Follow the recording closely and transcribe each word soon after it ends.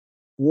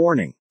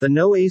Warning: the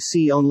No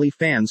AC Only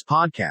Fans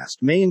podcast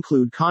may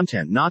include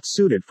content not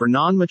suited for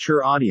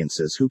non-mature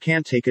audiences who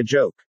can't take a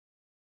joke.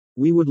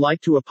 We would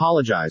like to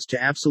apologize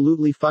to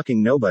absolutely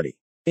fucking nobody.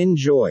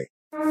 Enjoy.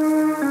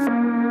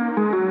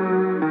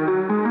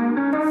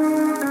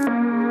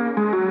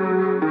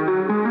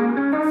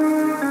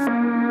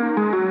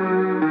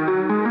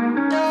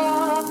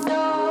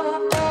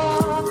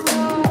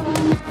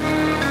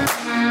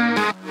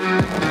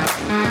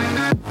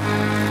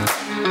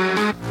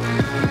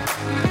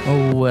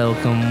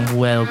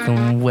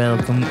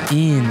 Welcome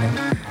in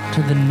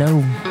to the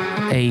No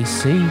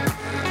AC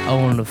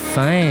Only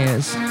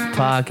Fans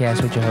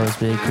podcast with your host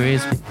Big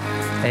Crispy,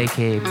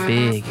 aka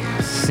Big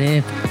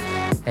Simp,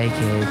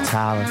 aka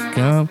Tyler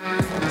Gump.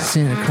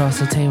 Sitting across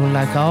the table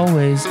like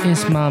always,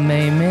 it's my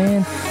main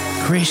man,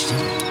 Christian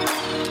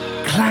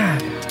Klein.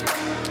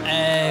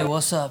 Hey,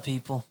 what's up,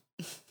 people?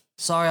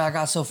 Sorry I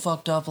got so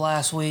fucked up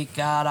last week.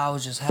 God, I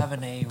was just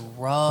having a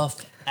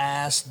rough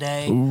ass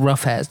day.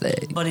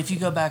 But if you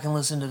go back and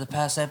listen to the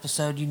past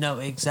episode, you know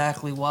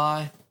exactly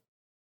why.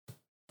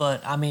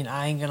 But, I mean,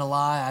 I ain't gonna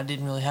lie, I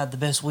didn't really have the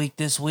best week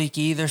this week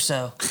either,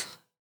 so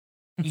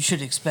you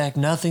should expect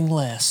nothing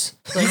less.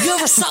 Like, you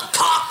ever suck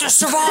cock to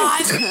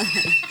survive?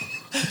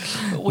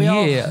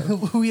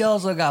 We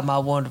also got my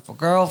wonderful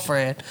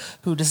girlfriend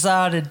who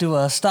decided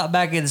to stop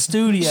back in the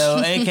studio,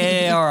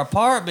 a.k.a. our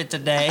apartment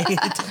today.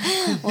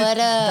 What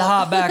up? To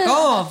hop back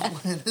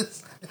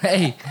off.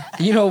 Hey,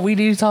 you know, we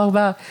need to talk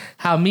about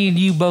how me and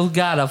you both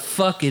got a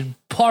fucking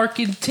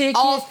parking ticket.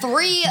 All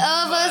three of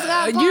us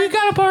got parking. You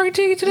got a parking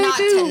ticket today, Not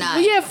too? tonight.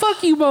 Yeah,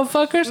 fuck you,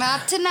 motherfuckers.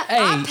 Not tonight. Hey,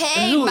 I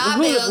paid my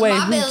bills.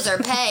 My bills are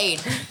paid.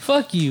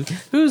 Fuck you.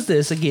 Who's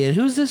this again?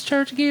 Who's this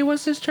church again?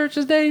 What's this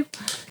church's name?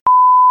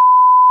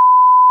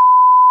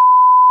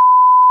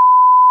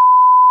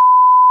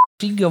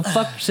 You can go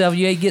fuck yourself.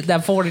 You ain't getting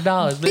that $40,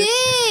 bitch.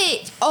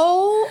 Bitch!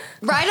 Oh,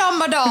 right on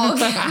my dog.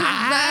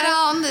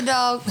 Right on the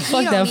dog.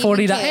 Fuck that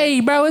 $40. Hey,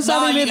 bro, it's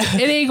not even.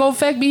 It ain't gonna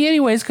affect me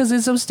anyways because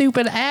it's some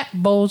stupid app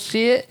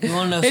bullshit. You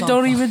wanna know it something?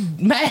 don't even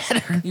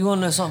matter. You want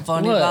to know something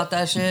funny What? about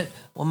that shit?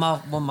 When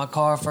my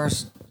car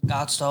first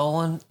got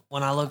stolen,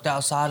 when I looked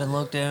outside and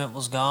looked and it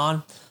was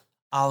gone,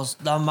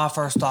 my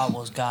first thought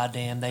was,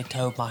 goddamn, they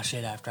towed my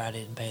shit after I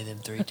didn't pay them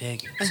 3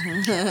 tickets.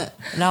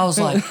 And I was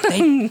like,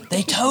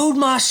 they towed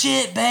my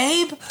shit,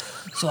 babe.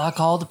 So I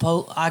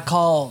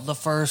called the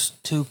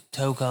first 2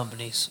 tow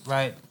companies,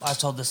 right? I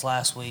told this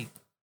last week,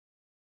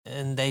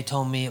 and they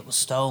told me it was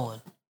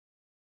stolen.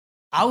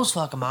 I was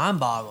fucking mind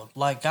boggled.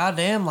 Like,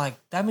 goddamn, like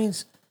that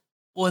means.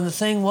 When the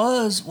thing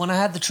was, when I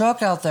had the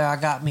truck out there, I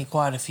got me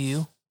quite a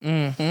few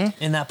in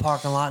that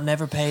parking lot.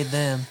 Never paid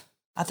them.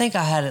 I think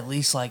I had at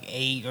least like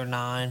 8 or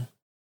 9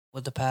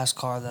 with the past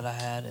car that I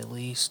had, at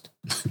least.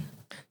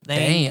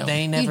 They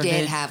never You did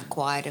did have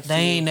quite a few. They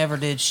ain't never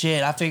did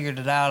shit. I figured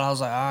it out. I was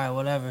like, all right,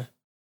 whatever.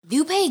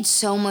 You paid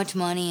so much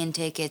money in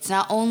tickets.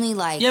 Not only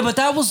like Yeah, but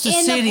that was the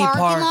in city the parking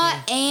parking.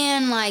 lot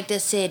and like the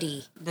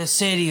city. The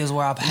city is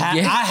where I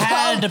Yeah.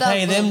 had to Both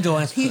pay of them them.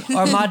 joints.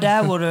 Or my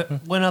dad would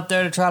have went up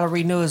there to try to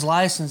renew his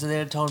license, and they'd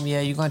have told him,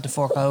 yeah, you're going to have to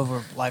fork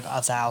over like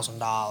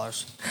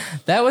 $1,000.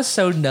 That was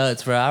so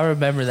nuts, bro. I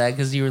remember that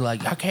because you were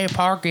like, I can't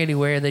park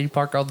anywhere. Then you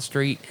park on the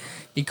street.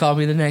 You called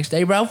me the next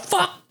day, bro.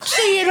 Fuck,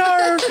 seeing her.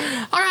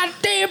 I got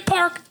a damn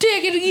parking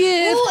ticket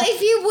again. Well,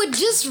 if you would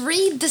just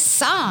read the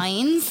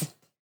signs.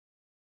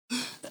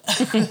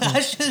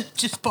 I should have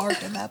just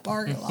parked in that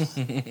parking lot.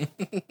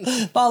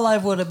 My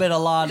life would have been a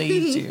lot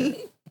easier.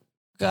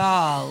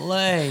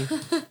 Golly.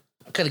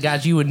 Could have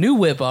got you a new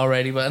whip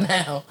already by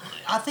now.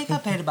 I think I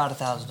paid about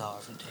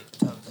 $1,000 in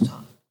tickets over the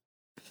time.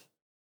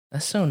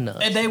 That's so nuts.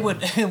 And they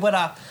would,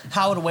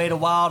 I would wait a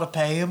while to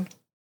pay him.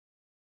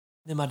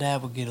 Then my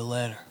dad would get a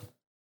letter.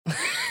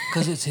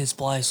 Because it's his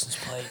license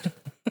plate.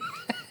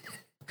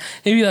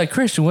 He'd be like,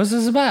 Christian, what's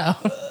this about?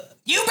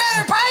 You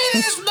better pay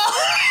this money!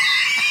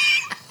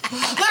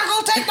 They're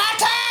gonna take my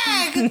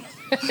tag!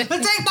 They'll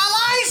take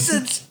my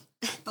license!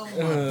 Oh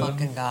my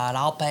fucking God,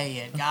 I'll pay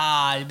it.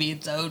 God, you're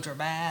being so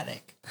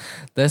dramatic.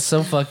 That's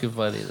so fucking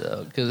funny,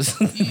 though, because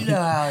You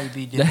know how you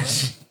be doing.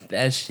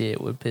 that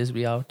shit would piss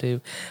me off, too.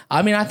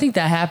 I mean, I think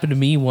that happened to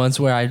me once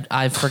where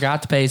I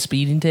forgot to pay a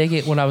speeding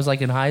ticket when I was,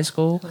 like, in high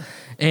school.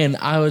 And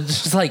I was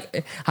just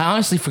like, I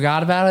honestly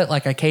forgot about it.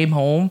 Like, I came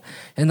home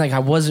and, like, I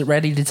wasn't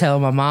ready to tell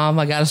my mom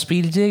I got a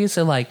speeding ticket.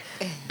 So, like,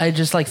 I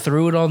just, like,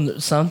 threw it on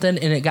something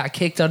and it got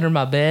kicked under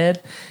my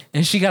bed.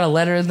 And she got a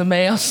letter in the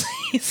mail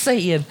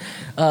saying,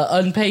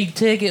 unpaid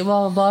ticket,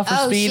 blah, blah, blah,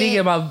 for speeding.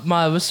 Shit. And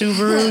my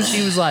Subaru,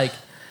 she was like,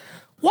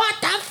 what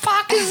the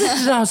fuck is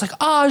this? And I was like,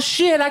 oh,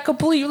 shit, I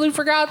completely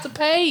forgot to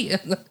pay.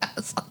 And I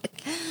was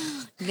like,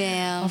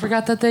 Damn. I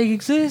forgot that thing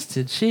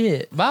existed.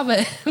 Shit, my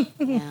bad.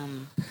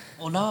 Damn.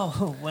 Well, no,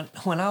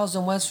 when I was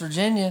in West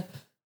Virginia,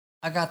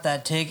 I got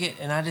that ticket,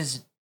 and I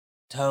just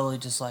totally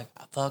just like,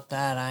 fuck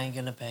that, I ain't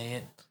gonna pay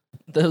it.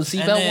 The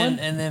seatbelt one?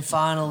 And then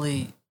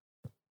finally,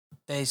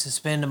 they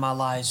suspended my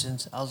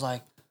license. I was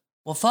like,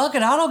 well, fuck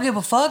it, I don't give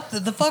a fuck.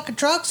 The fucking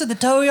truck's in the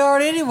tow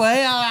yard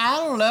anyway. I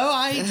don't know,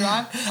 I ain't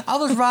driving. I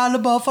was riding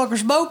a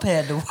motherfucker's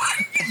moped to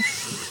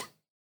work.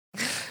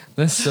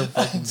 That's so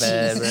fucking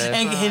bad, bro.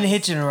 And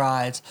hitching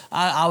rides.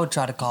 I would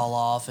try to call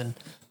off, and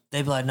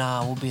they'd be like,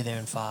 "Nah, we'll be there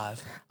in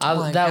 5." That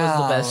was the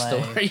best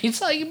golly. story.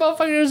 It's like,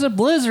 motherfucker, there's a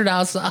blizzard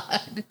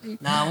outside.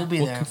 Nah, we'll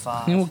be there in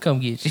 5. We'll come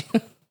get you.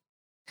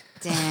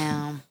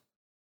 Damn.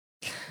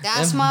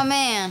 That's my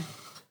man.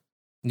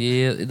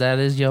 Yeah, that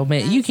is your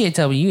man. You can't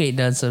tell me you ain't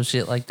done some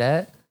shit like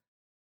that.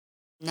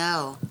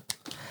 No.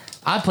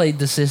 I played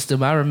the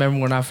system. I remember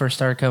when I first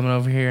started coming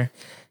over here.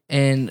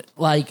 And,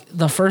 like,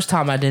 the first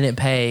time I didn't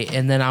pay,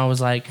 and then I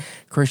was like,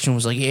 Christian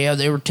was like, yeah,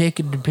 they were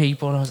ticketing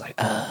people. And I was like,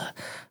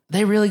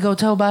 they really go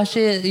tell my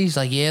shit? He's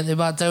like, yeah, they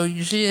about to tell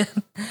your shit.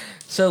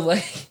 So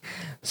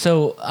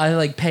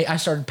I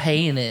started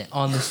paying it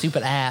on the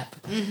stupid app.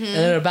 Mm-hmm. And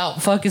then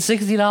about fucking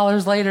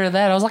 $60 later than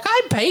that, I was like, I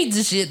ain't paid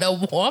this shit no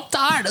more. I'm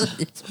tired of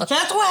this. That's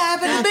what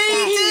happened to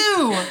me,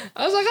 too.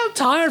 I was like, I'm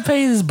tired of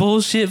paying this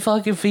bullshit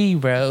fucking fee,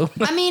 bro.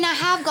 I mean, I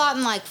have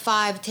gotten like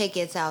 5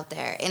 tickets out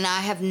there, and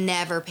I have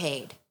never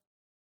paid.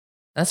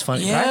 That's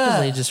funny. Yeah. Right? 'Cause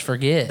they just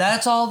forget.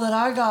 That's all that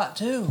I got,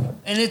 too.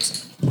 And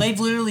they've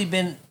literally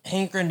been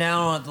hankering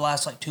down on it the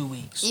last, 2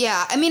 weeks.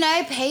 Yeah, I mean,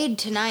 I paid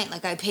tonight.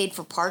 Like, I paid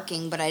for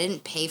parking, but I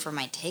didn't pay for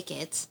my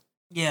tickets.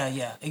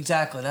 Yeah,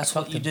 exactly. That's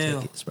what you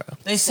do. Tickets, bro.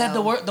 They said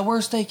the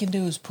worst they can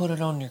do is put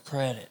it on your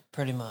credit,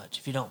 pretty much,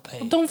 if you don't pay.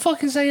 Don't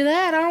fucking say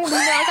that.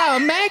 I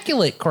got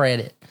immaculate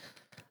credit.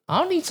 I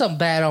don't need something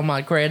bad on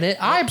my credit.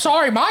 I'm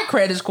sorry, my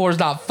credit score's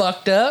not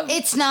fucked up.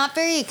 It's not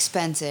very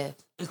expensive.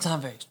 It's not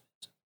very expensive.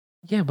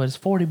 Yeah, but it's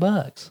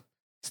 $40.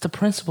 It's the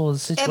principle of the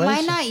situation. It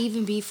might not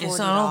even be $40.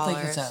 I don't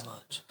think it's that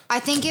much.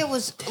 I think it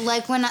was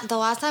like the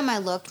last time I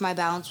looked, my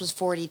balance was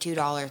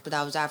 $42, but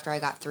that was after I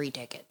got 3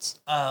 tickets.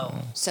 Oh.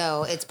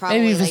 So it's probably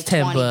Maybe if it's like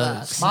 10 $20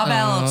 bucks. My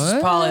balance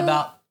is probably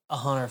about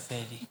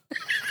 150.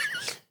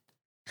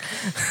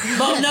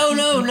 But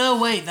no,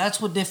 wait.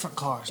 That's with different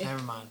cars.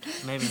 Never mind.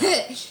 Maybe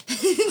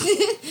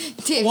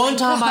not. One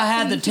time I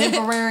had the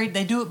temporary.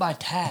 They do it by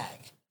tag.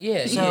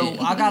 Yeah. So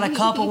I got a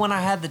couple when I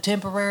had the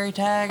temporary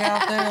tag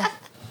out there.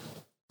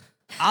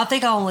 I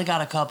think I only got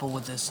a couple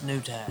with this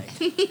new tag.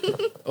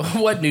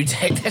 What new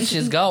tag? That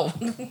shit's gone.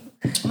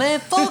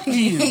 Man, fuck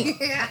you.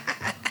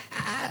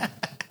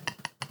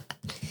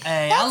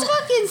 Hey, That's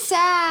fucking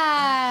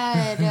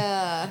sad.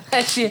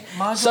 That shit.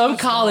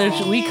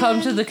 We come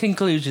to the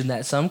conclusion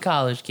that some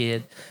college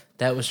kid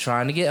that was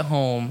trying to get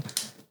home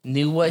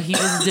knew what he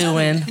was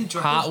doing,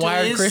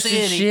 hot-wired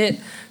Christian shit,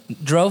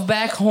 drove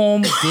back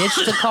home,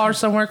 ditched the car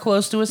somewhere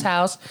close to his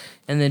house,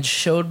 and then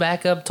showed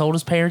back up, told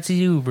his parents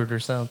he Ubered or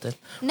something.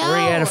 No. Or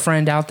he had a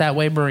friend out that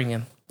way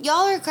bringing.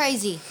 Y'all are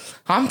crazy.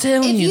 I'm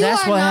telling you,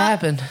 that's what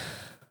happened.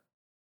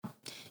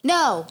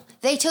 No,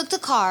 they took the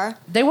car.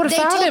 They would have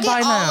found it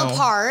by now. They took it all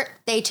apart.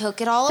 They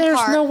took it all apart.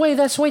 There's no way.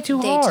 That's way too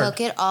hard. They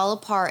took it all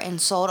apart and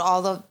sold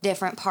all the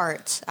different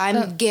parts.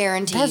 I'm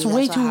guaranteed. That's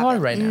way too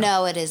hard right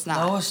now. No, it is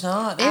not. No, it's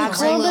not.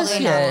 Absolutely Columbus?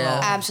 not. Yeah.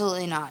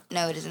 Absolutely not.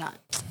 No, it is not.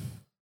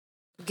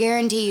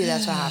 Guarantee you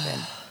that's what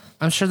happened.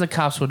 I'm sure the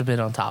cops would have been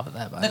on top of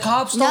that by The now.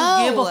 cops don't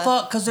No. give a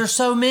fuck because there's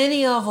so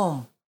many of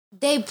them.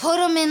 They put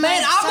them in Man,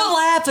 like I'm gonna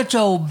laugh at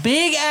your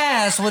big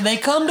ass when they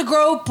come to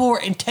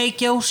Groveport and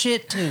take your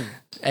shit too.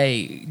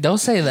 Hey, don't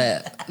say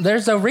that.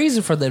 There's no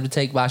reason for them to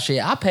take my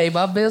shit. I pay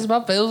my bills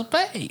are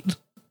paid.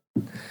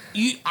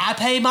 I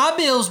pay my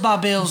bills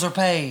are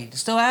paid. It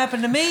still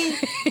happened to me.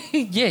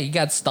 Yeah, you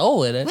got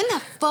stolen. When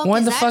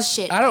the fuck is that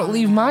shit? I don't from?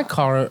 leave my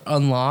car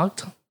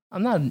unlocked.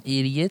 I'm not an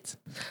idiot.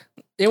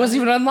 It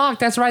wasn't even unlocked.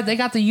 That's right. They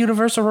got the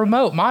universal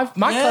remote. My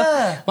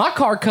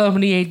car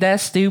company ain't that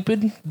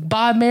stupid.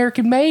 Buy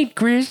American made,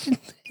 Christian.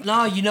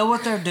 No, you know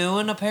what they're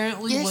doing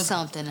apparently? You're with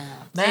something else.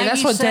 Hey,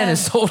 that's what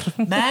Dennis told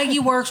him. Maggie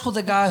works with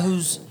a guy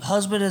whose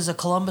husband is a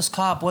Columbus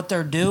cop. What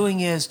they're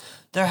doing is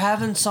they're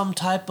having some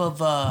type of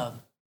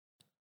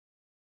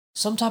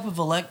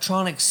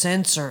electronic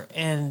sensor,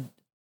 and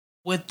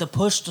with the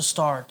push to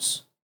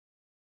starts,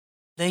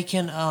 they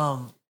can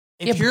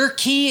if your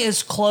key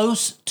is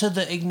close to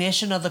the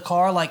ignition of the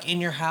car, like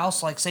in your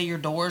house, like say your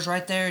door is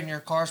right there and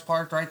your car's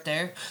parked right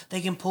there,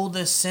 they can pull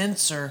this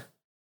sensor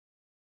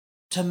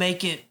to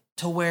make it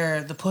to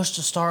where the push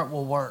to start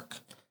will work.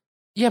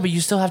 Yeah, but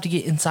you still have to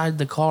get inside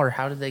the car.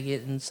 How did they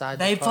get inside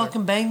They the car?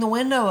 fucking banged the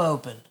window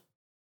open.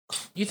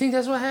 You think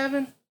that's what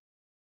happened?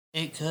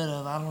 It could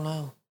have. I don't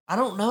know. I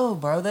don't know,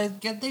 bro. They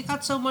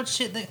got so much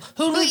shit. Who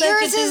knew But they could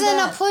yours do isn't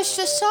that? a push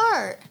to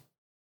start.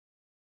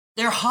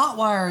 They're hot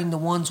wiring the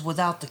ones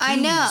without the keys. I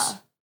know.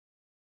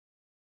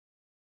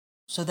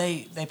 So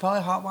they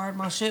probably hot wired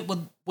my shit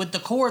with the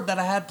cord that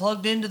I had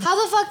plugged into the.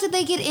 How the fuck did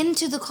they get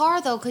into the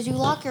car though? Because you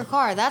lock your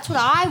car. That's what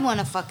I want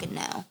to fucking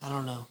know. I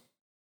don't know.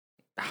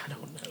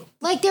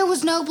 Like there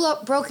was no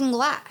broken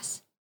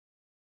glass.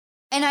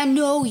 And I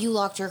know you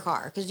locked your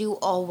car because you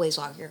always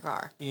lock your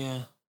car.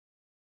 Yeah.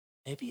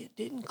 Maybe it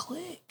didn't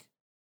click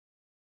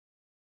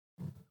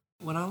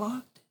when I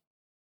locked.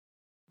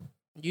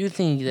 You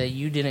think that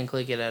you didn't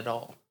click it at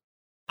all?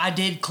 I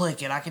did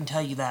click it. I can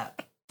tell you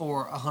that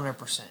for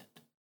 100%.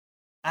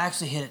 I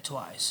actually hit it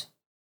twice.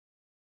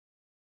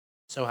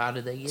 So how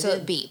did they get So it?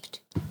 it beeped.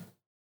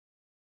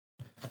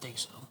 I think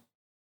so.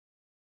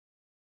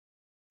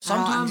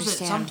 Sometimes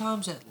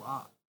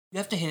you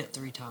have to hit it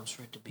 3 times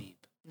for it to beep.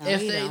 No,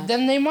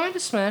 Then they might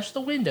have smashed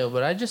the window,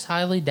 but I just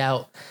highly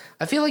doubt.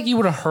 I feel like you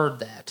would have heard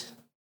that.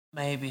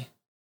 Maybe.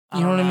 You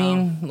know what I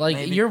mean? Like,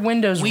 Maybe. your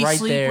window's We right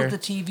sleep there. with the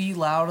TV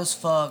loud as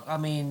fuck. I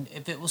mean,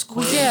 if it was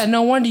quick. Yeah,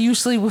 no wonder you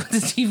sleep with the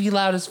TV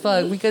loud as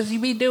fuck because you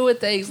be doing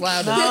things loud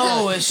as fuck.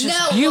 No, it's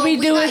just. You be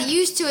we doing- got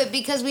used to it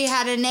because we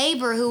had a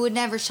neighbor who would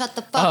never shut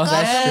the fuck up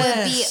and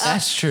would be up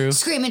That's true.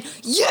 screaming,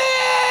 yeah,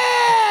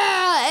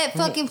 at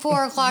fucking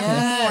 4 o'clock in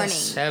the morning.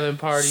 Having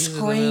parties in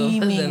the middle of the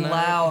Screaming night.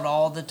 loud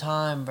all the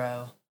time,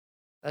 bro.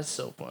 That's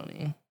so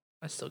funny.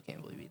 I still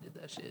can't believe he did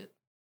that shit.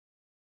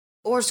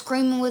 Or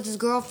screaming with his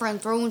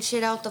girlfriend, throwing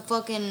shit out the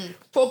fucking...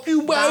 Fuck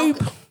you, babe.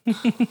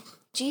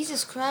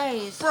 Jesus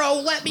Christ.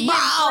 Bro, let me in, bro.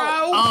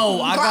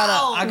 Oh,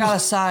 I got a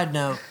side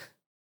note.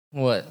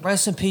 What?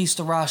 Rest in peace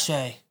to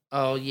Rache.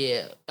 Oh,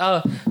 yeah.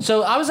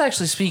 So I was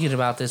actually speaking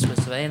about this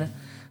with Savannah.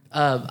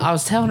 I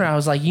was telling her, I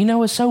was like, you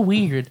know, it's so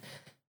weird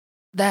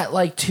that,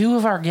 like, 2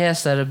 of our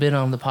guests that have been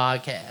on the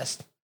podcast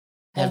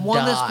Well, have one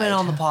died. that's been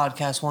on the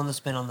podcast, one that's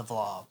been on the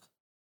vlog.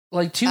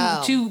 Like,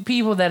 two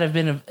people that have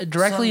been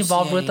directly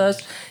involved with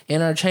us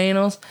in our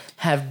channels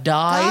have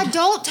died. God,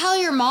 don't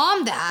tell your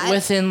mom that.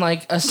 Within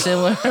like a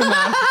similar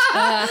amount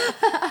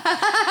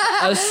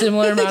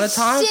of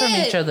time from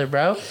each other,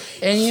 bro.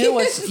 And you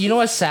know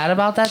what's sad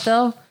about that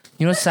though?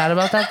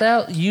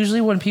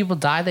 Usually when people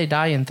die, they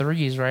die in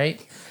 3s,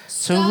 right?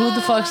 So who the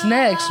fuck's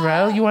next,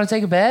 bro? You want to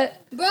take a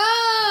bet? Bro!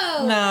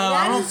 No,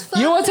 that is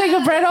You want to take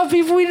a bet on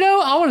people we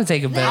know? I want to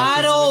take a bet.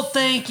 I don't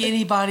think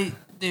anybody,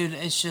 dude.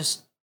 It's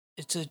just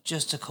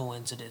a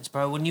coincidence,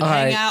 bro. When you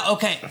hang out,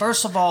 okay.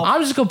 First of all,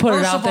 I'm just gonna put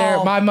it out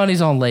there. My money's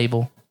on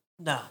Label.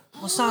 No,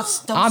 let's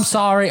not. I'm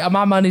sorry.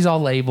 My money's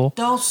on Label.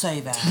 Don't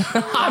say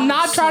that. I'm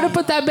not trying to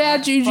put that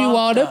bad juju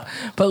on him,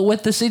 but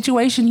with the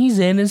situation he's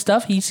in and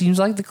stuff, he seems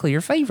like the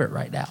clear favorite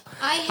right now.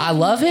 I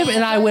love him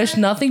and I wish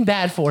nothing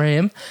bad for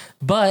him,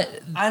 but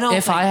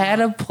if I had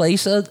to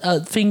place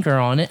a finger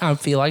on it, I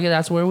feel like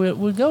that's where we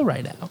would go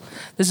right now.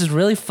 This is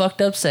really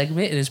fucked up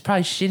segment, and it's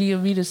probably shitty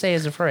of me to say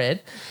as a friend,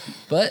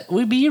 but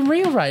we being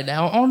real right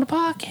now on the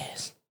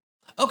podcast.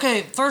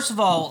 Okay, first of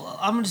all,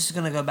 I'm just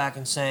gonna go back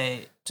and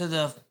say to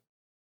the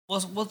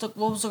what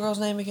was the girl's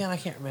name again? I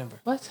can't remember.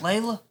 What?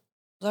 Layla? Was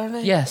that her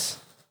name? Yes.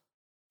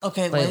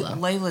 Okay, Layla.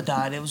 Layla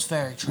died. It was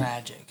very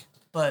tragic,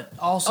 but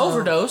also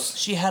Overdose.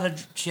 She had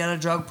a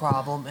drug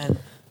problem, and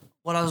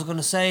what I was going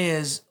to say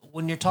is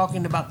when you're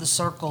talking about the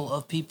circle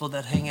of people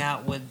that hang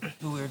out with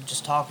who we were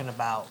just talking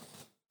about,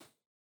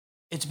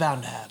 it's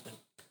bound to happen.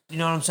 You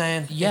know what I'm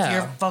saying? Yeah. If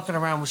you're fucking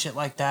around with shit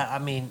like that, I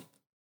mean,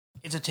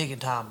 it's a ticking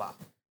time bomb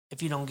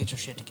if you don't get your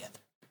shit together.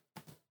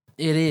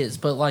 It is,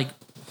 but like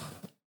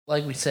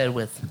we said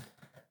with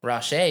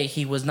Rache,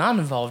 he was not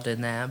involved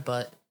in that,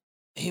 but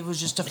He was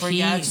just a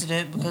freak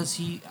accident because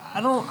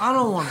I don't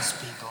want to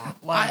speak on it.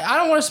 Like, I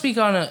don't want to speak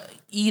on it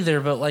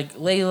either, but like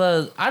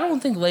Layla, I don't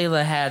think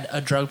Layla had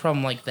a drug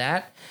problem like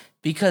that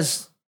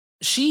because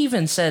she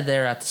even said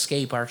there at the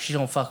skate park she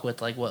don't fuck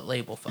with like what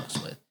Label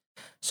fucks with.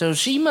 So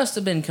she must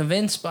have been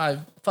convinced by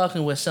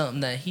fucking with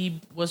something that he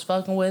was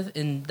fucking with,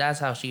 and that's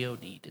how she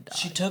OD'd to die.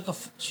 she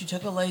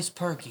took a lace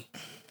perky.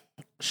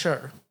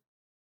 Sure.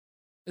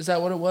 Is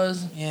that what it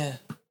was? Yeah.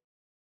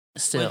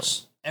 Still.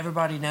 Which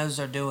everybody knows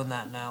they're doing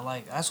that now.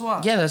 Like that's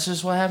why. Yeah, that's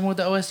just what happened with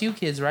the OSU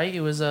kids, right? It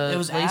was lace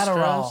Adderall.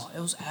 drugs. It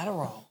was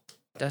Adderall.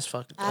 That's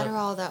fucking tough.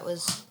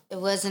 Adderall, it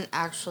wasn't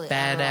actually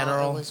Bad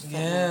Adderall. It was fentanyl.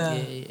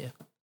 Yeah. Yeah.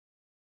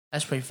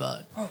 That's pretty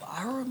fucked. Bro,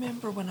 I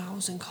remember when I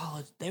was in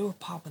college, they were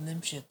popping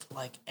them shit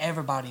like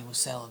everybody was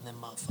selling them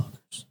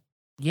motherfuckers.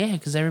 Yeah,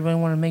 because everybody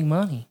wanted to make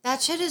money.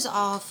 That shit is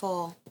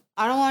awful.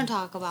 I don't want to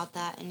talk about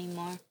that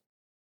anymore.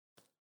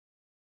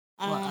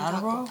 I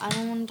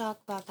don't want to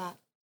talk about that.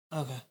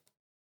 Okay.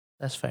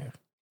 That's fair.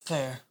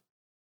 Fair.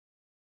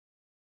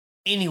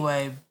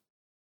 Anyway,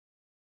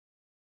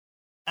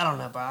 I don't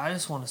know, bro. I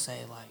just want to say,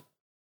 like,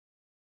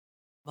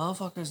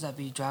 motherfuckers that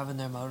be driving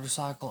their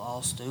motorcycle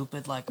all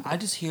stupid. Like, I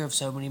just hear of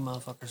so many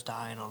motherfuckers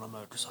dying on a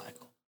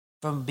motorcycle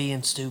from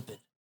being stupid.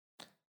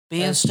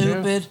 Being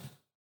stupid,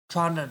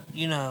 trying to,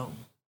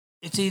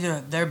 it's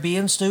either they're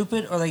being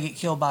stupid or they get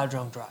killed by a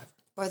drunk driver.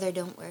 Or they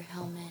don't wear a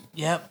helmet.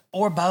 Yep,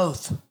 or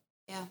both.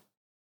 Yeah.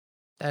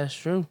 That's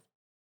true.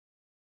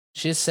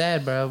 Shit's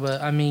sad, bro.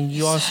 But I mean,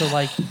 you also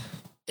like,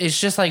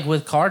 it's just like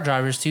with car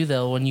drivers too,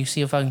 though. When you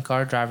see a fucking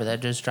car driver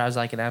that just drives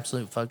like an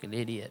absolute fucking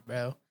idiot,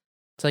 bro.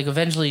 It's like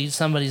eventually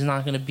somebody's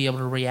not going to be able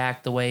to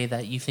react the way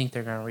that you think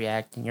they're going to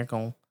react, and you're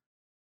going to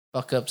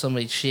fuck up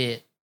somebody's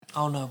shit.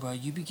 Oh no, bro.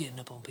 You be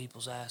getting up on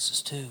people's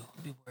asses too.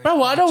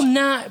 Bro, I don't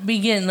not be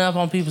getting up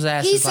on people's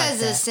asses. He says like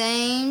the that.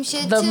 same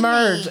shit The to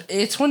merge. me.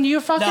 It's when you're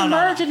fucking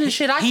merging and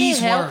shit. I can't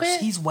help worse. it.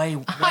 He's way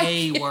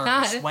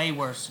worse. Way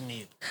worse than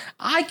you.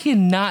 I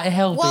cannot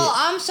help Well, it.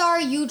 I'm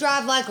sorry you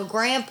drive like a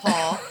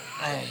grandpa.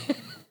 Hey.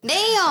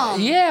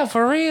 Damn. Yeah,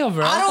 for real,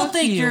 bro. I don't Fuck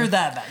think you. you're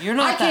that bad. You're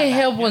not. I that can't bad.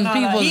 help You're when not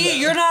people-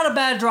 You're not a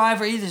bad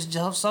driver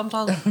either.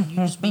 Sometimes you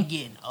just be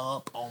getting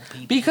up on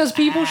people. Because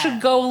people should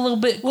go a little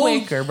bit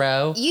quicker,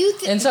 bro.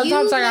 And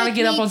sometimes I gotta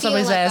get up on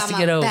somebody's ass to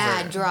get over.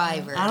 Bad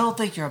driver. I don't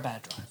think you're a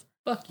bad driver.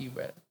 Fuck you,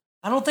 bro.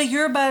 I don't think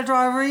you're a bad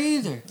driver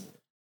either.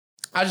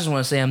 I just want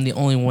to say I'm the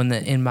only one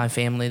that in my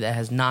family that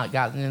has not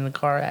gotten in a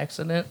car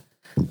accident.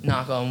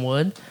 Knock on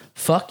wood.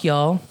 Fuck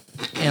y'all.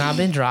 And I've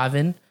been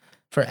driving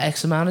for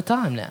X amount of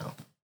time now.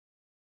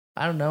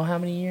 I don't know how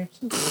many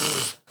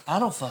years. I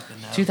don't fucking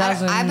know.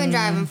 2000. I've been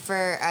driving for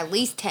at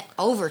least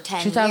over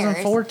 10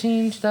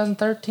 2014,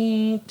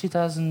 2013,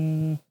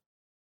 2000.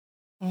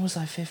 When was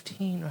I?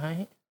 15,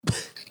 right?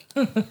 years.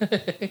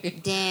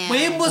 Damn.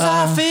 When was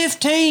I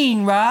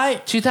 15,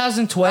 right?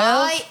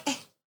 2012.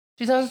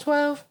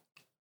 2012.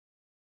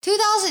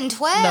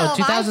 2012. No,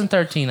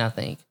 2013. I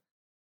think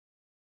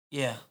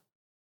Yeah.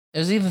 it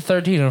was either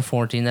 13 or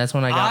 14. That's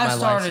when I got my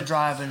started license.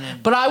 driving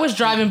in. But I was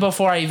driving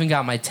before I even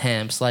got my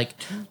temps. Like,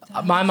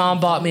 my mom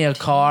bought me a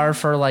car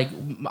for, like,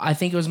 I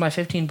think it was my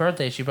 15th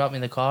birthday. She bought me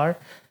the car.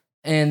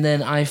 And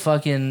then I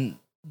fucking,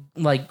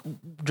 like,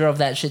 drove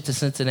that shit to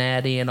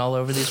Cincinnati and all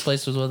over these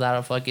places without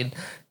a fucking,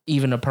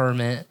 even a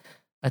permit,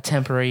 a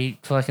temporary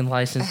fucking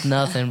license,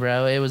 nothing,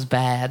 bro. It was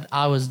bad.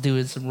 I was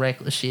doing some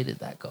reckless shit in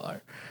that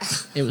car.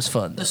 It was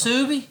fun, The though.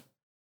 Subi?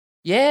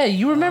 Yeah,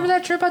 you remember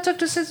that trip I took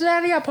to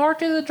Cincinnati? I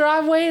parked in the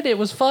driveway and it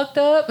was fucked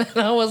up. And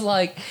I was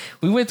like,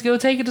 we went to go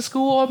take it to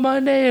school on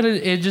Monday and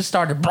it just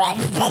started. My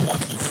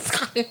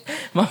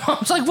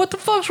mom's like, what the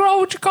fuck's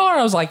wrong with your car?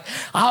 I was like,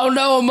 I don't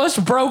know. It must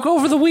have broke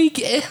over the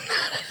weekend.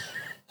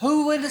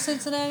 Who went to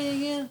Cincinnati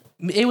again?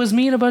 It was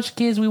me and a bunch of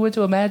kids. We went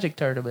to a Magic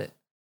tournament.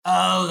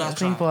 Oh,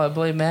 that's People right. I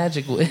play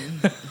Magic with.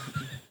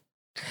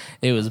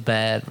 It was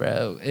bad,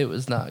 bro. It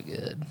was not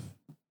good.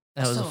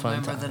 That was a fun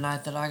remember time. the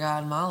night that I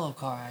got in my little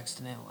car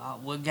accident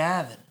out with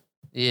Gavin.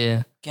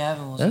 Yeah.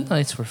 Gavin was Those in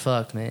nights were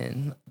fucked,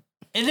 man.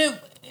 And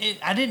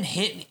I didn't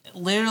hit,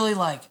 literally,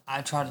 like,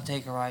 I tried to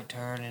take a right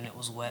turn and it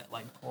was wet,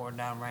 like, pouring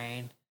down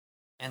rain.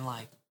 And,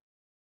 like,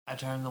 I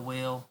turned the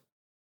wheel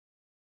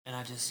and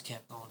I just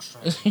kept going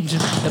straight. You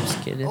just kept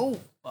skidding. Oh,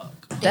 Fuck.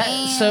 But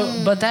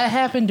that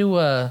happened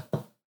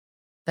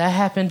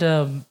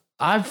to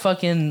I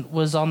fucking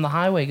was on the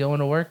highway going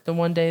to work the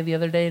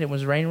other day and it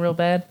was raining real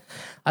bad.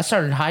 I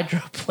started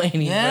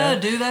hydroplaning. Yeah,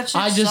 bro. dude, that shit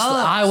I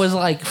sucks. was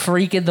like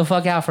freaking the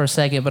fuck out for a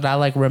second, but I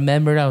like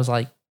remembered. I was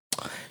like,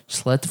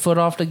 just let the foot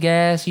off the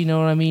gas. You know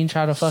what I mean?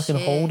 Try to fucking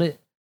Shit. hold it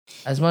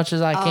as much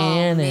as I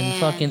can, and man.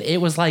 fucking.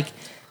 It was like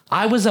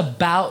I was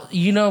about,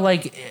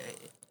 like,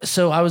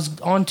 so I was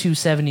on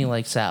 270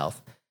 like south.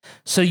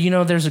 So,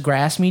 there's a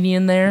grass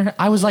median there.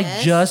 I was like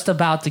Yes. just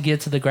about to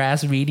get to the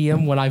grass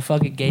median when I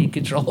fucking gained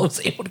control. I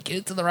was able to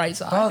get to the right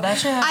side. Bro, that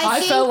shit happened. I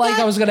think felt like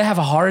that- I was gonna have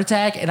a heart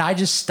attack, and I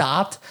just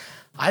stopped.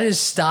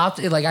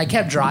 And, like, I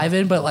kept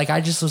driving, but like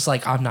I just was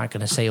like, I'm not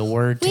gonna say a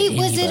word. wait, to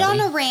was it on anybody.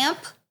 a ramp?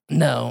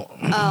 No.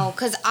 Oh,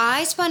 because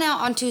I spun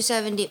out on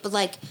 270, but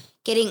like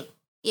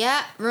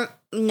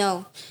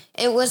no.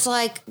 It was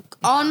like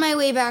on my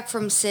way back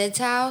from Sid's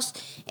house,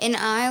 and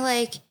I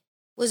like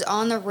was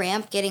on the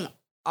ramp getting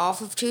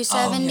off of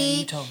 270,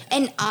 you told me.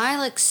 and I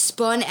like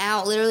spun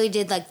out, literally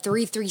did like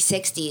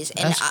 360s,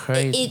 and That's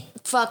crazy. it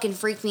fucking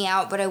freaked me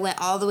out, but I went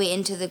all the way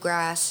into the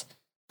grass,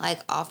 like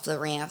off the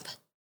ramp.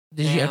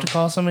 Did you have to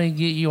call somebody to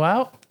get you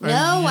out? Or did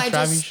No, you I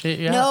drive just your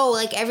shit out? no,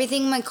 like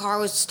everything in my car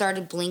was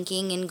started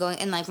blinking and going,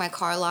 and like my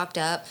car locked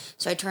up,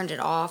 so I turned it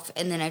off,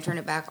 and then I turned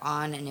it back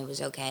on, and it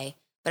was okay.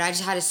 But I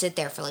just had to sit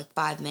there for like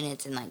 5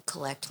 minutes and like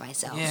collect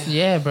myself. Yeah.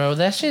 Yeah, bro,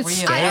 that shit's Real.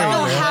 scary. I don't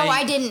know bro. how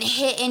I didn't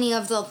hit any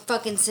of the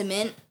fucking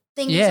cement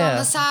things Yeah. on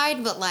the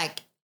side, but like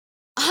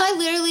I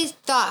literally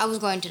thought I was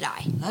going to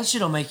die. That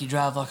shit'll make you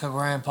drive like a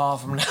grandpa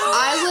from now.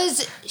 I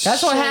was.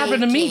 That's what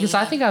happened to me because I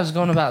shaking. think I was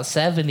going about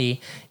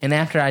 70, and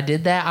after I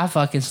did that, I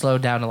fucking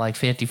slowed down to like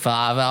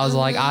 55. I was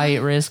like, I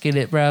ain't risking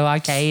it, bro. I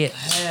can't.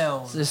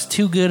 Hell. It's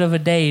too good of a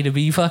day to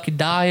be fucking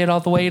dying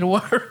on the way to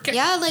work.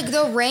 Yeah, like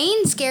the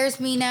rain scares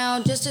me now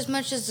just as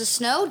much as the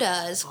snow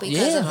does because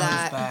Yeah. of That's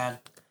that. bad.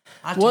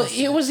 I Well, tested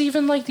it was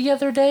even like the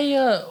other day.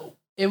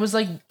 It was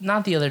like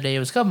not the other day. It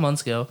was a couple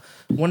months ago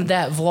when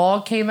that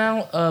vlog came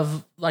out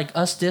of like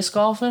us disc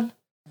golfing.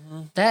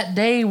 That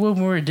day when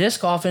we were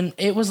disc golfing,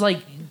 it was like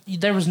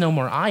there was no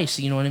more ice.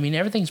 You know what I mean?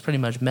 Everything's pretty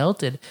much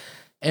melted,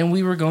 and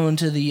we were going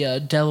to the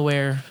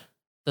Delaware,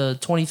 the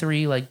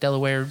 23 like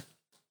Delaware,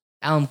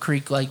 Alum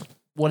Creek like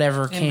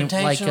whatever came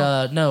like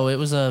Invitational? no, it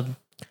was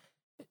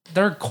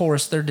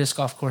their disc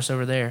golf course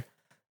over there.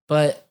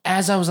 But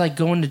as I was like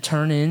going to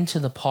turn into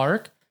the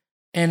park.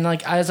 And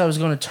like as I was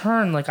going to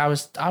turn, like I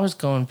was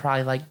going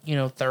probably like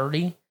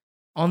 30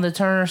 on the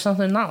turn or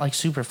something, not like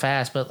super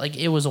fast, but like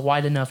it was a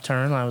wide enough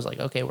turn. I was like,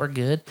 okay, we're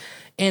good.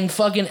 And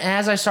fucking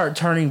as I start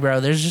turning, bro,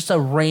 there's just a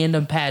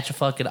random patch of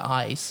fucking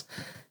ice,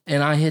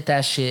 and I hit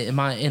that shit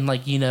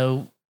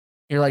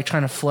in you're like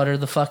trying to flutter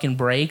the fucking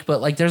brake,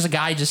 but like there's a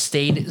guy just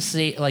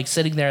like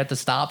sitting there at the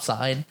stop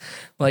sign.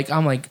 Like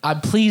I'm like,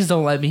 please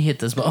don't let me hit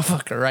this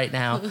motherfucker right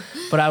now.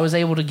 But I was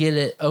able to get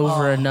it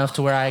over enough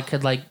to where I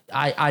could like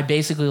I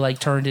basically like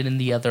turned it in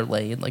the other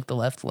lane, like the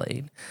left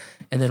lane,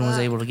 and then was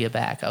able to get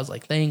back. I was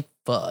like, thank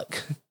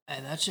fuck. Hey,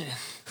 that shit.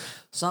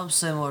 Something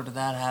similar to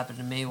that happened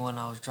to me when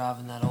I was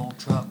driving that old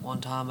truck one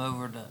time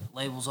over to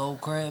Label's old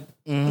crib.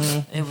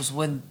 Mm-hmm. It was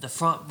when the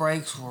front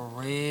brakes were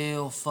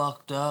real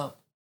fucked up,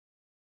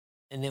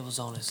 and it was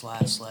on its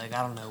last leg.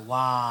 I don't know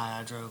why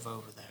I drove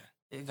over there.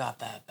 It got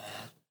that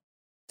bad.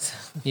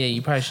 Yeah,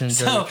 you probably shouldn't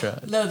drive your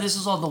truck. No, this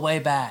was on the way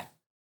back.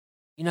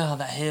 You know how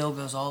that hill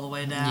goes all the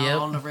way down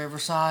on the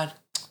riverside?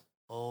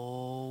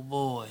 Oh,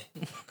 boy.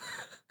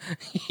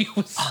 you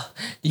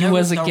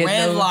wasn't the getting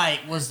red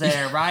light was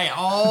there, right?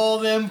 All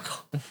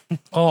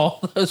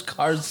those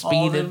cars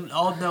speeding.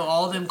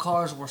 All them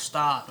cars were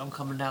stopped. I'm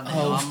coming down the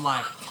hill. I'm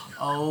like,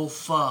 oh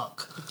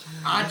fuck!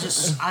 I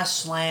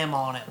slam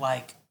on it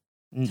like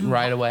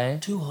right away,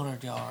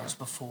 200 yards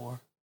before,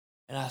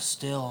 and I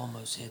still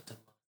almost hit the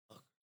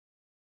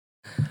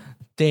motherfucker.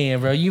 Damn,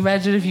 bro! You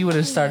imagine if you would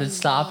have started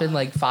stopping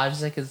like 5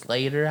 seconds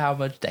later, how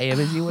much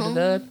damage you would have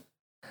done?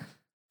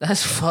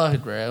 That's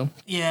fucked, bro.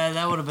 Yeah,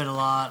 that would have been a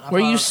lot.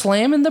 Were you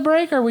slamming the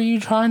brake, or were you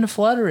trying to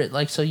flutter it,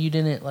 like so you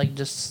didn't like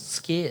just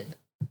skid?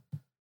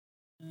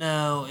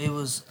 No, it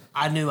was.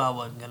 I knew I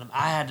wasn't gonna.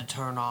 I had to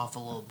turn off a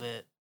little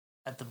bit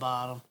at the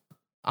bottom.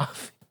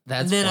 That's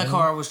and then funny. a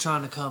car was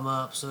trying to come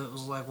up, so it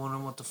was like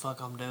wondering what the fuck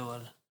I'm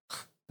doing.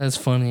 That's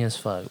funny as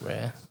fuck,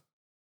 bro.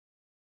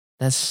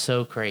 That's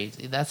so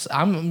crazy.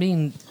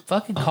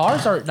 Fucking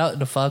cars aren't nothing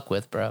to fuck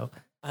with, bro.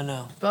 I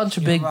know. Bunch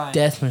of big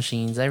death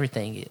machines.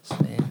 Everything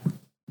is, man.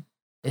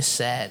 It's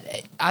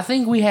sad. I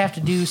think we have to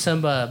do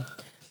some.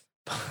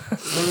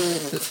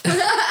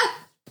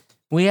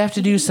 We have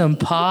to do some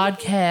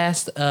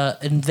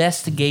podcast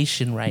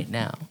investigation right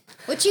now.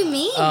 What you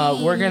mean?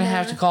 We're gonna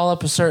have to call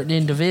up a certain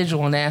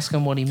individual and ask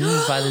him what he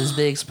means by this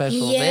big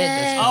special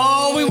event.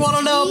 Oh, we want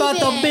to know about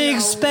the big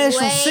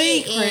special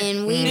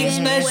secret, big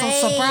special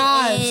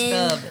surprise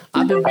stuff.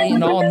 I've been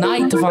waiting all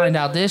night to find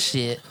out this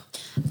shit.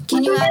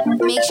 Can you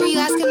make sure you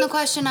ask him the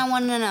question I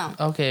want to know?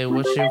 Okay,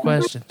 what's your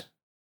question?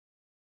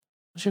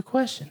 What's your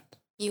question?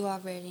 You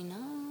already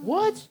know.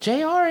 What?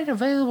 JR ain't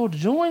available to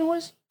join?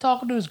 What's he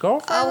talking to his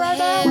girlfriend right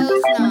now?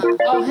 No.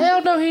 Oh,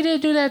 hell no, he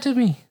didn't do that to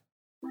me.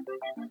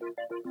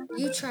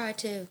 You try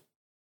to.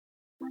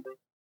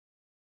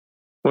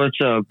 What's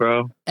up,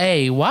 bro?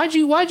 Hey, why'd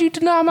you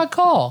deny my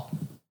call?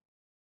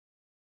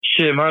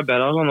 Shit, my bad.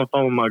 I was on the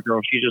phone with my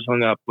girl. She just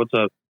hung up. What's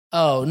up?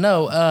 Oh,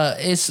 no,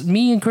 it's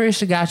me and Chris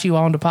that got you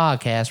on the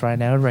podcast right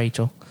now,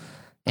 Rachel.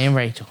 And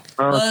Rachel.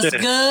 Oh, What's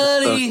shit.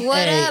 goody?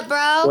 What up,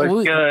 bro?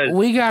 What's good?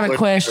 We got a What's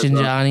question,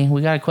 good, Johnny.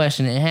 We got a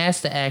question. It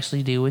has to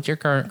actually do with your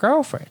current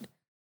girlfriend.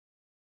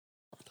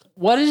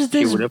 What is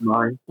She this? wouldn't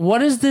mind.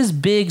 What is this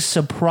big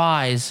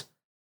surprise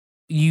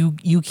you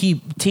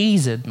keep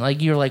teasing?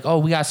 Like you're like, oh,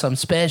 we got something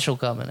special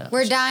coming up.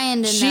 We're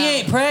dying to She know.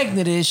 ain't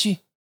pregnant, is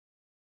she?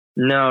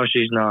 No,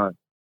 she's not.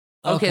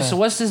 Okay, so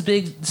what's this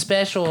big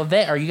special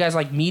event? Are you guys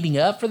like meeting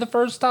up for the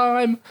first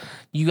time?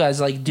 You guys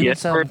like doing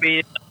Yes, something?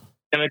 we're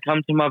gonna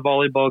come to my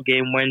volleyball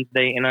game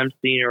Wednesday, and I'm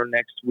seeing her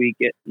next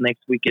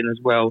weekend as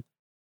well.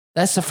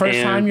 That's the first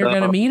And, time you're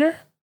gonna meet her?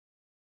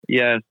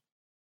 Yes.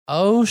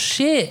 Oh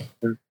shit!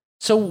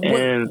 So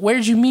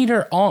where'd you meet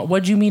her on?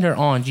 What'd you meet her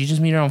on? Did you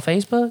just meet her on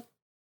Facebook?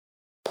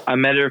 I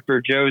met her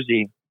for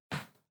Josie.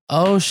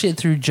 Oh shit!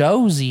 Through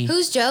Josie.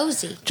 Who's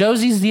Josie?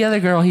 Josie's the other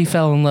girl he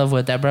fell in love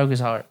with that broke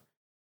his heart.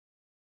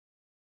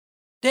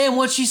 Damn,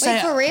 what'd she say?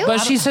 Wait, for real? But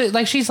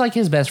she's like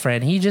his best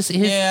friend. He just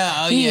he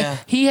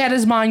had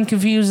his mind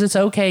confused. It's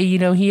okay, you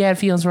know. He had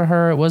feelings for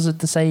her. It wasn't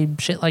the same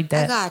shit like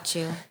that. I got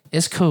you.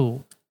 It's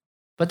cool,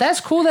 but that's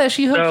cool that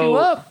she hooked you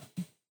up.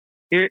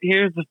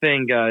 Here's the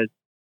thing, guys.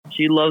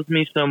 She loves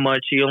me so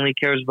much. She only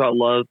cares about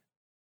love,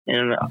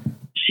 and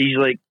she's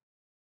like,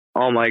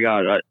 oh my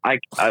god,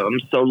 I'm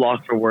so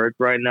lost for words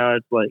right now.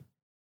 It's like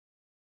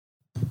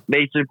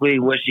basically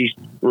what's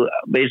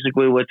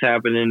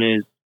happening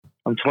is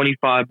I'm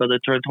 25, about to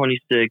turn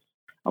 26.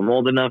 I'm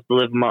old enough to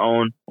live on my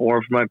own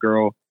or for my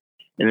girl,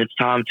 and it's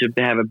time to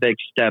have a big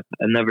step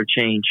and never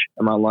change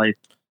in my life.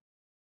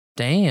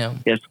 Damn.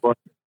 Guess what?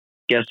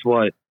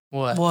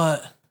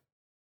 What?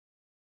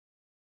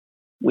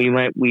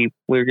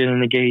 We're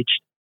getting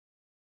engaged.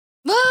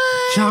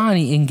 What?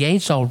 Johnny,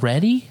 engaged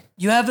already?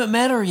 You haven't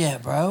met her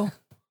yet, bro.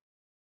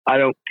 I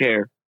don't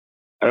care.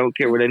 I don't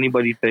care what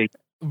anybody thinks.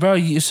 Bro,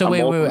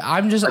 wait. I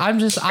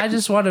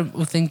just want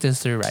to think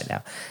this through right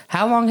now.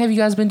 How long have you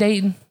guys been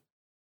dating?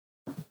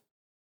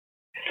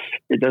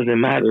 It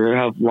doesn't matter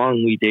how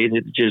long we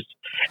dated.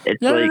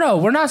 No.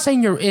 We're not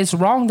saying it's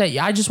wrong that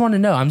I just want to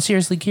know. I'm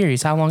seriously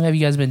curious. How long have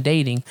you guys been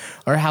dating,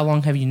 or how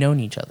long have you known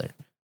each other?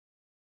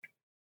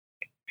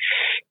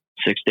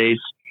 6 days.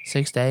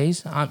 6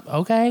 days.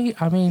 Okay.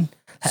 I mean,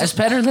 that's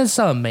better than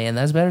some, man.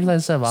 That's better than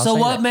some. So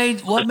what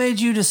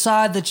made you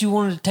decide that you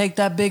wanted to take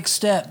that big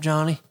step,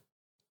 Johnny?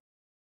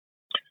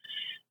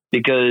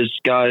 Because,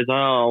 guys,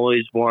 I'm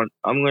going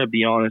to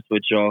be honest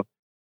with y'all.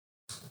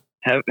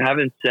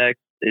 Having sex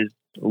is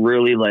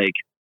really, like,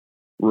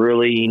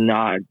 really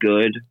not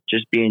good.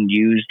 Just being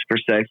used for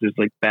sex is,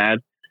 like, bad.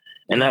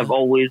 And I've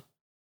always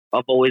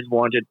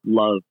wanted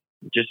love,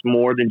 just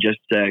more than just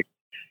sex.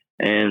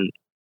 And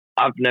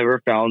I've never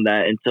found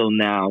that until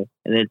now.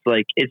 And it's,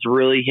 like, it's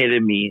really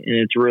hitting me. And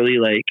it's really,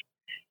 like,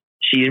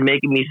 she's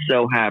making me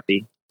so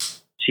happy.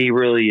 She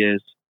really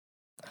is.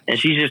 And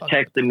she's just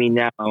texting me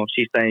now.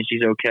 She's saying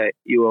she's okay.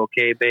 You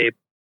okay, babe?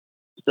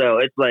 So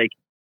it's like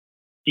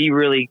she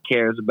really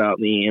cares about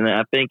me, and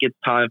I think it's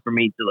time for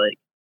me to like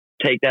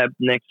take that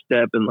next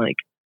step and like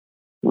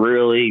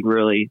really,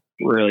 really,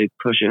 really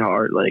push it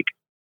hard. Like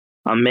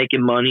I'm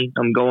making money.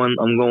 I'm going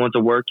to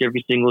work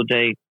every single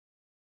day.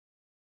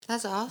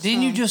 That's awesome.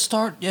 Didn't you just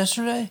start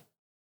yesterday?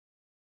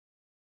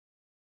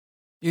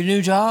 Your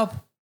new job?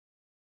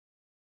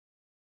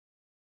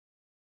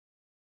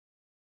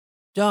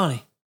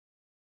 Johnny.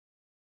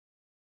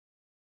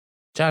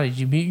 Johnny, did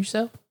you mute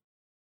yourself?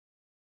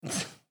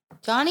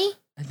 Johnny?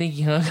 I think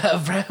you hung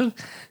up, bro.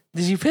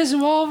 Did you piss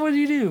him off? What did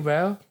you do,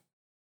 bro?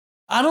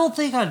 I don't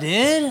think I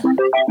did.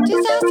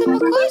 Just ask him a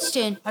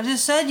question. I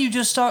just said you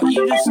just started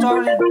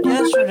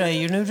yesterday,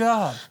 your new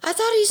job. I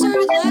thought he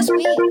started last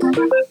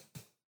week.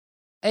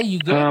 Hey, you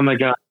good? Oh my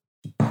god.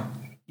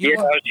 You,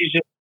 Yeah, she's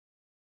just,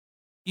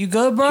 you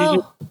good,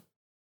 bro?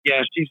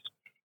 she's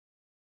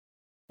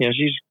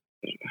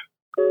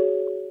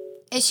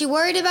Is she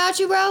worried about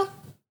you, bro?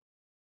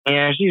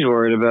 yeah, she's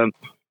worried about.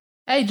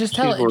 Hey, just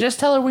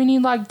tell her we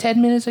need like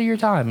 10 minutes of your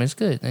time. It's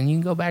good. Then you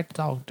can go back to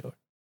talking to her.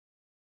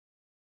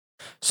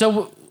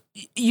 So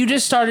you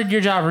just started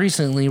your job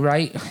recently,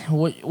 right?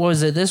 What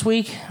was it, this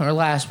week or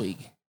last week?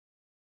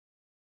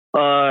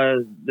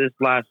 This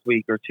last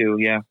week or two,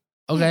 yeah.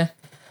 Okay.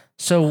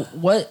 So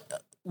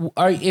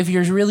if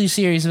you're really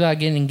serious about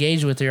getting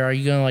engaged with her, are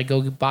you gonna like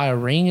go buy a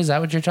ring? Is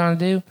that what you're trying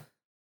to do?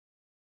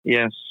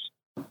 Yes.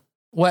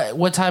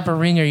 What type of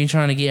ring are you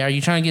trying to get? Are you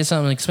trying to get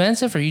something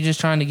expensive, or are you just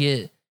trying to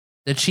get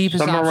the cheapest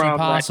Somewhere option around,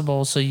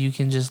 possible so you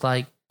can just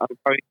like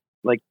Probably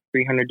like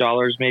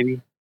 $300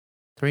 maybe.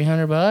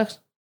 $300?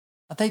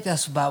 I think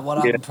that's about what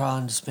I'm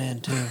trying to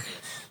spend too.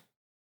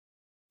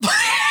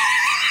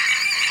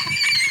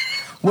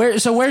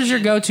 Where's your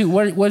go-to?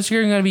 What's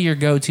going to be your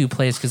go-to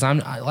place? Because I'm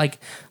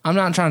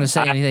not trying to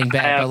say anything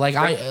bad, but like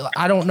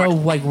I don't know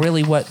like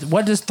really what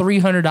does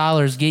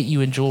 $300 get you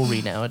in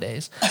jewelry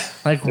nowadays,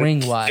 like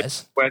ring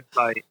wise.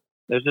 Website.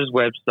 There's this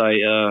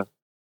website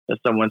that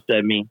someone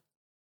sent me,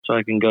 so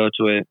I can go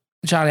to it.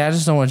 Johnny, I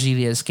just don't want you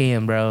to get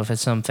scammed, bro. If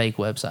it's some fake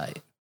website.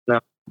 No.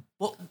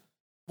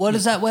 What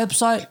is that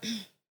website?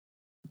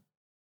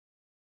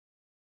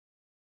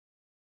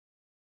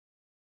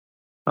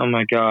 Oh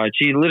my god,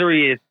 she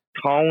literally is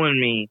calling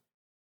me.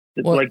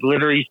 It's What? like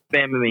literally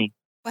spamming me.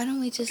 Why don't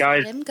we just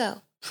Guys. let him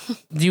go?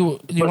 Do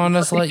you want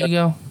us to let you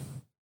go?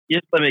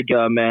 Just let me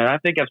go, man. I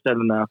think I've said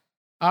enough.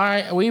 All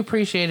right, we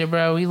appreciate it,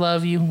 bro. We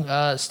love you.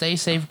 Stay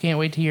safe. Can't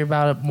wait to hear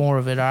about it, more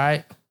of it. All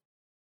right.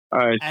 All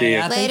right, see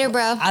ya. Later,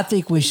 bro. I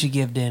think we should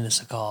give Dennis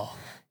a call.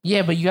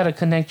 Yeah, but you got to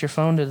connect your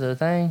phone to the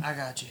thing. I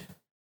got you.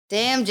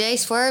 Damn, Jay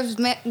Swerve's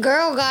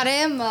girl got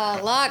him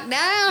locked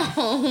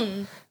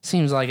down.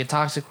 Seems like a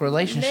toxic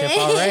relationship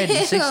already.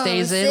 6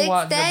 days in, 6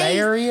 what the days?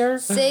 barrier?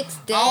 6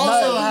 days.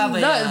 Also have a,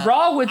 Nothing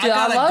wrong with I you. I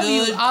got a love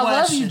you. good I love you,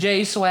 question.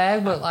 Jay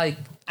Swag. But like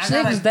I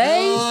got 6 a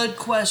days, good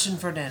question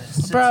for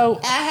Dennis. bro.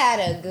 I had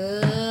a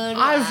good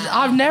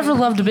I've never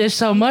loved a bitch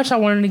so much. I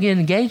wanted to get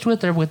engaged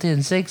with her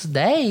within 6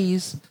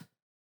 days.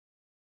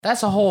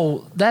 That's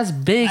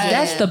big.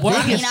 That's the Well,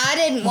 I mean, biggest. I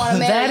didn't want to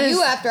That marry is-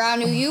 you after I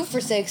knew you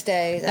for 6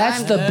 days.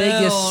 That's the Hell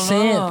biggest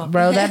no. simp,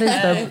 bro. That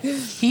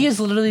is he is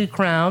literally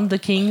crowned the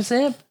king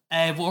simp.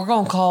 Hey, we're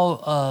gonna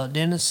call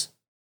Dennis.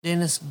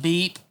 Dennis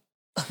Beep.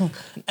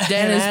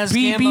 Dennis Ask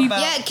Beep, him beep.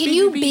 about- Yeah, can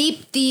you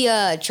beep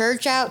the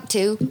church out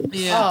too?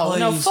 Yeah, Oh please.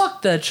 no,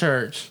 fuck the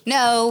church.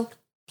 No,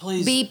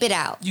 Please, beep it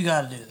out. You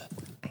gotta do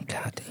that.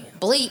 God damn.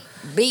 Bleep,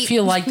 I beep.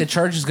 feel like the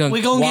church is gonna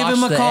We gonna give watch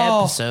him a the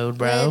call. episode,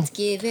 bro. Let's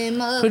give him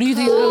a Who do you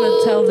call. think's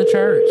gonna tell the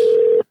church?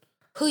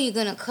 Who you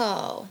gonna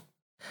call?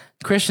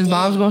 Christian's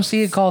mom's gonna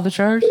see it, call the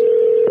church. Who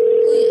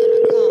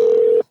you gonna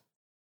call?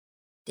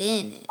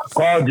 Dennis.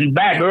 Called you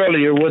back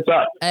earlier. What's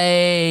up?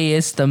 Hey,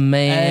 it's the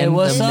man, Hey,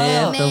 what's the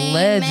up? myth, the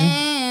legend.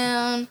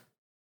 Man.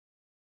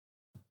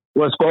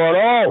 What's going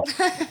on?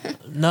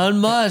 None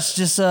much.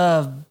 Just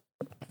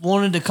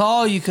wanted to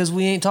call you because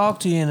we ain't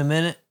talked to you in a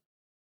minute.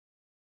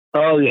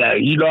 Oh yeah,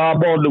 you know I'm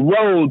on the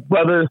road,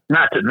 brother.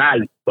 Not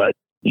tonight, but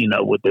you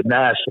know with the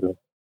national.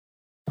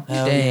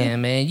 Hell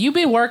Damn, man, you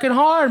been working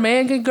hard,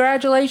 man.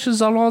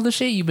 Congratulations on all the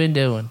shit you've been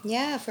doing.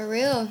 Yeah, for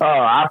real. Oh,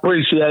 I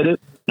appreciate it.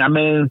 I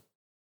mean,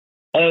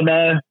 hey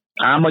man,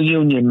 I'm a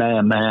union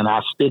man, man.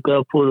 I stick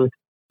up for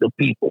the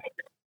people.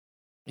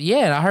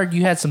 Yeah, and I heard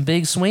you had some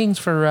big swings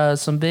for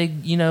some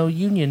big,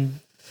 union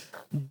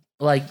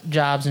like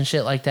jobs and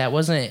shit like that,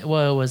 wasn't it?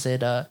 What was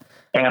it?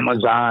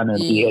 Amazon and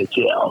Yeah.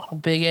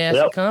 DHL. Big ass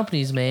Yep.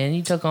 companies, man.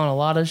 You took on a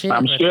lot of shit.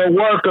 I'm still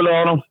working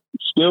on them.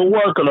 Still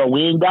working on.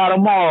 We ain't got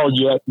them all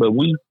yet, but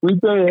we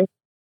there.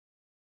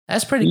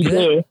 That's pretty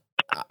good.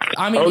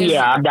 I mean,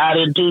 I got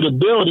into the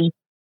building.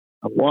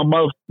 One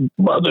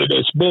mother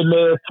that's been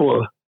there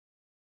for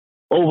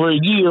over a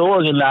year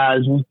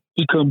organizing.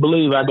 He couldn't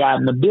believe I got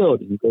in the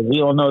building because he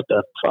don't know what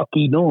the fuck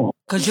he doing.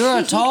 Because you're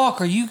a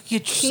talker, you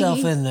get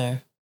yourself in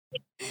there.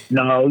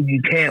 No,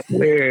 you can't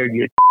wear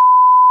your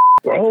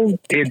bro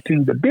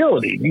into the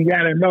building. You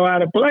got to know how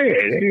to play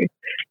it.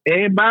 It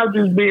ain't about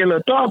just being a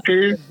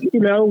talker.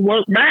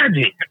 Work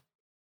magic.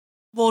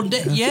 Well,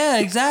 yeah,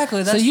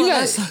 exactly. That's so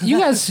you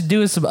guys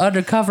doing some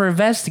undercover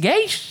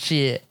investigation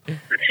shit.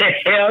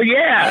 Hell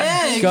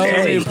yeah! Go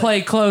and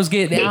play clothes,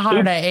 get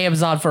hired at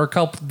Amazon for a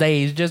couple of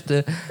days just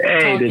to.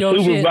 Hey, the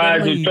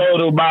supervisor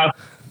told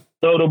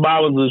him I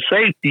was a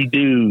safety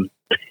dude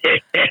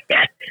because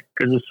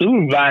the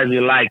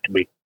supervisor liked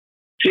me.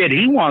 Shit,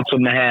 he wants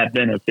them to have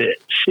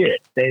benefits.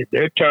 Shit,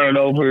 their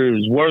turnover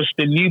is worse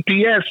than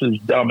UPS's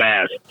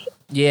dumbass.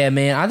 Yeah,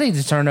 man, I think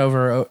the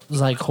turnover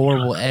is like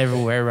horrible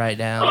everywhere right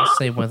now.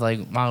 Same with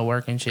like my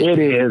work and shit. It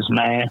is,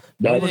 man.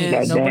 Nobody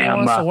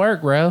wants to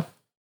work, bro.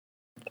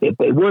 If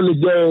they really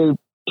gave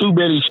too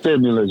many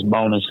stimulus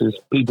bonuses,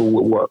 people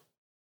would work.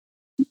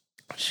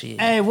 Shit.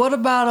 Hey, what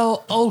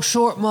about old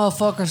short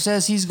motherfucker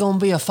says he's gonna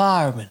be a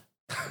fireman?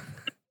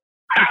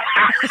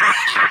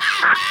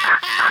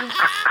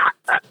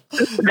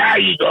 Now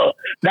you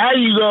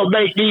gonna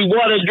make me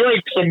want to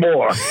drink some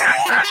more.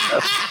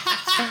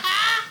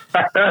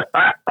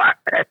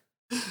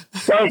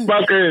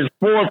 Motherfucker is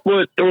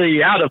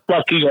 4'3". How the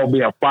fuck he gonna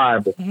be a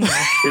fireman?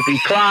 If he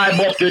climb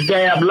up the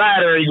damn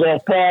ladder, he gonna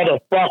fall the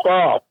fuck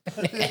off.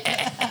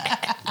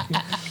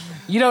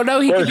 You don't know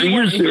he used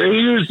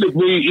to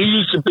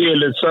be in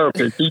the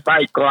circus. He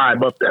might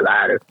climb up the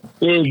ladder.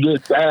 He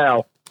gets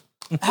down.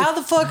 How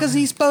the fuck is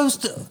he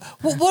supposed to?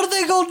 What are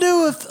they gonna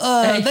do if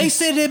they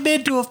send him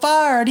into a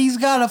fire and he's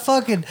got a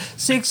fucking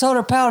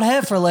 600-pound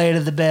heifer laying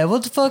in the bed?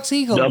 What the fuck's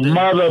he gonna do? The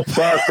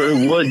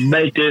motherfucker wouldn't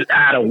make it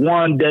out of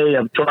one day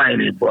of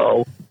training,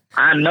 bro.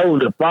 I know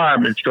the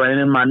fireman's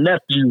training. My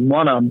nephew,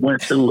 one of them,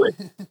 went through it.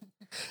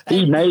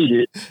 He made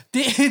it.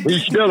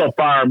 He's still a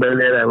fireman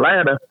in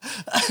Atlanta.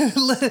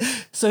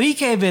 So he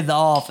came in the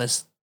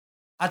office.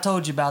 I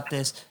told you about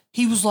this.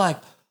 He was like,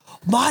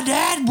 my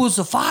dad was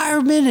a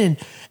fireman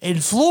in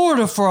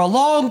Florida for a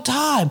long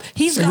time.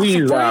 He's a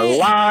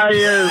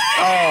liar.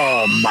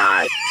 Oh,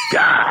 my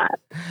God.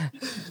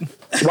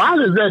 Why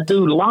does that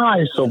dude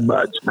lie so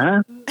much,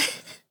 man?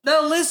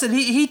 No, listen,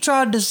 he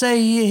tried to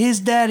say his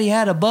daddy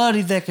had a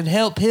buddy that could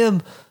help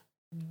him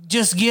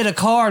just get a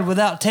card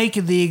without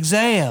taking the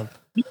exam.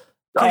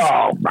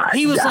 Oh, my God.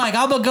 He was like,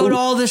 I'm going to go to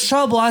all this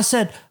trouble. I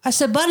said,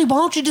 buddy, why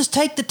don't you just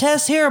take the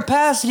test here and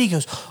pass it? He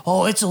goes,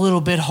 oh, it's a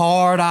little bit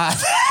hard.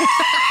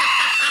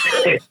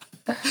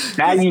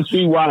 Now you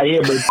see why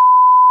him and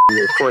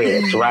are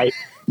friends, right?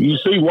 You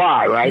see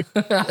why, right?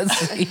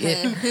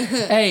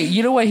 Hey,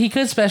 you know what he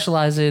could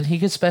specialize in? He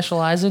could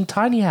specialize in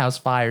tiny house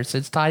fires,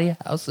 since tiny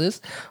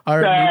houses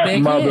are that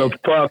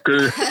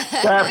motherfucker.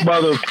 That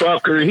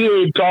motherfucker. He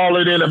ain't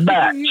taller than a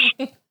match.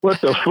 What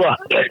the fuck?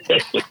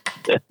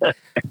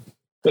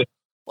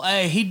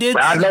 Hey, he did.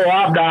 I know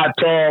I'm not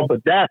tall,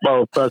 but that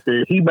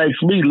motherfucker, he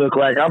makes me look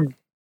like I'm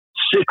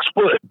 6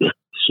 foot.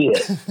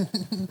 Shit.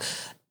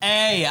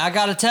 Hey, I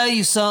got to tell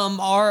you something.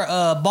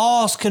 Our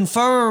boss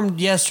confirmed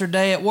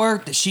yesterday at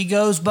work that she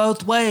goes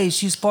both ways.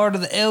 She's part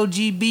of the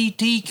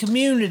LGBT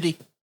community.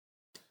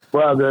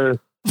 Brother,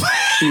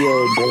 she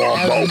ain't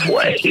going both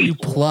ways.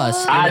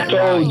 Plus, I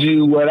told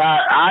you what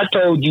I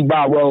told you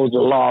about Rose a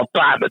long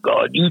time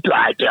ago. And you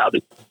tried to tell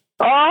me,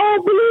 oh, I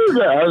don't believe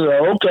that. I was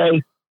like,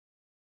 okay.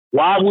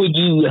 Why would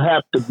you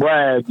have to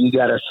brag you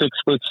got a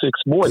 6'6"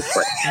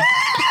 boyfriend?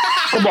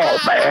 Come on,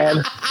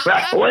 man.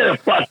 Where the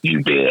fuck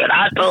you did?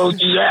 I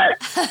told you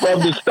that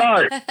from the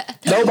start.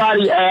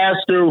 Nobody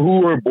asked her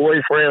who her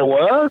boyfriend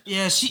was.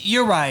 Yeah,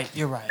 you're right.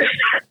 You're right.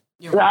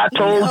 I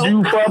told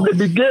you from the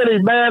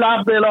beginning, man.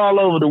 I've been all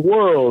over the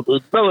world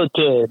with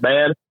military,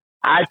 man.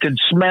 I can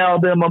smell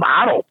them.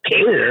 I don't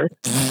care.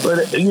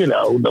 But,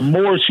 the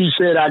more she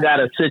said I got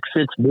a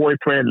 6'6"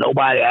 boyfriend,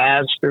 nobody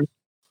asked her.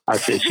 I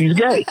said, she's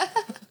gay.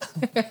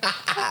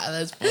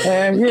 That's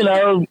and,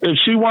 if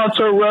she wants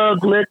her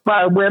rug licked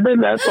by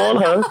women, that's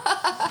on her.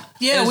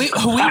 Yeah, we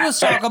was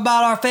talking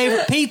about our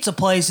favorite pizza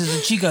places,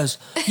 and she goes,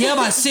 yeah,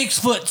 my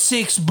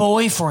 6'6"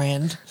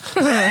 boyfriend.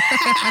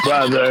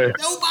 Brother.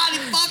 Nobody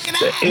fucking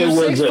asked.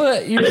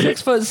 You're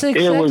 6'6"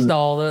 sex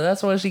doll.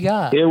 That's what she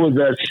got. It was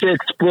a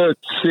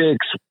 6'6"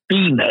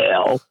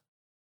 female.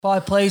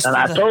 Probably placed. And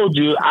I told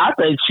you, I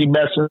think she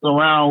messes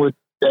around with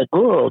that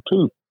girl,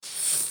 too.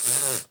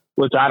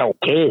 Which I don't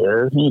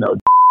care,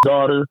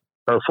 daughter,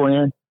 her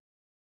friend.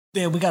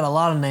 Yeah, we got a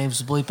lot of names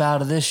to bleep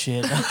out of this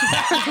shit.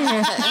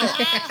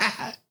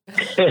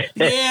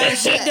 Yeah,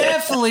 she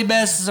definitely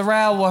messes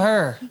around with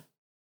her.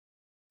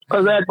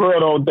 Because that girl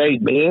don't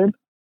date men.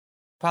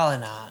 Probably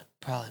not.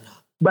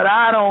 But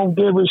I don't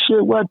give a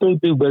shit what they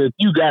do. But if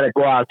you got to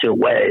go out your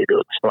way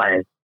to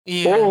explain,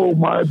 oh,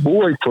 my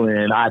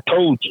boyfriend, I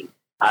told you.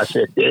 I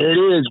said, there it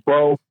is,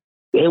 bro.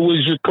 It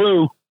was your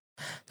clue.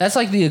 That's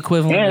like the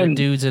equivalent And of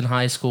dudes in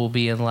high school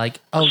being like,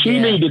 "Oh, she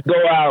yeah." need to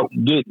go out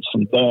and get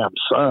some damn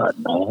sun,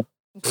 man.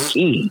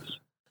 Jeez.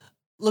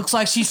 Looks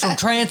like she's from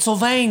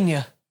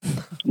Transylvania.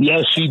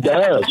 Yes, she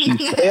does.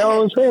 She's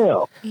pale as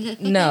hell.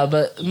 No,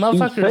 but She's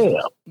motherfuckers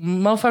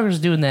pale.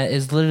 doing that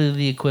is literally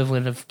the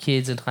equivalent of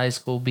kids in high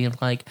school being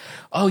like,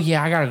 "Oh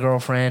yeah, I got a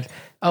girlfriend.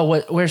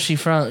 Oh, where's she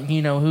from?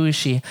 You know, who is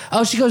she?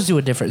 Oh, she goes to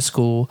a different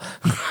school."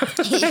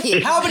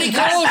 How many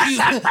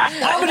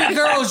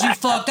girls you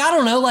fucked? I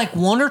don't know, like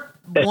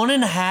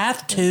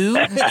 1.5, 2.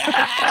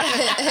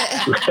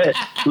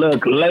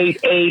 Look, late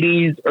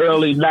 80s,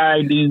 early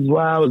 90s,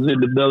 while I was in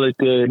the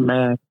military,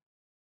 man,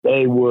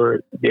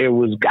 there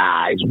was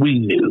guys we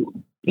knew,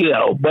 you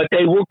know, but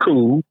they were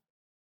cool.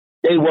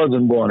 They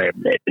wasn't going to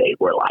admit they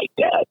were like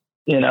that,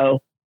 you know.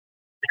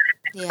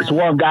 Yeah. This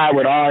one guy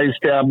would always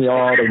tell me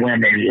all the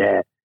women he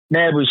had.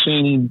 Never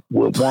seen him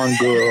with one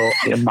girl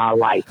in my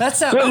life.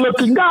 That's a good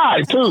looking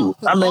guy too.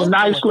 I mean,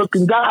 nice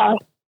looking guy,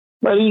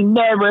 but he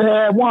never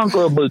had one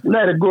girl. But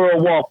let a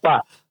girl walk by.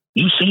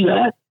 You see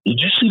that? Did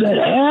you see that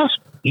ass?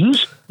 You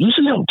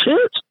see them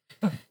tits?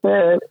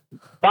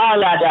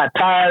 Finally, I got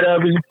tired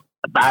of him.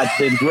 I've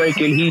been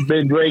drinking. He's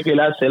been drinking.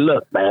 I said,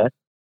 "Look, man,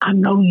 I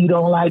know you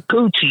don't like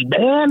coochie,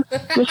 man.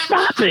 Just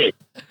stop it.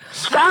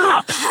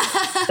 Stop."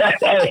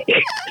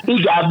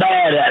 He got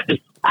mad at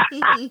me.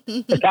 I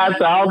said,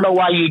 "I don't know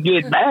why you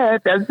get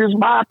mad. That's just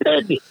my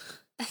opinion."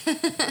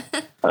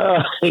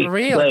 For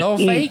real, don't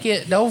fake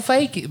it. Don't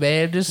fake it,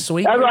 man. Just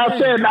sweet. That's what I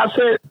said. I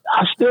said,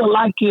 "I still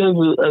like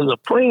you as a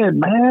friend,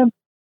 man.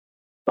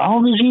 As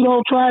long as you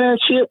don't try that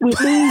shit with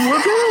me,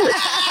 we're good."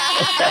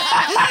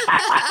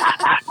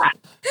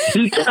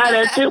 You try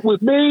that shit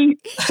with me,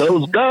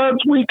 those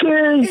guns we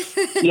carry,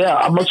 yeah,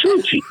 I'm gonna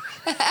shoot you.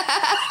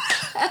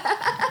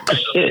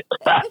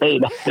 Hey,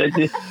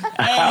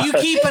 you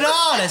keep it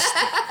honest.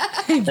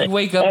 You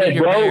wake up in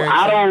your bro, barracks.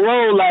 I don't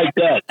roll like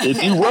that.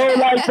 If you roll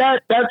like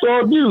that, that's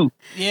on you.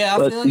 Yeah, I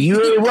But feel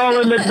you ain't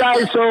rolling the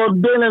dice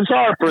on Dennis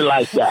Harper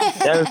like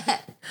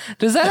that.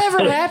 Does that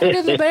ever happen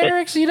in the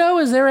barracks? You know,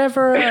 is there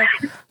ever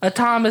a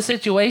time, a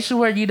situation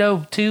where, you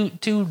know, two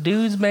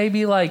dudes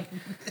maybe like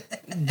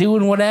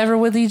doing whatever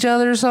with each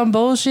other or some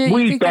bullshit? You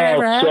We think that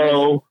ever thought happens?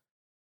 so.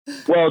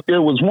 Well,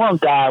 there was one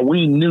guy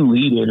we knew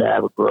he didn't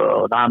have a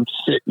girl, and I'm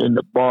sitting in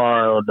the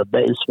bar on the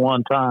base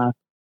one time,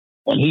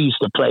 and he used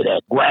to play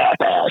that grab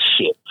ass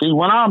shit. See,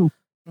 when I'm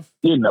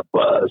getting a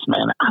buzz,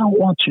 man, I don't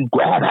want you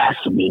grab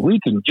assing me. We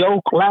can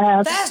joke,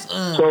 laugh.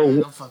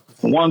 So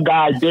one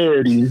guy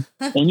dared him,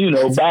 and you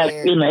know, back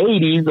in the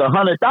 80s,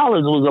 $100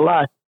 was a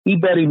lot. He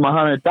bet him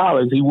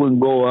 $100 he wouldn't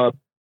go up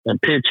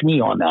and pinch me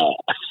on the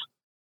ass.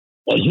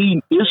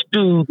 And this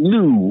dude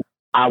knew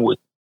I would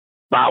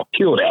about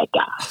kill that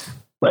guy.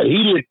 But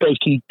he didn't think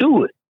he'd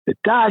do it. The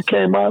guy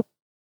came up,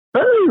 "Hey,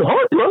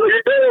 Harper, what are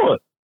you doing?"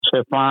 I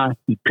said, "Fine."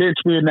 He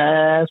pinched me in the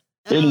ass,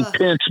 then he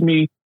pinched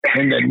me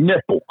in the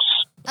nipples.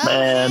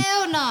 Man,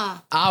 hell no.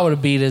 I would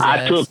have beat his I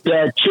ass. took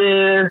that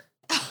chair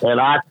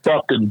and I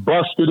fucking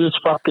busted his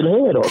fucking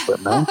head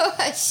open, man.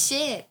 Oh,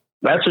 shit.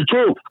 That's the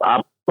truth.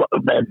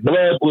 That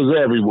blood was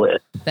everywhere.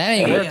 That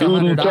ain't And the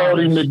worth dude who told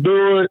him to $100.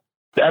 do it,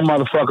 that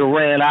motherfucker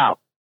ran out.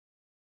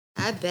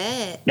 I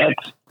bet.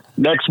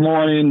 Next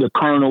morning, the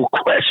colonel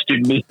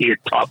questioned me and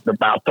talked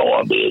about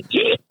throwing me in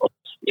jail.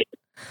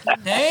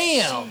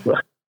 Damn.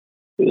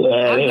 Yeah,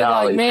 I'd they be like,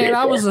 always "Man, said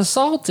I was that.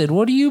 assaulted.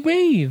 What do you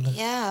mean?"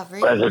 Yeah,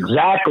 That's really.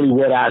 exactly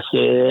what I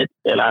said.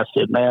 And I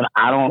said, "Man,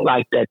 I don't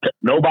like that.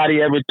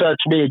 Nobody ever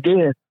touched me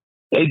again.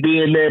 They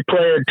be in there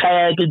playing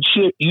tag and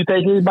shit. You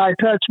think anybody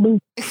touched me?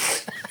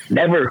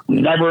 Never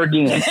again. Never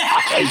again.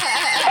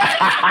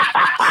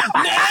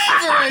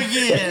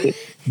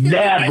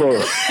 Never."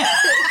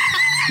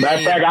 Matter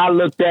of fact, I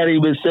looked at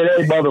him and said,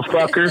 "Hey,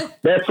 motherfucker,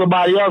 bet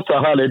somebody else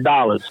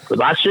 $100 because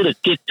I should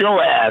have kicked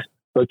your ass,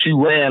 but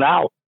you ran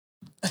out."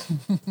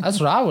 That's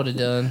what I would have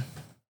done.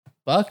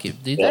 Fuck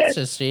it, dude. That's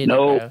just shit.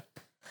 No. Bro.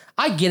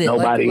 I get it.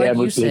 Nobody like ever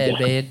you did said,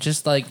 that. man.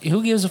 Just like,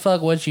 who gives a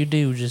fuck what you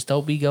do? Just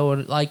don't be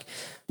going like,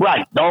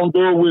 Right. Don't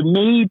do it with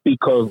me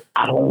because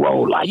I don't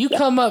roll like you that.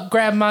 come up,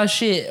 grab my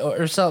shit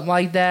or something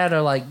like that,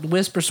 or like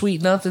whisper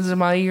sweet nothings in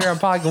my ear. I'm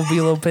probably gonna be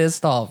a little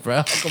pissed off, bro.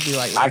 I'm gonna be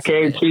like, I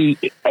can't see.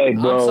 Hey,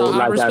 bro, I'm sorry,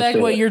 like I respect I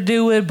said. what you're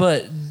doing,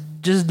 but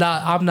just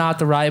not. I'm not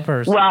the right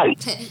person. Right.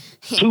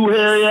 Two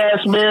hairy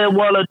ass men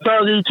want to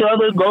tug each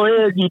other. Go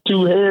ahead, you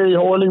two hairy,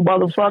 horny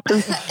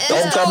motherfuckers.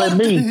 Don't come at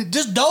me.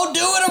 Just don't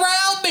do it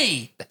around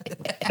me.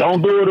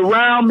 Don't do it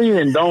around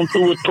me and don't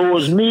do it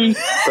towards me.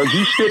 Because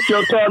you stick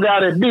your tongue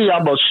out at me,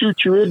 I'm going to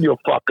shoot you in your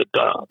fucking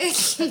tongue.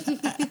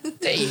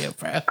 Damn,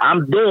 bro.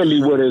 I'm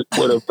deadly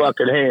with a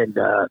fucking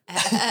handgun.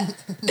 I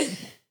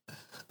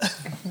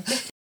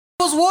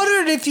was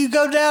wondering if you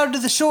go down to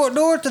the short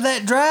north of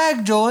that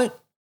drag joint.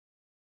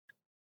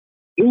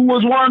 Who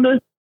was wondering?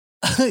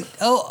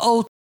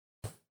 oh,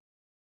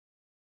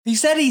 he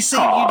said he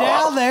seen you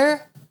down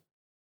there.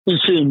 He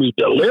seen me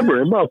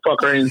delivering.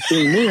 Motherfucker ain't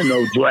seen me in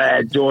no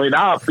drag joint.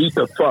 I'll beat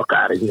the fuck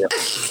out of him.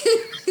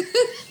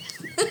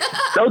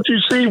 Don't you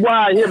see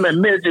why him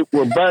and Midget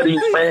were buddies,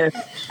 man?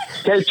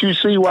 Can't you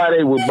see why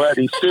they were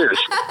buddies?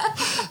 Seriously.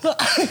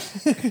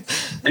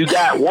 You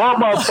got one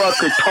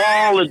motherfucker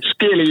tall and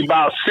skinny,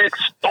 about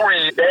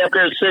 6'3", damn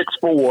near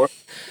 6'4".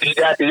 You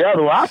got the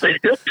other one. I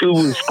think them two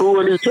was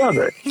screwing each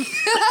other.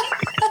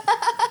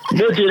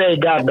 Midget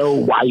ain't got no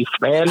wife,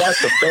 man.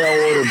 That's a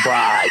fair-ordered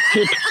bride.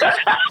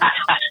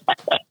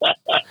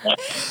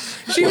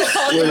 She was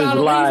talking about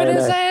leaving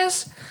his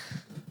ass.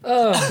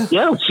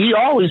 Yeah, she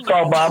always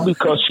talk about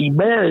because she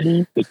married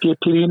him to get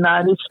to the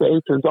United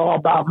States. It's all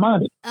about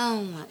money.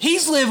 Oh my!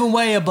 He's living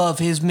way above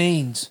his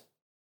means.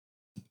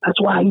 That's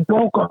why he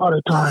broke all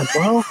the time,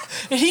 bro.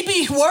 And he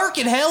be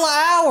working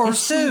hella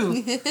hours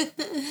too.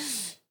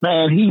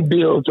 Man, he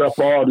builds up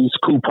all these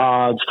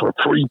coupons for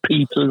free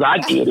pizzas. I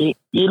get it,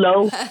 you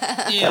know.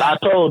 Yeah. And I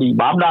told him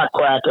I'm not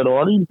cracking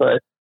on him,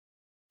 but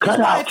cut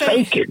out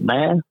faking,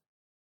 man.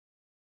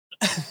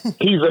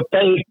 He's a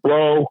fake,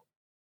 bro.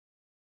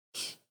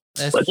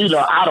 But, you know,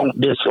 I don't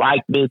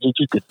dislike midgets.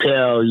 You could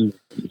tell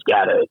he's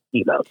got a,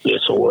 you know,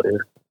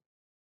 disorder.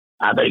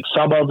 I think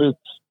some of it's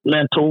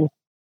mental,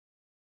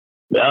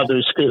 the other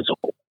is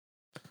physical.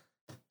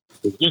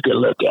 You can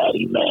look at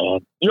him, man.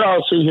 You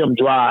all see him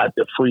drive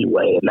the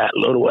freeway in that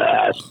little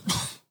ass,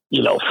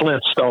 you know,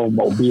 Flintstone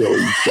mobile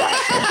he's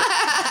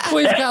got.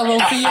 Well, he's got a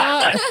little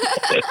Fiat.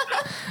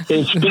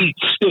 His feet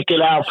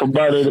sticking out from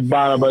under the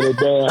bottom of the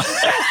damn.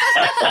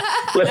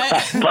 Look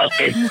like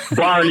fucking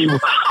Barney.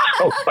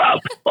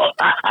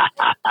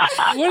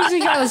 What has he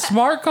got? A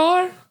smart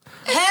car?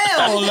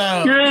 Hell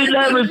no. You ain't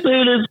never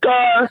seen his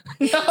car?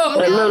 No.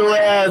 That little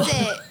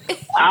ass.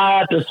 I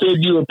have to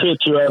send you a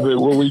picture of it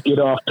when we get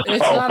off the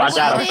phone. I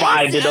gotta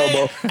find it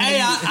almost.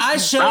 Hey, I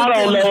showed I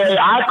don't them. know.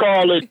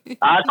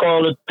 I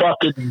call it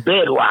fucking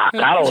bedrock.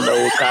 I don't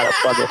know what kind of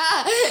fucking.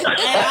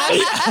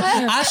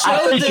 I I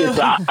showed think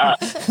them.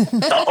 it's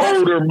an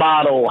older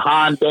model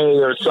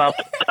Hyundai or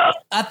something.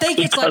 I think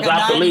it's like a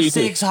Because I believe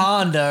 96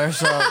 Honda or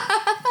something.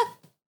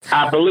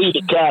 I believe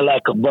the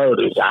Cadillac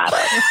converter's out of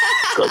it.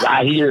 Because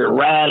I hear it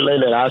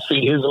rattling and I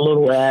see his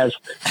little ass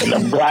and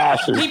the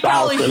glasses He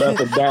probably- bouncing up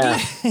and down.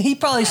 He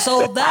probably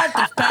sold that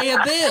to pay a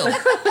bill.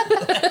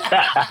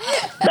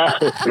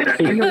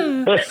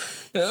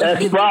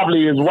 That's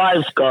probably his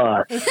wife's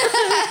car.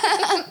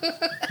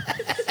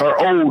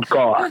 Her old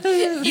car.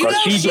 You Because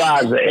know, she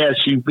drives an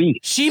SUV.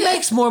 she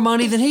makes more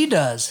money than he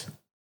does.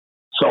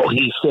 So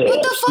he said,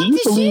 What the fuck do you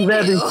did she believe do?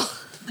 everything?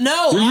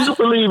 No, Do you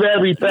believe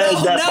everything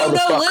that no.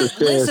 motherfucker says?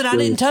 Listen, I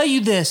didn't tell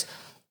you this.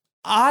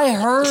 I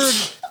heard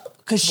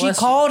because she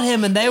called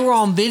him and they were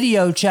on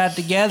video chat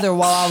together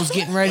while I was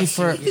getting ready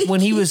for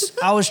when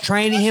I was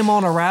training him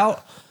on a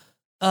route.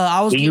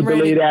 I was Do you getting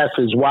ready. believe that's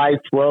his wife,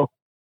 bro?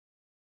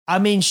 I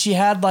mean, she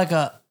had like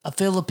a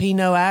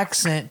Filipino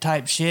accent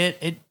type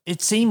shit.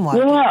 It seemed like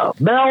it. Yeah,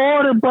 mail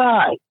order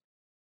bride.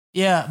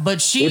 Yeah,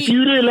 but she. If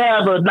you didn't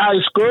have a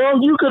nice girl,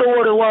 you could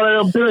order one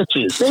of them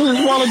bitches. They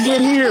just want to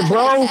get here,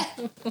 bro.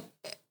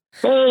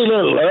 Hey,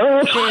 little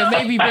love. Yeah,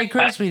 maybe Big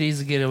Crispy needs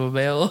to get him a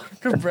mail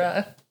order,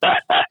 bro.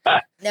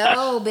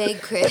 No,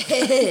 Big Chris.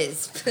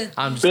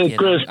 I'm just Big kidding.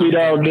 Crispy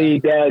don't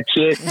need that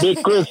shit.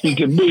 Big Crispy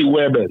can be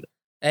women.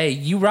 Hey,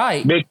 you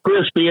right. Big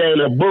Crispy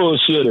ain't a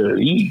bullshitter.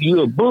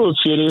 You a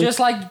bullshitter. Just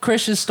like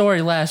Christian's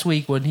story last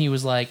week when he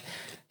was like,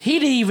 he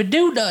didn't even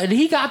do nothing.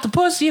 He got the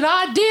pussy and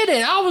I did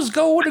it. I was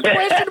going to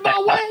question my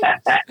way.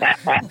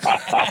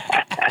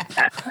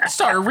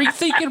 Started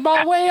rethinking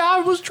my way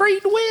I was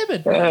treating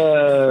women.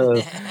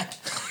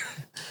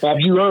 Have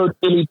you heard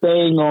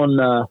anything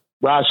on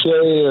Roche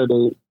or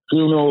the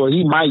funeral?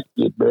 He might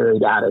get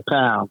buried out of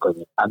town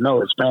because I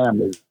know his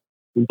family.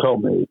 He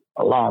told me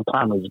a long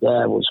time his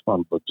dad was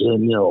from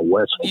Virginia or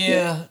West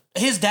Virginia. Yeah,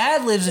 his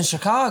dad lives in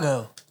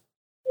Chicago.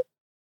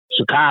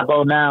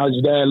 Chicago now,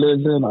 his dad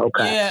lives in?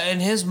 Okay. Yeah,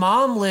 and his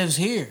mom lives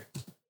here.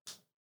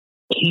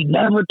 He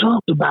never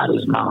talked about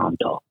his mom,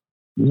 though.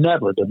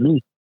 Never to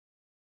me.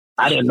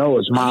 I didn't know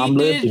his mom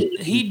lived here.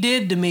 He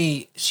did to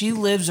me. She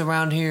lives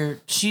around here.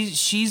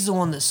 She's the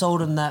one that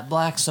sold him that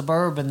black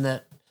Suburban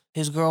that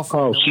his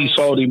girlfriend. Oh, she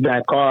sold him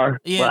that car?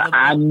 Yeah, But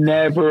I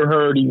never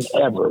heard him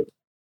ever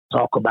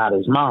talk about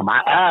his mom.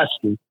 I asked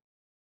him.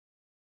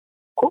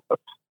 Of course.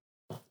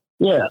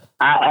 Yeah,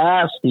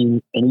 I asked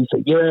him, and he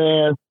said,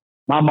 yeah,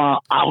 my mom.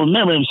 I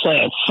remember him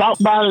saying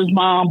something about his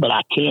mom, but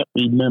I can't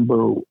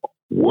remember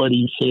what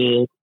he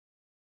said.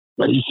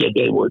 But he said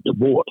they were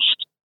divorced.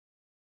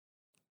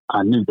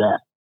 I knew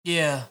that.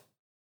 Yeah.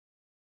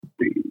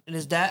 And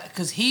his dad,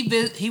 because he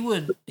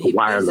visited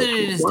Wireless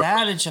his works.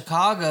 dad in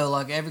Chicago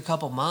like every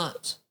couple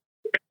months.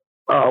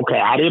 Oh, okay.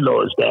 I didn't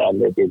know his dad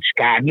lived in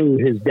Chicago. I knew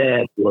his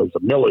dad was a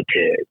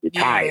military,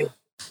 retired.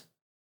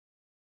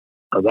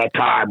 Because that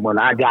time when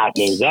I got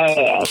in his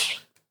ass,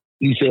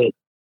 he said,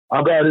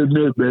 I got to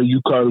admit, man,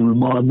 you kind of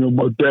remind me of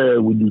my dad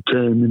when you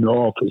came in the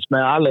office.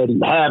 Man, I let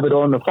him have it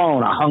on the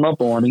phone. I hung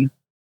up on him.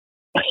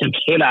 And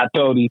then I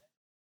told him,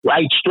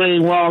 right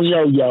string, wrong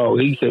yo-yo.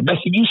 He said, man,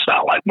 you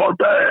sound like my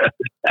dad.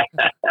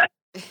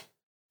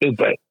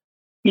 But,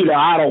 you know,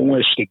 I don't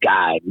wish the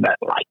guy nothing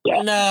like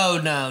that.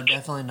 No,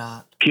 definitely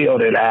not.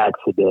 Killed in an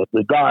accident.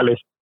 Regardless,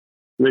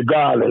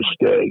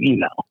 you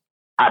know,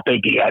 I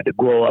think he had to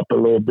grow up a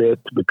little bit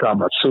to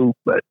become a suit,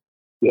 but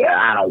Yeah,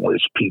 I don't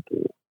wish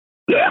people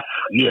death,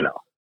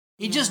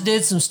 He just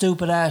did some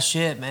stupid ass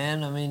shit,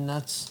 man. I mean,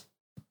 that's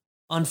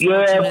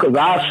unfortunate. Yeah, because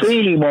I've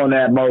seen him on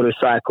that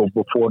motorcycle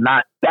before.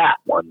 Not that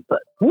one, but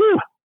whew.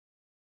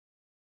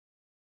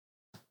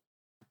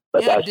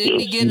 But Yeah, that's didn't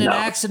he just, get in an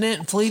accident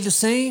and flee the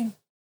scene?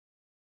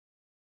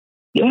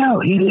 Yeah,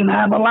 he didn't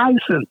have a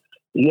license.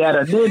 He had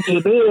a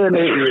Ninja then.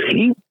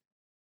 He,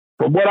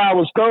 from what I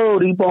was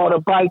told, he bought a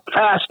bike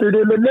faster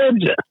than the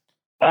Ninja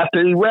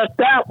after he wrecked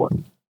that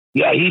one.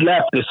 Yeah, he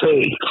left the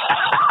scene.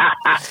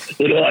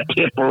 It had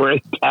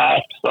temporary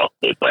tags on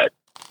it, but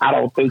I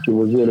don't think it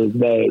was in his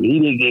name. He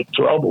didn't get in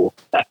trouble.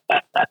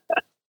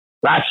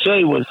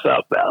 Lachey was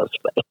something else.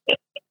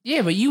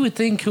 Yeah, but you would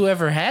think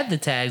whoever had the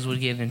tags would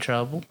get in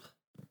trouble.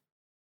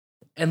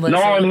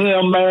 Knowing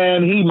him,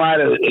 man, he might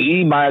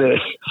have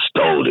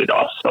stole it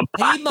off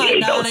somebody. He might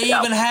not have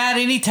even had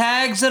any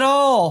tags at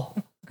all.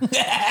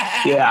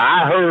 Yeah,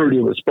 I heard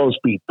it was supposed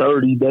to be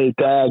 30-day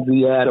tags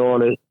he had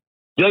on it.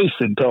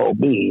 Jason told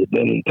me.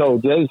 Then he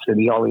told Jason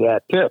he only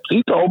had tips.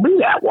 He told me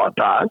that one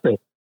time. I said,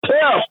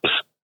 tips?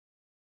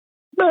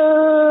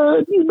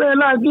 Man, you better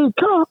not get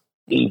caught.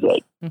 He's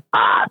like,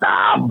 nah,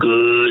 I'm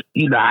good.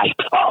 You know, I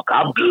talk.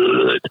 I'm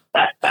good.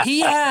 He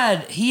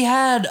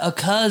had a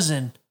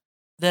cousin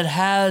that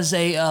has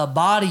a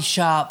body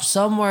shop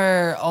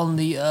somewhere on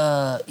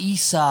the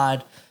east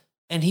side,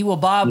 and he will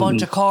buy a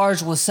bunch of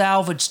cars with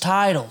salvage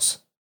titles.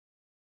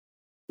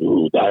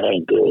 Ooh, that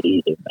ain't good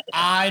either, man.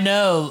 I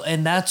know,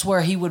 and that's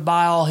where he would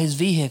buy all his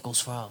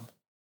vehicles from.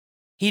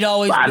 He'd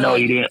always. I know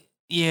he didn't.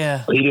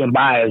 Yeah, he didn't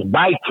buy his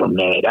bike from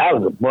there. That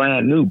was a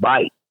brand new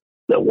bike,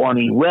 the one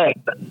he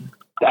wrecked.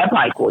 That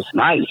bike was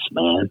nice,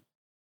 man.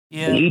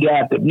 Yeah, he'd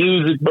have the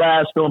music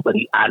blast on, but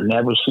I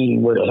never seen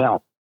him with a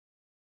helmet.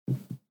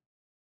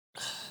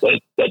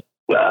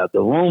 The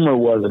rumor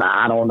was, and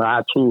I don't know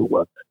how true it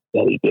was,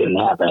 that he didn't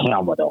have a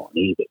helmet on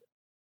either.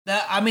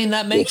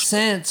 That makes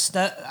sense.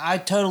 That I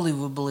totally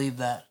would believe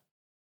that.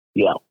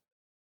 Yeah,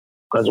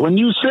 because when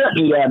you sent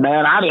me that,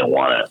 man, I didn't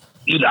want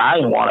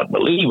to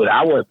believe it.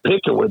 I was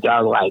picking with you.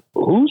 I was like,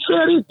 who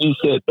said it? You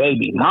said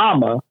baby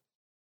mama.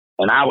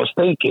 And I was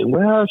thinking,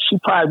 well, she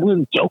probably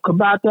wouldn't joke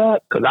about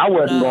that because I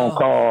wasn't going to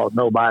call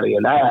nobody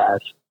an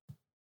ass.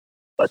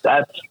 But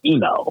that's,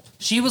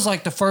 She was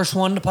like the first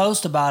one to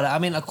post about it. I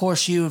mean, of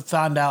course, you would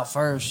find out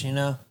first,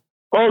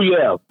 Oh,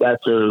 yeah.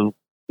 That's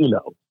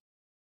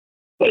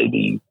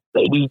baby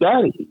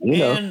daddy,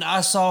 And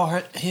I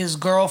saw his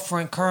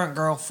current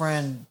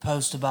girlfriend,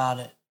 post about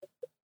it.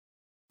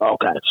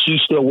 Okay. She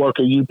still work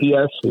at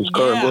UPS? His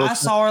current girlfriend? I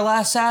saw her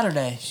last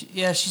Saturday.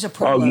 She's a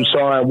preload. Oh, you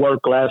saw her at work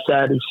last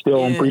Saturday?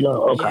 Still on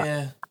preload? Okay.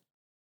 Yeah.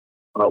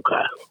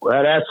 Okay.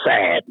 Well, that's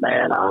sad,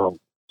 man.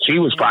 She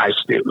was probably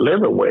still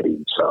living with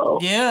him, so.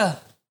 Yeah.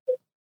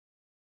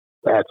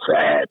 That's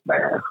sad,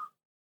 man.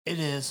 It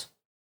is.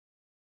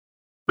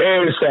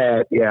 Very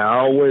sad. Yeah,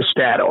 I don't wish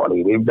that on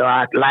him. Even though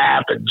I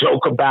laugh and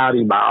joke about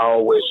him, I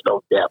don't wish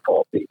no death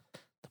on people.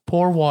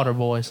 Poor water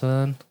boy,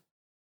 son.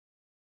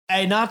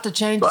 Hey, not to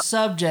change the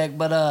subject,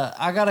 but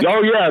I got to...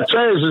 Oh, yeah,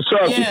 change the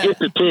subject. Yeah. Get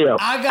the tip.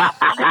 I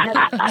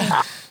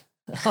got...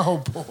 Oh,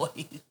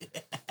 boy.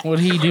 What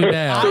did he do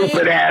now?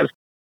 Stupid ass.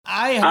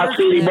 I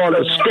see him on a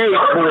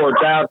skateboard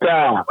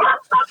downtown.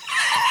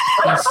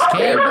 A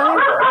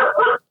skateboard?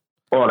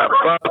 On a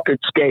fucking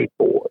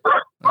skateboard.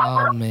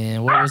 Oh,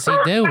 man. What was he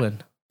doing?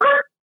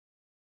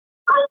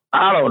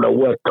 I don't know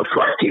what the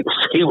fuck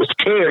he was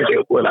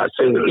carrying when I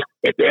seen him.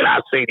 And then I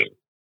seen him.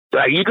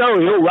 Like,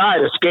 he'll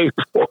ride a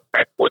skateboard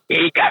when he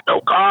ain't got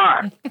no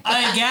car.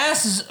 Hey,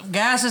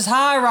 gas is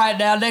high right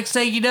now. Next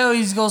thing you know,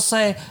 he's going to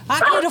say, I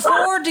can't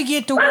afford to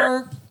get to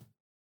work.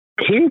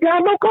 He ain't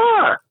got no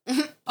car.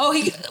 Oh,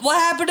 what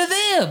happened to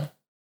them?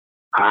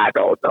 I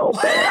don't know,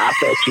 man. I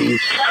bet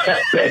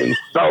he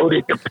sold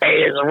it to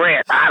pay his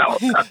rent. I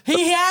don't know.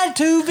 He had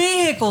 2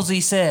 vehicles,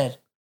 he said.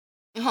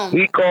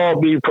 He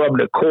called me from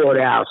the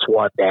courthouse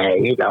one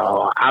day.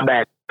 I'm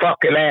at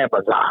fucking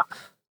Amazon.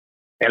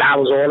 And I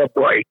was on a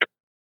break.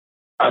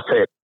 I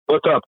said,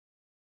 what's up?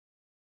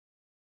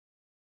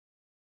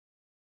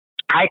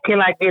 How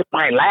can I get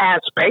my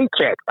last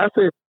paycheck? I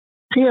said,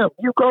 Tim,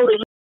 you go to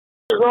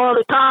all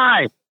the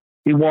time.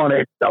 He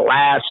wanted the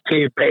last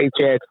 10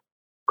 paychecks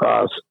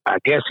because I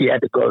guess he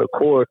had to go to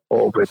court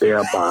over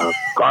there by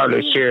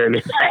garnishing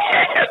his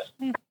ass.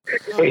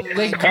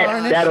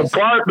 That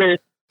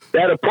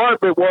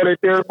apartment wanted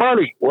their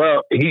money.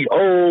 Well, he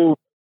owed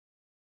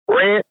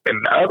rent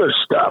and other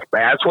stuff,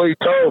 man. That's what he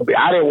told me.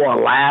 I didn't want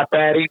to laugh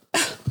at him,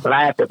 but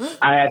I had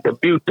to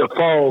mute the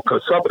phone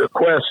because some of the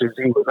questions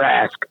he was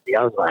asking me,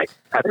 I was like,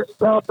 this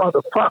dumb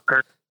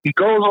motherfucker, he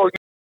goes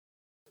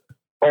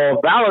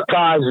on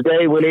Valentine's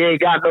Day when he ain't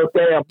got no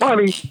damn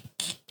money.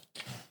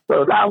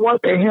 So now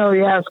what the hell he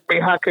asked me,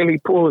 how can he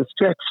pull his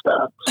check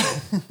stubs?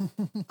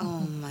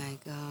 Oh my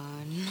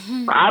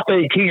God. I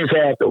think he's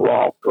had the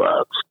wrong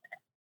drugs.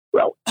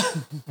 Well,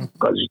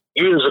 because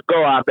years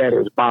ago I met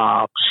his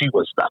mom. She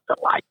was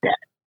nothing like that.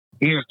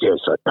 He's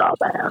just a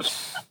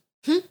dumbass.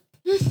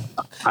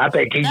 I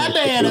think he's That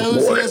man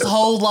owes his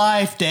whole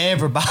life to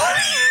everybody.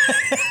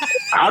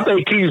 I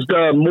think he's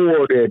done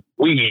more than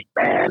weed,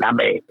 man. I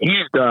mean,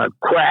 he's done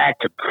crack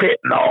and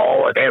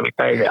fentanyl and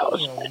everything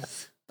else. Man.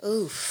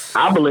 Oof.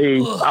 I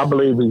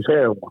believe he's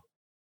heroin.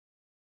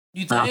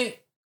 You think?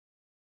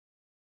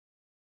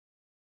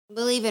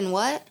 Believe in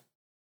what?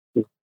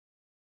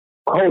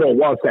 Hold on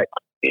 1 second.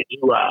 Did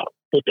you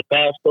put the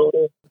passcode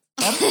in?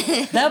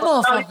 That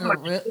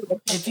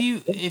motherfucker.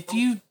 If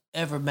you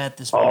ever met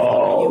this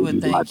motherfucker, you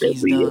would think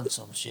he's done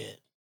some shit.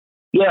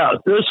 Yeah,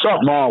 there's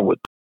something wrong with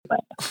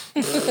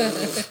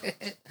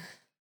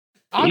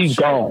he's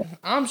gone.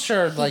 I'm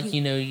sure, like,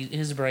 you know,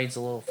 his brain's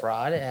a little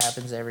fried. It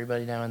happens to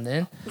everybody now and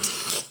then.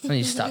 And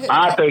he's stuck.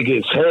 I think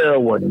it's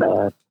heroin,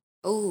 man.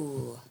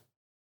 Ooh.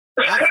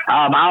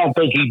 I don't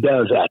think he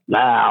does that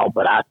now,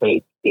 but I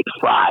think it's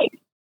fried.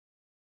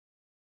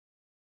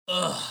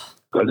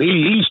 Because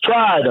he's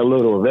tried a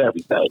little of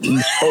everything.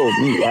 He's told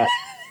me that.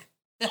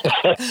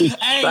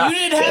 Hey, you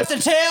didn't have to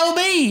tell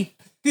me.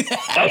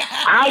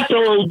 I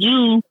told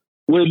you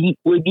when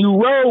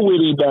you roll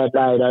with him that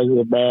night, I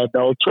said, man,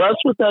 don't trust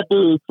what that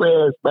dude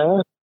says,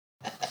 man.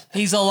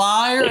 He's a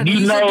liar and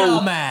he's a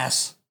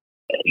dumbass.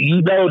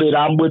 You know that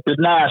I'm with the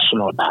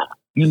National now.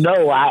 You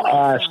know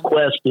I ask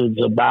questions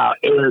about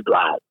air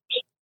drivers.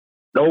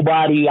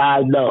 Nobody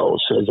I know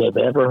says they've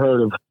ever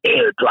heard of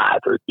air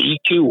driver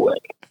DQing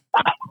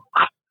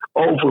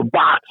over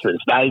boxes.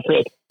 I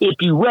said, if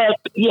you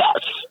wrecked,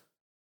 yes.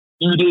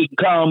 You didn't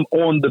come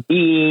on the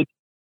bid.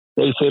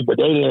 They said, but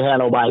they didn't have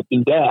nobody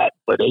do that.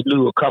 But they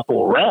knew a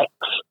couple of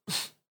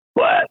wrecks.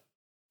 But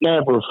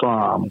never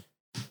from,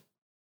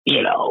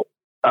 you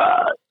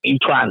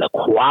trying to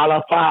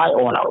qualify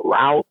on a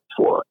route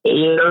for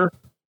air.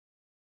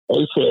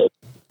 They said,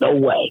 no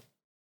way.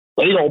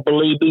 They don't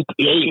believe me.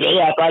 They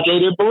act like they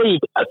didn't believe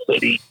it. I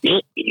said, he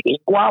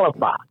didn't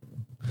qualify.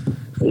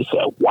 They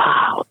said,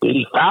 wow, did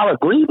he file a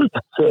grievance?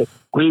 I said,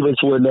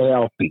 grievance wouldn't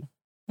help him.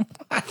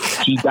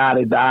 She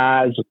dotted the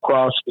I's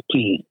across the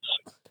T's.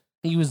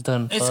 He was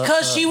done. It's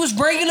because she was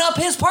bringing up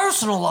his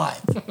personal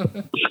life.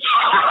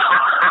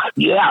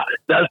 Yeah,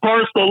 that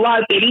personal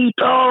life that he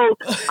told.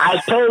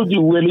 I told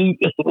you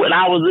when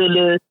I was in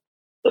there.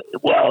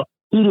 Well,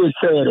 he didn't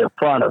say it in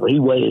front of her. He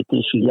waited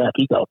till she left.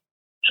 He goes,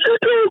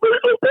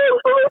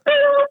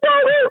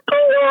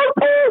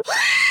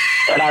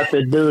 and I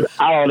said, dude,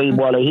 I don't even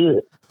want to hear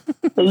it.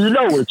 And you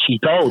know what she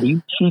told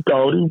him? She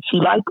told him she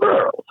liked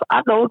girls.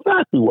 I know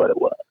exactly what it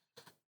was.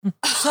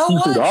 So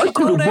what? Said, she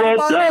told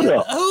everybody.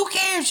 Who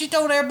cares? She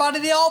told everybody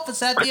in the office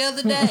that the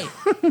other day.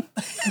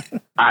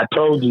 I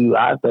told you,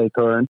 I think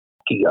her and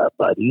Key are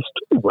buddies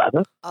too,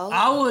 brother. Oh.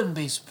 I wouldn't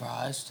be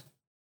surprised.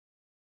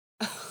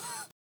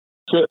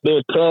 Sent me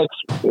a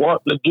text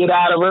wanting to get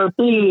out of her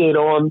bed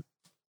on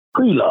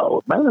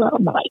preload. Man,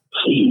 I'm like,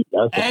 gee.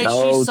 Hey,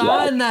 she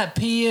signed that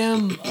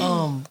PM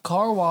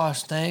car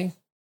wash thing.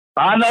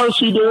 I know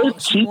she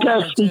did. She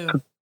texted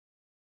me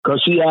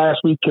because she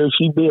asked me, can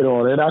she bid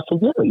on it? I said,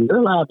 yeah, you're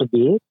allowed to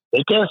bid.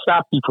 They can't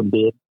stop you from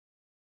bidding.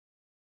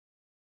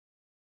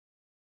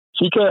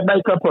 She can't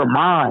make up her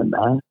mind,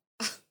 man.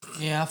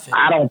 Yeah,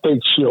 I don't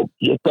think she'll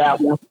get that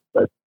one,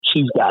 but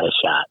she's got a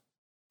shot.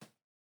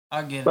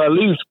 I get it. But at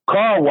least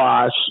car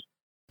wash,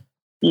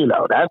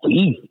 that's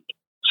easy.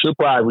 She'll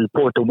probably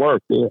report to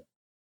work there.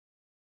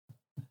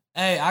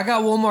 Hey, I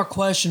got one more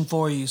question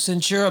for you.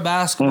 Since you're a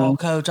basketball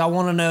coach, I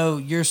want to know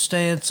your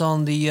stance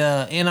on the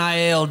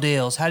NIL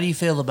deals. How do you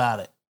feel about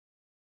it?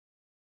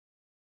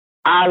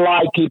 I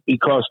like it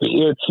because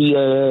the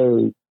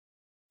NCAA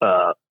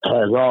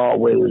has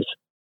always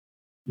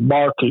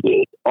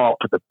marketed off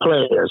of the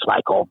players,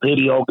 like on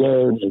video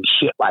games and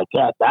shit like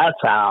that. That's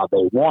how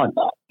they won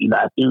that.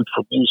 That dude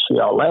from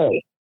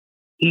UCLA,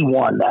 he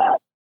won that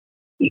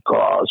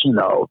because,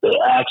 they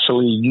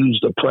actually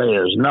used the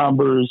players'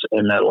 numbers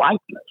and their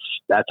likeness.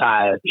 That's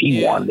how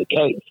he won the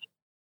case.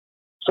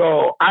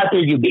 So I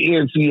think if the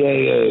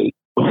NCAA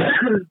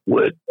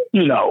would,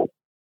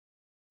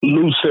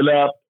 loosen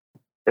up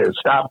and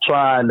stop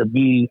trying to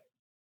be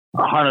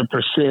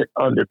 100%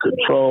 under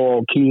control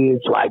on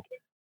kids, like,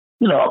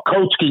 a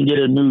coach can get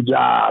a new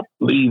job,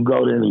 leave,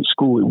 go to any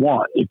school he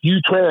wants. If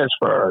you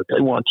transfer, they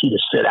want you to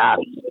sit out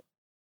of it.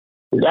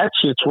 That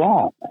shit's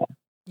wrong, man.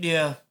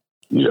 Yeah.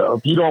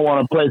 If you don't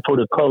want to play for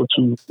the coach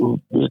who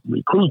didn't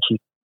recruit you,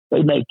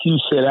 they make you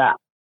sit out.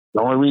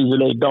 The only reason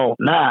they don't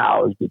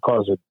now is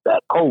because of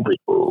that COVID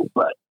rule.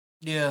 But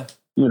yeah,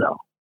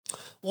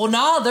 Well,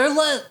 no,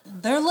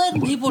 they're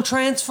letting people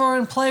transfer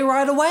and play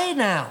right away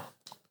now.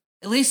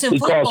 At least in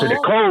because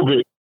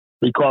football.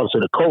 Because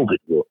of the COVID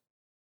rule.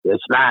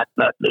 It's not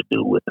nothing to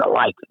do with the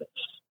likeness.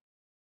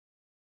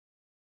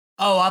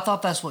 Oh, I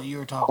thought that's what you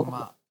were talking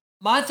about.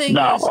 My thing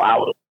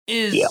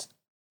is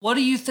what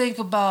do you think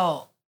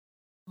about?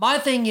 My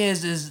thing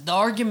is the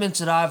arguments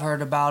that I've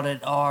heard about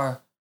it are,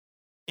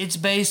 it's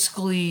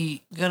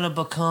basically gonna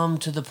become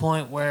to the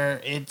point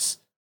where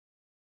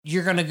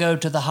you're gonna go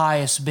to the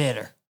highest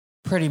bidder,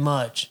 pretty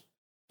much,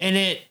 and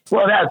that's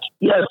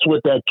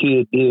what that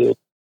kid did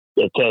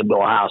that came to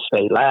Ohio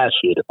State last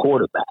year, the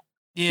quarterback.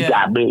 Yeah. He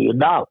got $1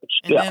 million.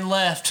 And then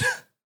left.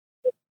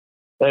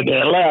 And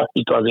then left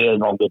because he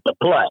ain't going to get to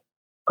play.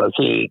 Because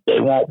they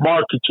won't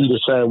market you the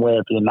same way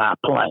if you're not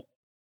playing.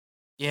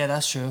 Yeah,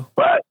 that's true.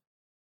 But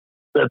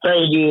the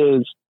thing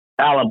is,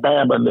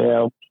 Alabama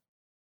now,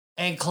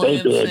 And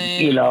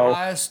Clemson,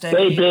 Ohio State.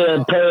 they've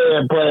been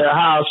paying players,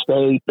 Ohio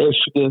State,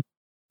 Michigan,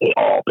 they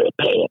all been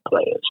paying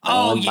players.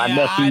 Oh,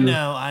 man.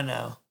 yeah, I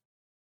know.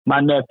 My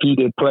nephew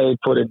that played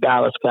for the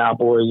Dallas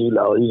Cowboys,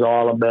 he's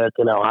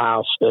All-American at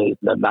Ohio State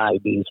in the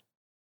 90s.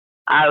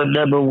 I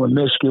remember when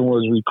Michigan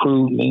was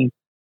recruiting me,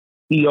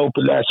 he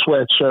opened that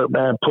sweatshirt,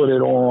 man, put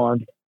it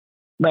on.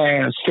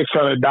 Man,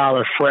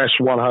 $600 fresh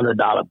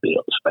 $100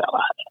 bills fell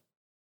out.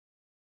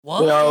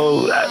 What?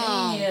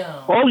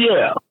 Oh,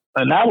 yeah.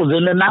 And that was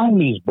in the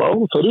 90s,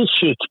 bro. So this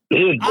shit's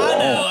big, bro. I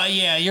know.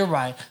 Yeah, you're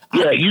right.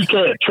 Yeah, you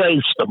can't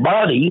trace the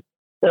money.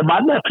 And my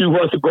nephew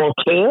wasn't going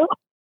to tell.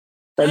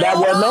 And that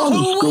wasn't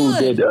only school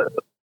did that.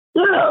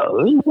 Yeah,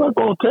 he wasn't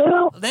going to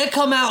tell. They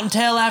come out and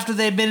tell after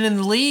they've been in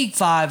the league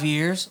 5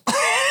 years.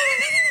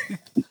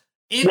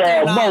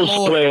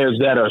 Most players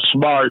that are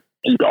smart,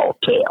 you don't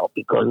tell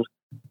because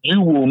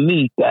you will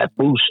meet that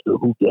booster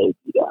who gave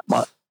you that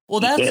money. Well,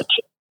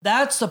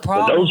 that's the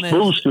problem. But those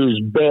boosters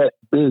bet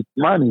big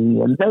money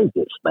in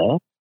Vegas, man.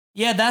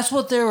 Yeah, that's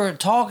what they were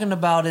talking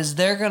about is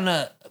they're going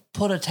to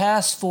put a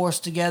task force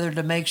together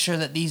to make sure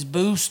that these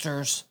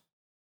boosters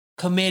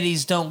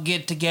committees don't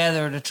get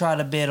together to try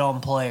to bid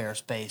on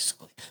players,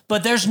 basically.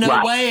 But there's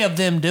no way of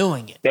them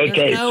doing it. They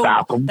can't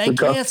stop them. They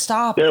can't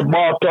stop them. They're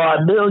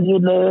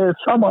multi-millionaires.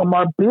 Some of them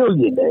are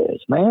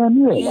billionaires,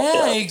 man.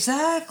 Yeah,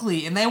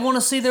 exactly. And they want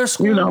to see their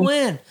school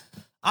win.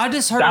 I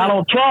just heard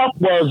Donald Trump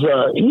was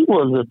a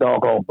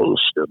doggone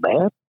booster,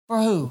 man.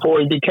 For who? Before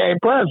he became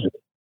president.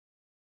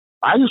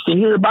 I used to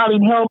hear about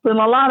him helping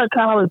a lot of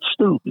college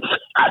students.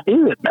 I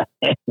did, man.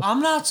 I'm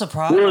not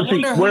surprised. Where's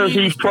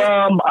he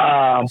from?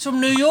 He's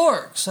from New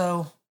York,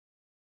 so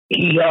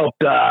he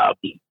helped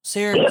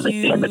Syracuse.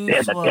 Damn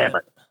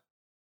it.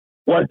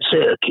 What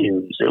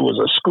Syracuse? It was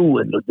a school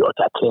in New York.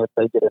 I can't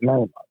think of the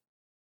name of it.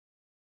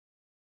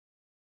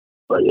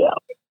 But yeah.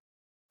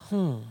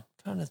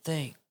 Trying to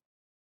think.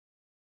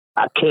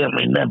 I can't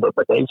remember,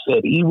 but they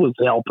said he was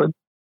helping.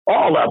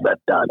 All of them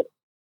done it.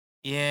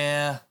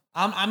 Yeah.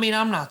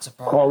 I'm not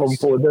surprised. Call him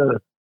for the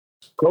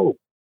coach.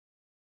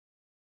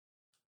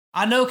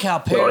 I know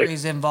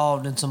Calipari's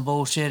involved in some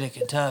bullshit at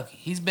Kentucky.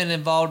 He's been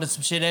involved in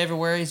some shit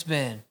everywhere he's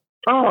been.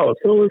 Oh,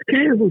 so was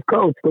Kansas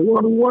coach, the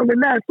one who won the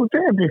national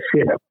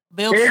championship.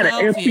 Bill they had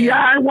an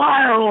FBI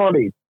wire on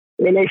him,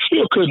 and they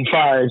still couldn't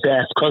fire his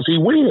ass because he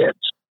wins.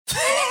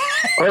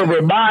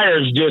 Urban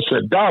Meyer's just a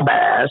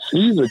dumbass.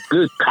 He's a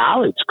good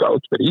college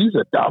coach, but he's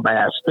a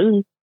dumbass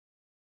too.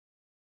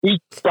 He'd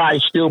probably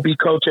still be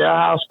coach at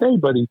Ohio State,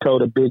 but he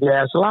told a big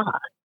ass lie.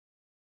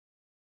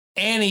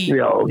 And he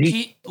knew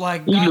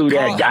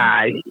that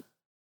guy.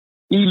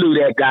 He knew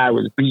that guy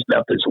was beating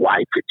up his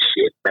wife and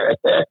shit, man.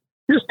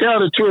 Just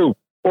tell the truth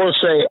or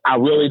say, I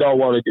really don't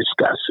want to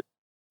discuss it.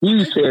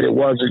 He said it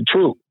wasn't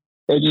true.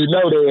 And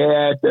they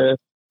had the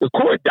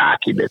court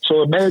documents,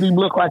 so it made him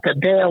look like a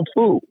damn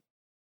fool.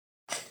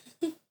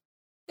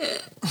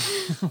 That's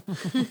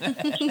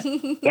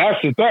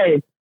the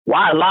thing.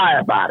 Why lie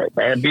about it,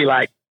 man? Be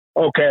like,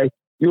 okay,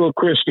 you and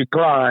Christian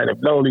Klein have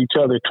known each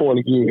other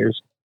 20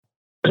 years.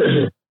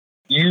 Both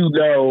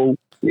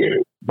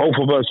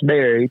of us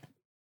married,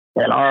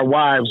 and our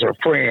wives are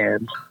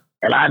friends,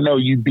 and I know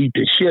you beat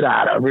the shit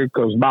out of her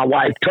because my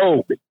wife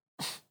told me.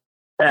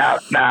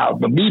 Now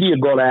the media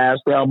going to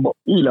ask them,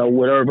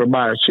 what Urban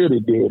Meyer should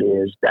have did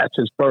is, that's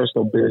his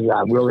personal business.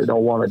 I really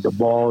don't want to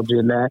divulge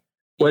in that.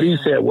 What he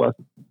said was,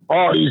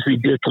 all these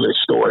ridiculous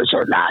stories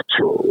are not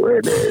true.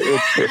 And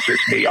it pisses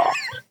me off.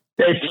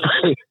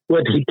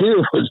 What they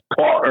did was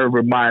paw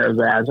Urban Meyer's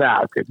ass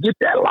out. Get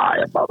that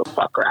lying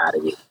motherfucker out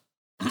of here.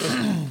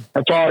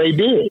 That's all they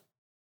did.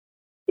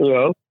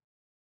 And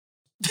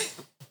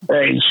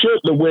he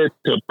shouldn't have went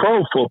to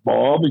pro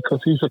football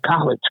because he's a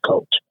college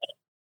coach.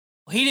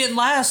 He didn't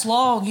last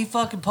long. He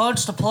fucking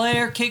punched a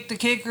player, kicked the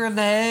kicker in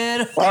the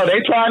head. Oh, they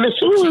trying to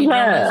sue his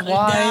ass.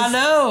 I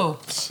know.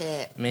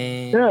 Shit.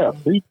 Man. Yeah,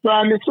 he's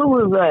trying to sue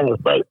his ass.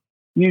 But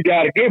you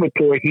got to give it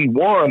to him. He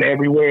won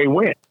everywhere he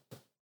went.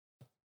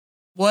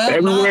 Well,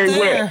 everywhere he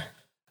went.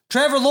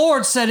 Trevor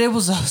Lawrence said it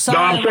was a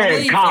sign of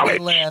relief college. He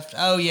left.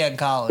 Oh, yeah,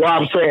 college. Well,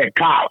 I'm saying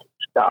college.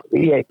 No,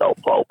 he ain't no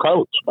pro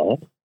coach, man.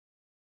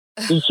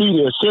 You see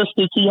the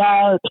assistants he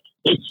hired?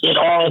 He said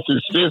all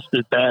his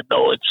assistants had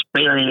no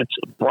experience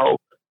in pro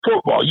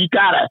football. You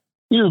gotta,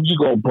 you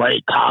gonna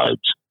play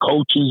college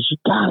coaches, you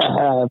gotta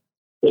have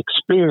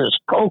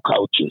experienced pro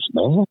coaches,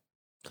 man.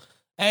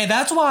 Hey,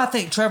 that's why I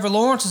think Trevor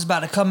Lawrence is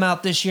about to come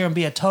out this year and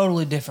be a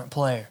totally different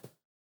player.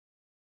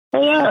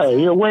 Yeah,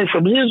 he's away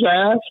from his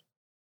ass.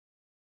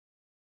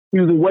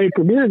 He's away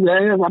from his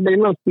ass. I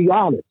mean, let's be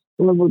honest.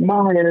 Urban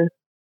Meyer,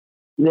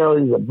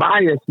 he's a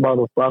biased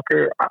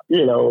motherfucker.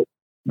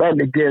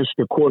 Nothing against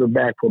the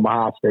quarterback from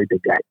Ohio State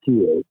that got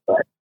killed,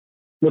 but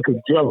look at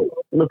Joe.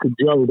 Look at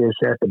Joe that's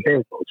at the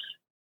Bengals.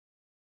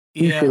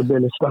 He Yeah. should have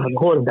been a starting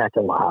quarterback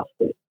in Ohio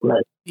State.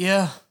 But,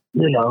 Yeah.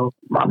 you know,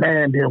 my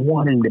man didn't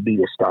want him to be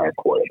the starting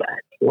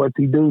quarterback. What's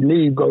he do?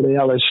 Leave, go to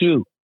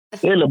LSU.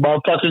 Then the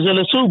motherfuckers in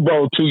the Super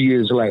Bowl 2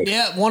 years later.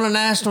 Yeah, won a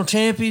national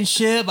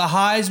championship, a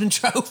Heisman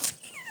Trophy.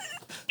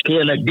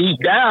 And deep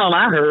down,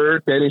 I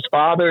heard that his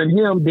father and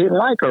him didn't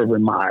like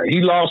Urban Meyer.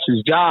 He lost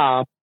his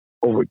job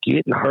over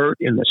getting hurt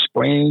in the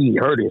spring. He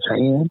hurt his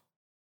hand.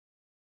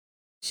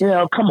 You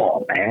know, come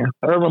on, man.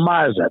 Urban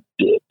Meyer's a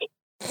dick.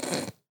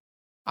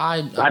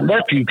 My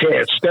nephew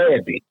can't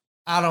stand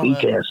him. He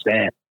can't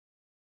stand him.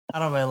 I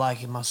don't really like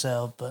him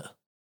myself, but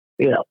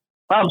Yeah.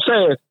 I'm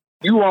saying,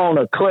 you own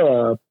a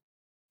club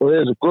where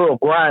there's a girl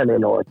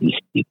grinding on you.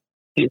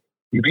 If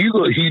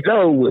you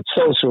know with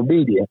social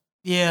media,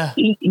 yeah.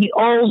 he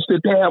owns the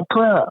damn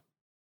club.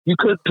 You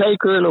could take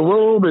her in a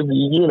room and,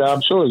 you know,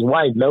 I'm sure his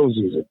wife knows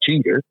he's a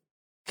cheater.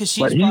 Because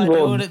she's But he probably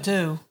will- doing it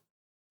too.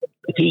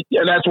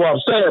 And that's what I'm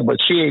saying, but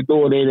she ain't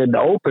doing it in the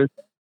open.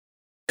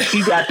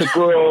 He got the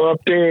girl up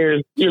there,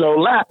 you know,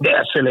 lap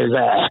dancing his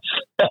ass.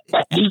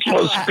 He's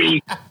supposed to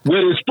be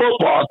with his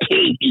football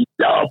team, you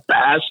dumb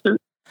bastard.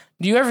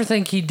 Do you ever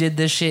think he did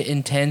this shit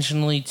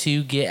intentionally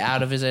to get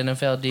out of his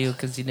NFL deal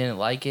because he didn't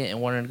like it and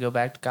wanted to go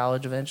back to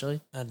college eventually?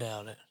 I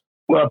doubt it.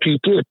 Well, if you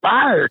get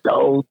fired,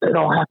 though, they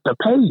don't have to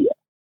pay you.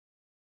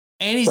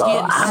 And he's So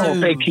getting sued. I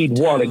don't think he'd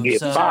want to too, get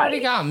so- He's already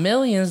fired. got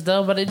millions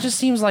though, but it just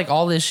seems like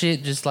all this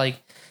shit just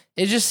like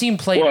it just seemed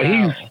played Well,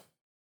 out.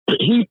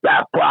 He's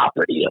got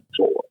property up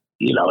for it.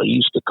 You know, he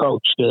used to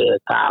coach there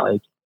at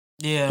college.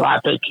 So Yeah. I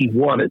think he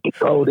wanted to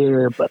go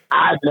there, but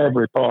I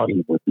never thought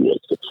he would be a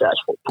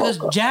successful Because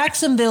pro.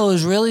 Jacksonville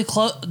is really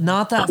close,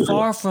 not that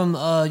far from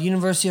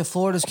University of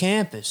Florida's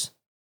campus.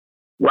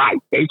 Right.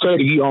 They said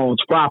he owns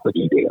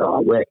property there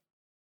already.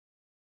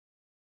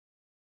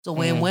 It's a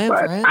win-win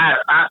for But him.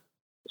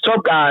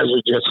 some guys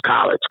are just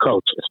college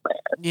coaches, man.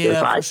 Yeah, It's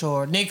for like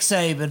sure. Nick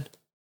Saban.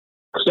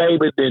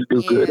 Saban didn't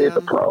do good in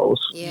the Yeah. pros.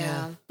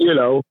 Yeah. You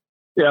know,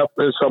 yep,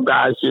 and some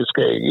guys just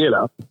can't, you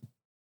know.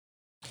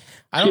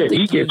 I don't Shit,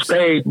 think he gets you've-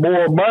 paid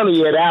more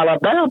money at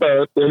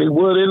Alabama than he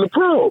would in the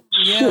pros.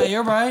 Yeah, Shit.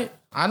 you're right.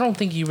 I don't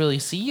think you really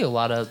see a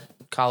lot of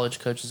college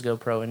coaches go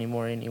pro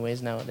anymore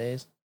anyways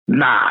nowadays.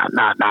 Nah,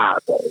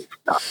 nowadays.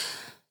 Nah.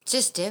 It's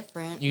just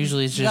different.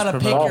 Usually it's You just got to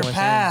pick promoting your within.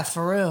 path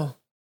for real.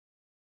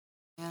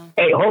 Yeah.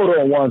 Hey, hold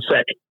on 1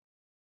 second.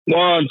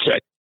 1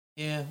 second.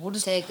 Yeah, we're We're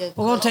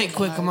gonna take a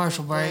quick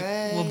commercial break.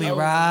 We'll be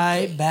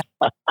right back.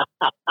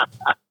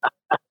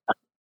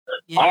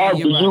 Yeah, All the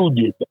you're right.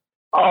 union.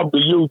 All the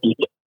union.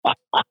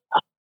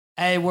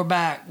 Hey, we're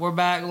back. We're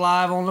back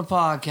live on the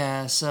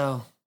podcast.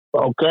 So,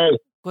 Okay.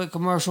 quick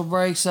commercial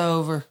break's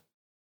over.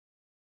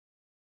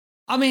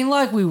 I mean,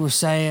 like we were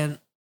saying,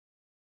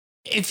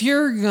 if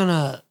you're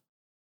gonna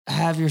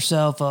have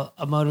yourself a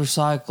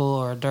motorcycle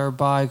or a dirt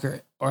bike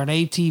or an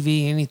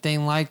ATV,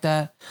 anything like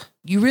that,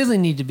 you really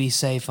need to be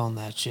safe on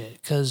that shit.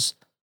 Because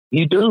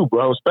You do,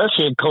 bro,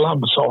 especially in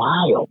Columbus,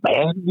 Ohio,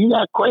 man. You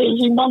got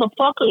crazy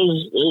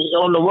motherfuckers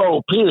on the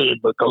road, period.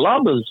 But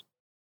Columbus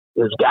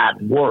has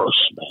gotten worse,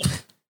 man.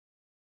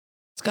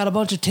 it's got a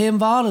bunch of Tim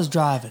Vadas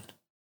driving.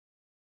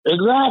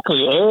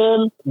 Exactly.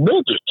 And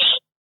midgets.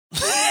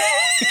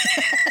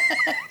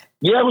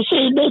 You ever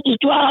seen midget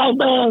drive,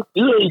 man?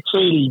 You ain't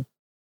seen him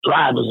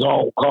drive his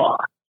own car.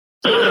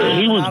 He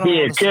I was don't being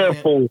wanna see it.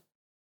 careful.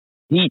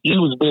 He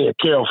was being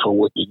careful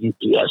with the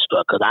UPS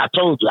truck because I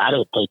told you I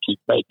didn't think he'd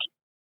make it.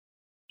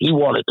 He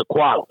wanted to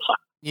qualify.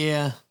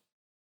 Yeah,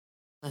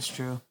 that's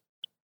true.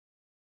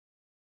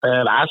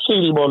 And I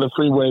seen him on the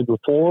freeway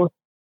before,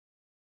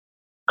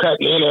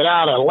 cutting in and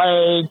out of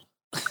lanes.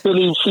 Couldn't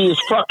even see his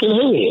fucking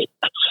head.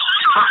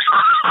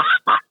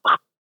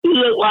 He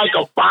looked like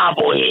a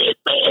bobblehead,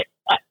 man.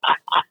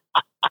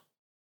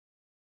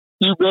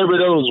 You remember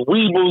those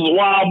weebles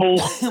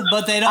wobbles?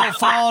 But they don't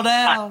fall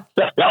down.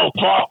 That don't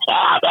fall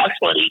down. That's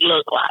what he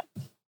looked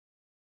like.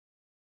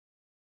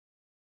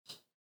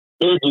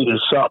 Iggy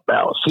is something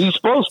else. He's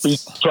supposed to be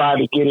trying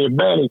to get in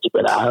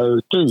management, I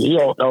heard, too. He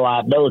don't know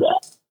I know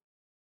that.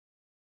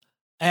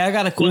 Hey, I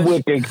got a He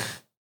question.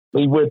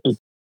 went to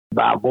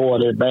buy more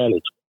than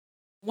management.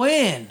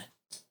 When?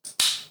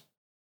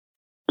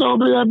 Told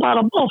me that about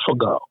a month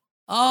ago.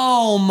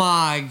 Oh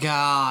my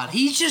God.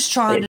 He's just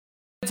trying to do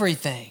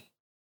everything.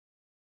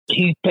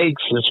 He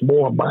thinks it's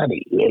more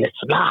money, and it's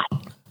not.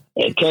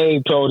 And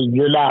Kane told him,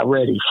 you're not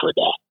ready for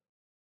that.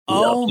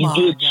 Oh you my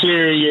get God.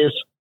 serious,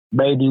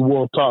 maybe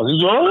we'll talk.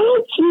 He's like, oh,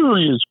 I'm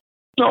serious.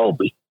 Told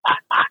me.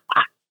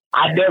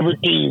 I never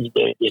teased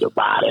Benji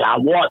about it. I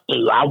want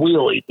to. I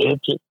will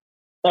eventually.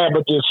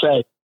 But just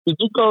say, did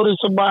you go to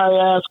somebody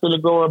asking to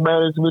go in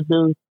management,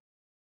 dude?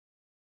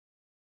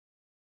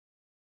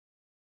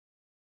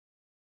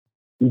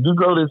 Did you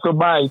go to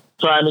somebody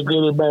trying to get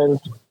in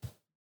management?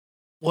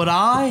 Would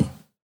I?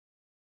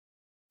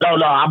 No,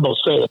 I'm going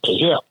to say it to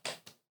him.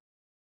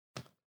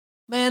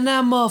 Man,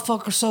 that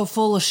motherfucker's so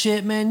full of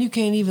shit, man. You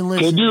can't even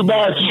listen. Can you to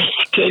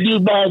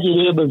him. imagine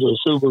him as a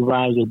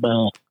supervisor,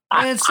 man?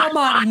 Man,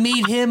 somebody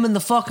meet him in the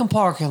fucking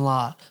parking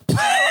lot.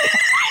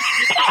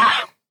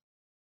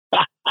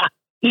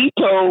 He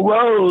told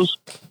Rose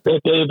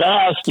that they've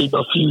asked him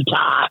a few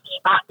times.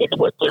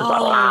 Which is a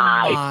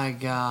lie. Oh my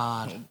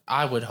God.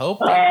 I would hope.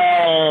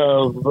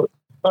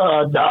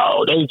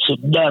 No, they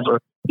should never.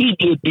 He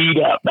get beat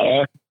up,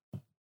 man.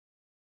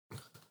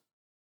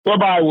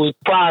 Somebody was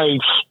probably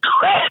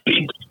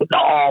scrapping in the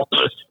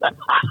office.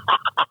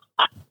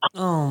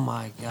 Oh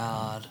my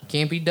God.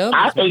 Can't be done.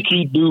 I think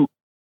he'd do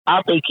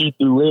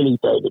anything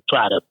to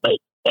try to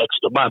make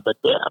extra money, but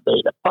then, I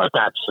mean, the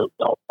part-time suit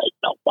don't make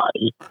no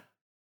money.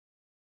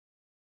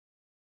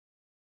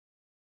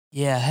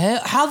 Yeah,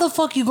 how the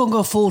fuck you gonna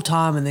go full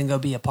time and then go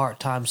be a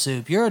part-time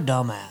soup? You're a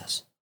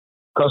dumbass.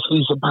 Because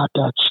he's about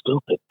that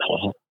stupid,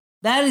 man.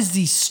 That is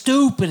the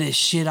stupidest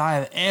shit I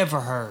have ever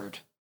heard.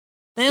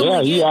 They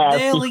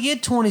Yeah, only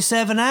get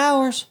 27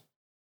 hours.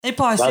 They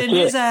probably That's send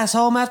his it. ass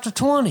home after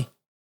 20.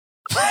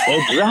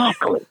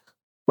 Exactly.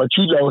 But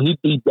you know,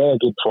 he'd be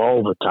begging for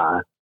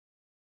overtime.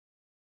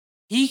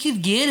 He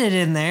could get it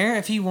in there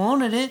if he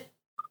wanted it.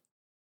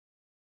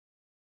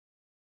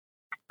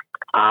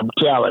 I'm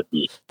telling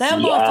you. That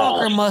he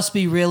motherfucker asked. must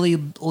be really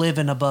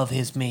living above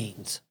his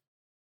means.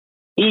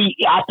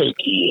 I think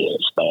he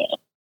is, man.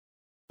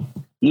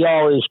 He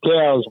always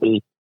tells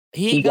me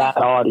he got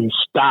all these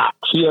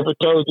stocks. He ever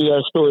told you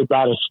that story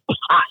about his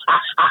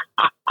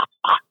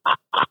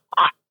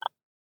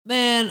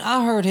Man,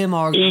 I heard him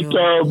argue. He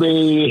told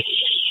me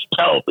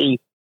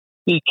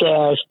he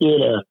cashed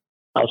in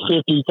a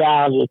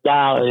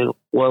 $50,000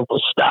 worth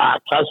of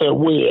stocks. I said,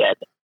 when?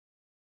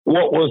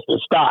 What was the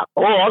stock?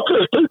 Oh, I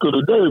couldn't think of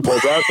the name,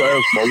 but I had to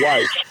ask my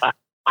wife.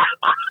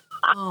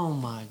 Oh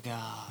my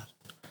God.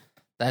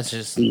 That's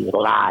just He's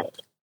lying.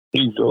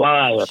 He's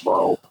lying,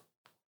 bro.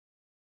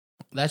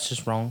 that's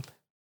just wrong.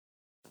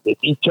 If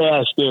you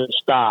cashed in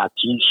stocks,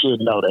 you should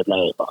know the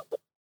name of it.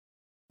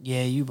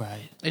 Yeah, you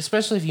right.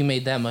 Especially if you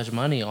made that much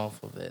money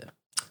off of it.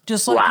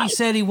 Just like he Right.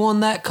 said he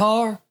won that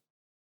car.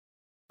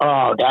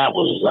 Oh, that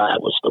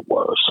was the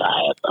worst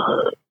I ever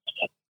heard.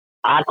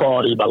 I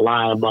called him a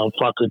lying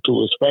motherfucker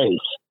to his face.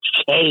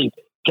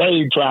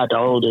 Kane tried to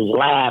hold his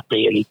laugh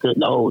in, he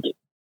couldn't hold it.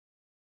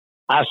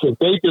 I said,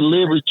 they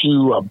delivered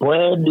you a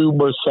brand new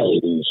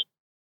Mercedes,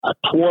 a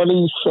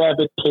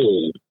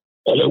 2017,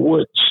 and it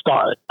wouldn't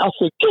start. I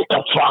said, get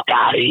the fuck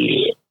out of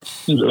here,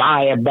 you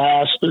lying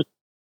bastard.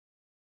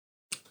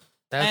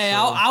 That's Hey,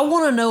 I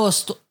want to know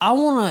I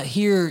want to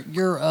hear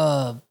your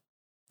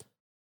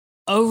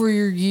over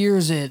your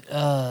years at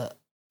the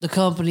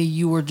company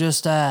you were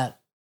just at,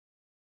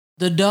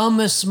 the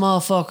dumbest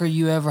motherfucker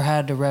you ever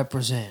had to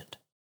represent.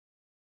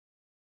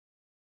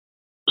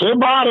 Tim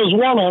Bottom's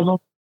one of them.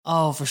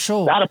 Oh, for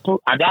sure. I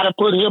gotta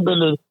put him in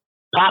the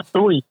top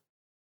 3.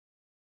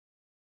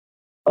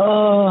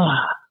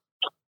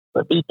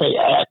 Let me say,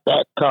 at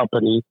that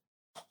company,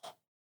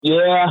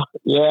 there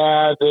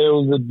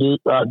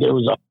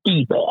was a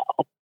female,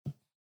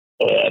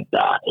 and it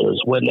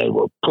was when they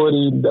were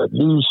putting the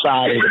new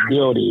side of the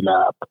building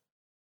up,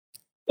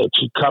 and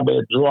she come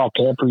in drunk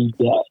every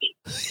day.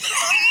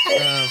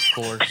 of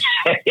course.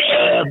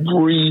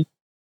 Every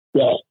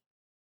day.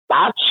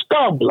 Not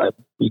stumbling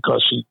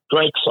because she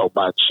drank so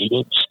much. She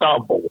didn't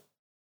stumble,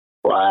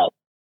 but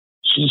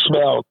she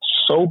smelled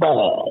so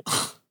bad.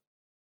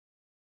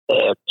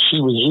 And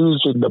she was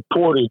using the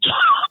portage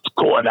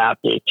going out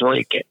there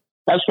drinking.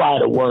 That's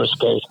probably the worst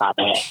case I've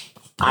had.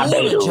 I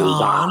made her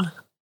resign.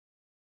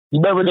 You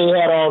remember they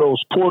had all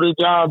those portage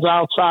johns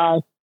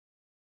outside?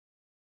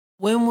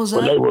 When was that?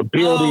 When they were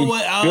building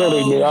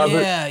the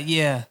other.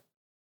 Yeah.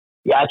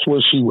 That's where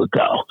she would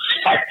go.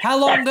 How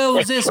long ago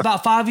was this?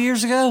 About 5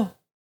 years ago?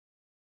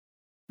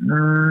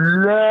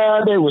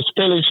 No, they was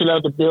finishing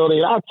up the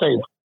building. I'd say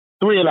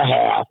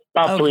 3.5,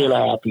 about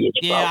 3.5 years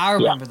ago. Yeah, I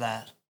remember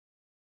that.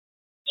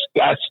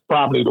 That's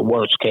probably the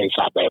worst case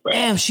I've ever had.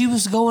 Damn, she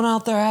was going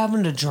out there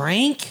having to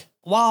drink?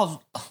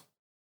 Wow.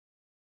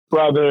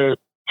 Brother,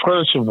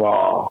 first of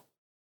all,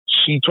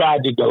 she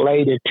tried to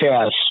delay the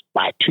test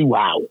by 2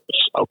 hours,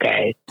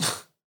 okay?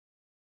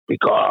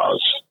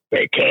 Because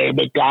they came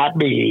and got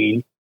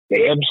me.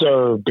 They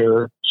observed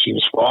her. She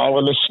was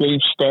falling asleep,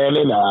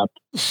 standing up.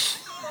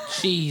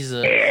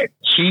 Jesus. And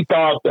she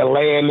thought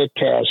delaying the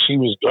test, she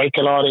was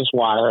drinking all this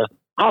water.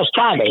 I was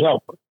trying to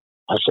help her.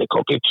 I said,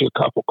 go get you a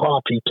cup of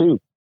coffee, too.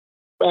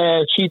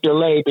 Man, she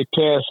delayed the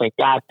test and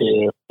got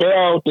there,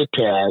 failed the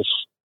test.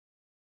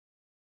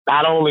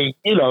 Not only,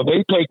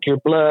 they take your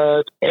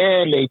blood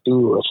and they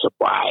do a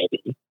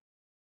sobriety.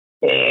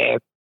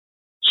 And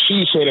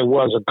she said it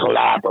wasn't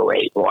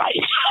collaborate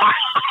right.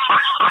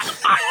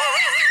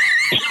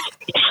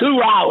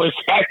 2 hours,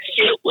 that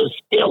shit was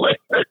still in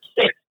her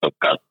system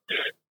because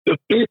the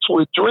bitch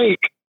would drink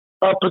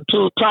up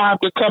until time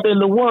to come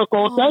into work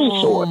on day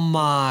short. Oh,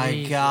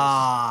 my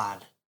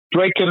God.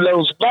 Drinking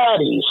those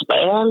baddies,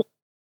 man.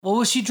 What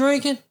was she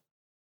drinking?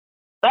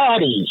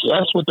 Baddies,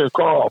 that's what they're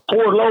called.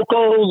 Four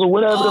Locos or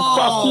whatever the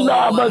fuck. You know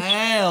how much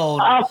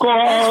hell.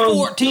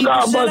 alcohol. That's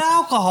 14%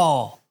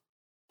 alcohol.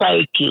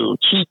 Thank you.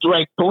 She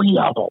drank 3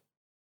 of them.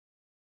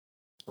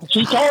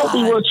 She told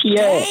me what she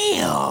had.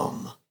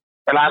 Damn.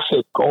 And I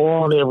said, go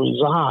on and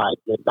resign.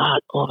 You're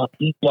not going to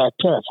beat that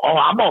test. Oh,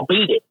 I'm going to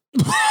beat it.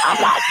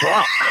 I'm not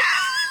drunk.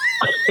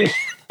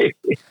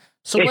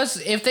 So what's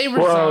if they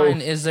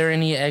resign? Is there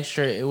any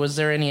extra? Was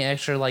there any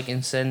extra like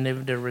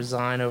incentive to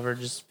resign over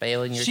just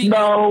failing your?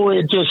 No,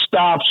 it just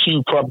stops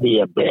you from the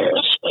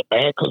embarrassment,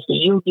 man. Because the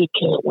union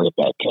can't win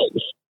that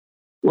case.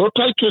 We'll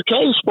take your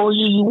case for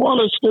you. You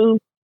want us to?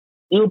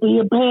 You'll be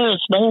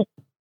embarrassed, man.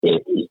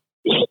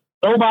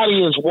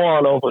 Nobody has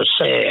won over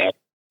saying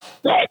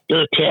that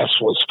their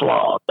test was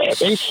flawed, man.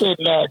 They sent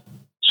that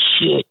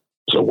shit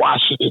to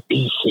Washington,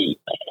 D.C.,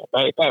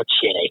 man. That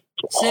shit ain't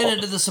flawed. Send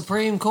it to the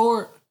Supreme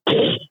Court.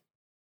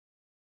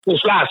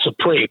 It's not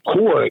Supreme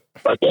Court,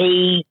 but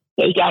they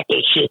got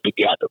their shit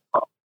together,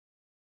 bro.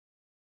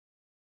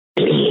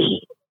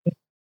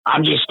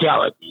 I'm just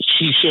telling you,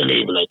 she shouldn't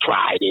even have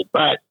tried it,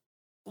 but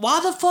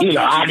why the fuck did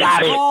you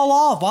just call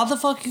off? Why the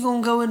fuck you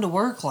gonna go into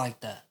work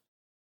like that?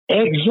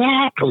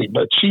 Exactly,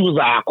 but she was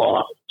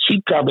alcoholic.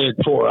 She come in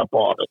for up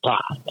all the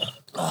time.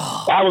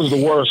 Oh, that was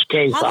the worst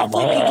case I've had. How the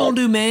fuck you gonna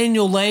do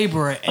manual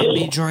labor and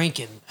be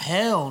drinking?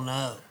 Hell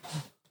no.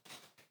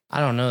 I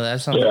don't know.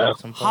 That sounds like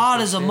some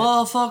hot as a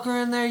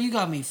motherfucker in there. You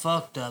got me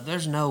fucked up.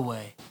 There's no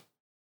way.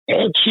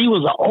 And she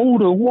was an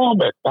older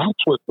woman.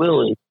 That's what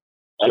really.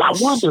 And I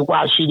wondered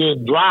why she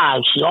didn't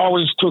drive. She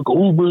always took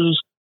Ubers.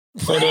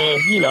 And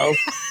then,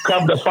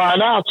 come to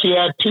find out, she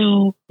had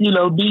 2,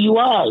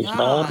 DUIs,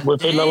 man,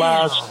 within the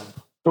last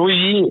 3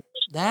 years.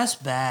 That's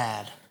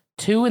bad.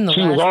 2 in the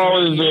She last was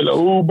always 3 years. in an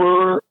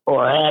Uber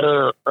or had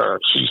her, or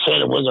she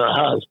said it was her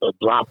husband,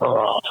 drop her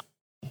off.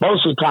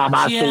 Most of the time,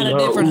 I see her. She had a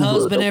different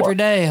husband every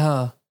day,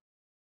 huh?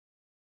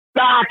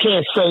 No, I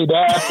can't say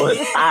that, but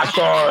I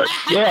saw her.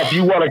 Yeah, if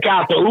you want to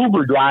count the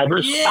Uber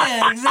drivers.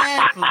 Yeah,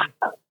 exactly.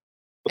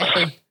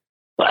 Hey,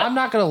 I'm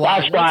not going to lie.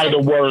 That's probably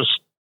the worst.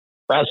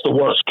 That's the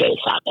worst case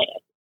I've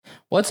had.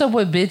 What's up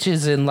with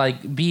bitches and,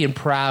 like, being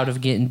proud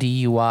of getting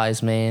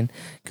DUIs, man?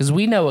 Because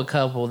we know a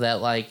couple that,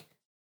 like,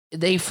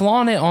 they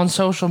flaunt it on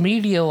social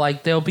media.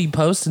 Like, they'll be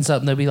posting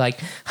something. They'll be like,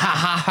 ha,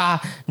 ha,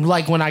 ha.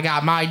 Like, when I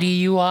got my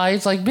DUI.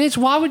 It's like, bitch,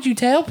 why would you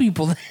tell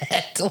people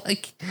that?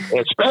 Like,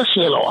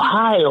 especially in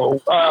Ohio.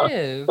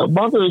 The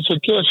Mothers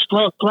Against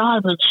Drunk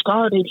Driving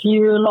started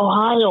here in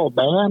Ohio,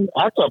 man.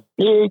 That's a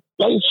big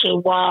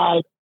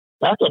nationwide.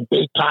 That's a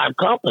big-time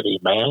company,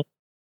 man.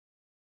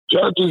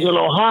 Judges in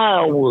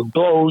Ohio will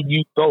go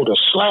to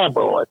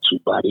slammer on you,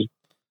 buddy.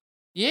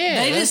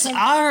 Yeah.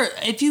 I heard,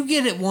 if you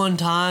get it one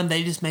time,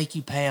 they just make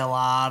you pay a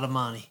lot of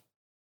money.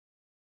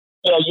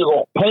 Yeah, you're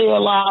going to pay a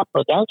lot,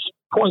 but that's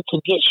points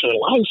against your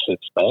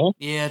license, man.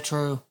 Yeah,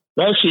 true.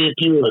 Especially if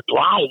you're a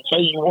driver. Say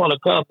you want to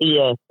come be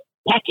a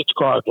package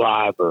car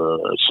driver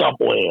or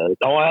somewhere. It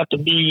don't have to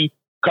be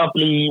a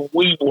company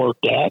we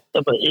worked at,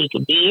 but it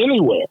can be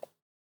anywhere.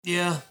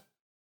 Yeah.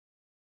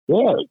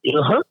 Yeah,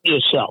 you're hurting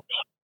yourself.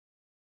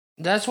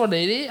 That's what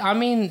it is. I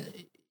mean,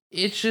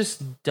 it's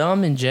just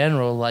dumb in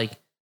general. Like,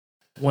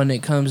 when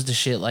it comes to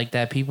shit like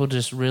that, people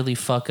just really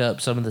fuck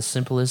up some of the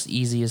simplest,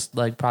 easiest,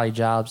 like, probably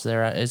jobs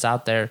there is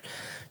out there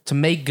to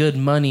make good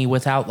money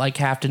without, like,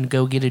 having to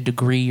go get a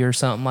degree or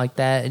something like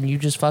that, and you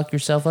just fuck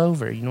yourself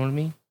over. You know what I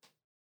mean?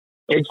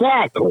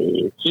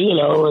 Exactly. You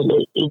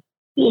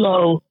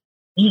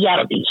got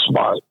to be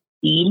smart.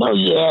 You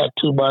had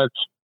too much.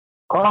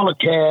 Call a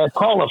cab,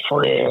 call a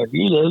friend.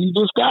 You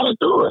just got to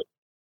do it.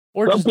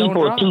 Or some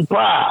people are too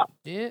proud.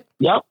 Yeah.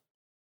 Yep.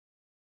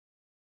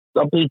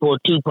 Some people are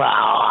too proud.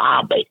 Oh,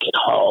 I'll make it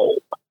home.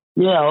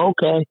 Yeah,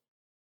 okay.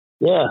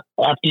 Yeah.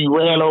 After you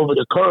ran over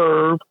the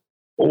curve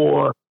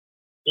or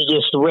you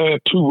just ran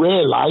 2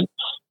 red lights.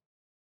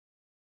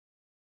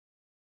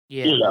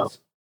 Yeah.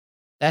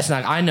 That's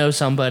not, I know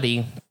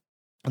somebody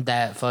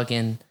that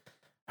fucking,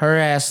 her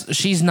ass,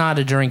 she's not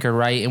a drinker,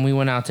 right? And we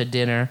went out to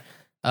dinner.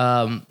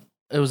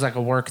 It was like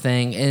a work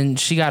thing, and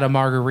she got a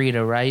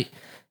margarita, right?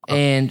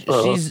 And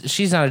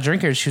she's not a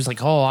drinker. She was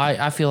like, oh,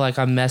 I feel like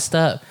I'm messed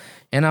up.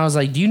 And I was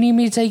like, do you need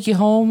me to take you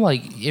home?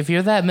 Like, if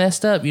you're that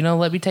messed up,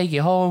 let me take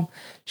you home.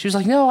 She was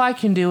like, no, I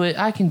can do it.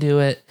 I can do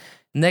it.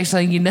 Next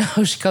thing you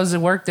know, she comes to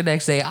work the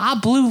next day. I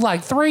blew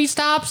like 3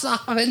 stop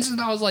signs, and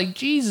I was like,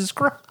 Jesus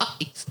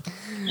Christ.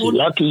 You're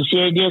lucky she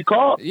didn't get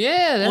caught.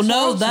 Yeah.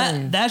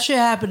 That's that shit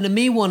happened to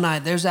me one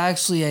night. There's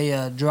actually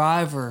a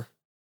driver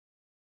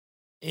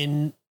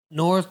in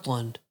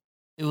Northland.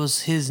 It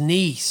was his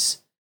niece.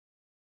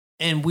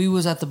 And we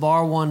was at the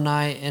bar one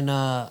night, and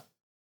I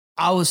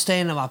was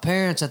staying at my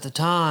parents at the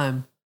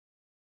time,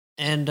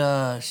 and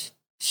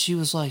she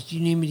was like, "You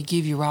need me to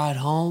give you a ride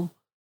home?"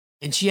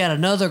 And she had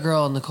another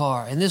girl in the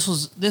car, and this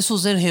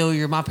was in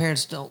Hilliard. My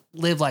parents don't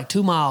live like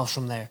 2 miles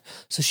from there,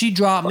 so she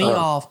dropped me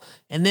off,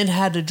 and then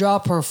had to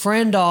drop her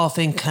friend off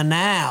in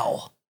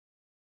Canal.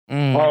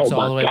 Oh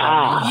my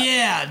God!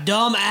 Yeah,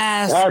 dumb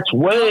ass. That's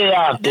way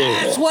out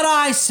there. That's what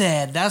I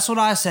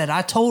said.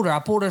 I told her. I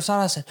pulled her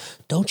aside. I said,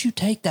 "Don't you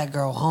take that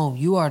girl home.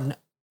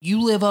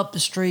 You live up the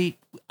street.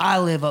 I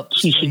live up the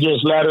street. She should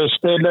just let her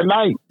spend the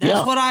night."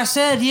 That's what I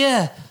said.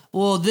 Yeah.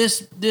 Well,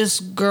 this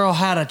girl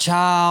had a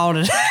child.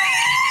 And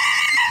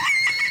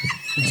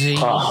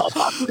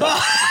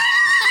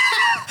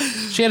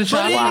she She had a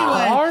child in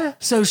the car?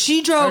 So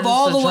she drove Or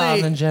all just the a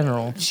child way. in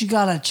general. She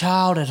got a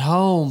child at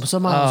home.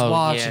 Somebody was Oh,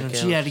 watching yeah, her. okay,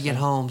 She had to get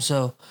home.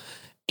 So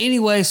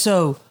anyway,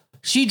 so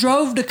she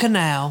drove to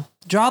Canal,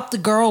 dropped the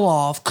girl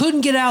off,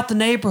 couldn't get out the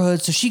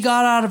neighborhood, so she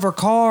got out of her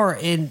car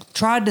and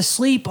tried to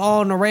sleep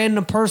on a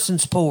random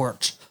person's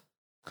porch.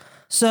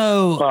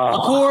 So,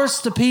 of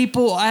course, the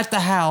people at the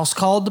house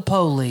called the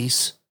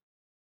police.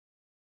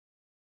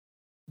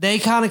 They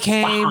kind of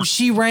came.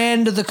 She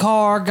ran to the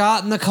car,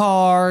 got in the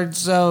car.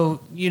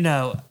 So, you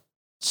know,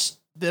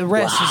 the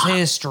rest is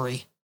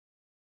history.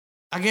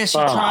 I guess she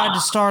tried to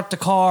start the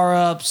car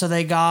up, so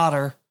they got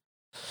her.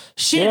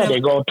 Yeah,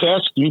 they're going to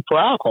test you for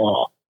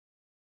alcohol.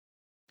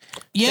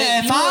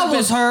 Yeah, if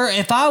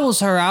I was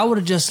her, I would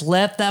have just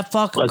left that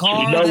fucking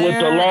car you know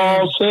there. what the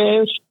law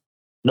says?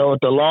 Know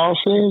what the law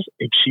says?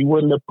 If she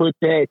wouldn't have put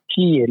that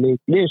key in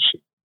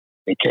ignition,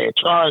 they can't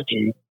charge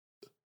you.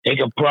 They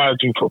can charge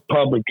you for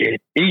public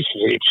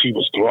indecency if she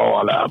was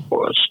thrown out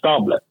for a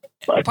stumbling.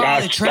 But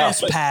Probably that's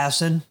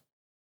trespassing.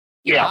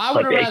 Yeah, I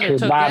but would've they rather could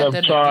took not that have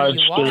than a charged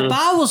DUI. If her.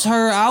 I was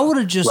her, I would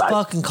have just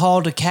fucking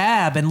called a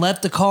cab and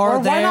left the car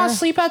Or there. why not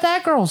sleep at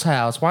that girl's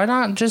house? Why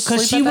not just sleep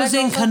Because she at that was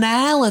in girl's house?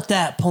 Canal at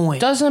that point.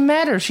 Doesn't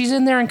matter. She's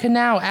in there in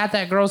Canal at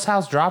that girl's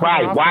house dropping her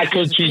Right, off. why when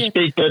couldn't she's a she kid.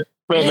 speak to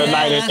spend the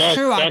night at that's that,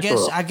 true. that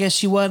girl? I guess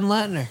she wasn't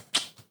letting her.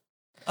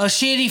 A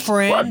shitty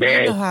friend. Well, You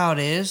man. know how it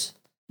is.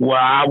 Well,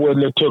 I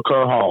wouldn't have took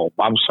her home.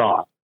 I'm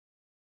sorry.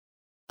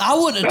 I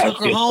wouldn't have That's took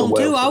her just the home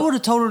way too. it I is. would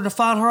have told her to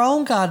find her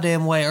own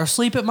goddamn way or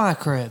sleep at my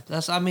crib.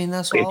 That's all.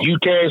 If you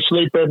can't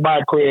sleep at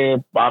my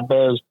crib, my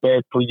best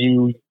bet for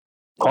you,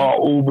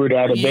 call Uber.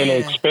 That'd have been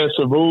an Yeah.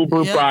 expensive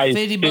Uber, Yep, probably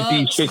 50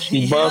 50, bucks.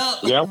 60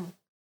 bucks. Yep. Yep.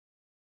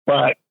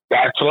 But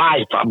that's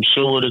life. I'm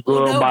sure the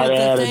girl No, might but have the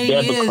had a thing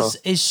debit card.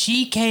 is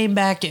she came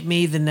back at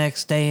me the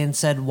next day and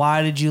said,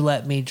 "Why did you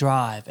let me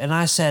drive?" And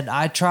I said,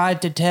 "I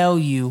tried to tell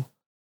you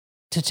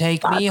to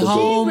take me She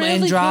home really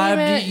and drive."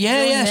 came at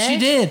Yeah, you yeah, she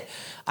next? did.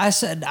 I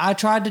said, "I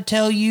tried to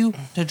tell you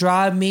to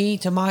drive me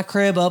to my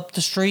crib up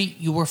the street.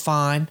 You were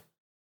fine.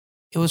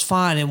 It was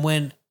fine."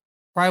 And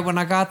right when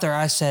I got there,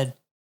 I said,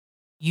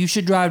 "You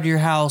should drive to your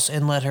house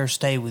and let her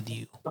stay with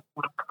you."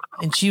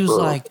 And she was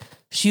like,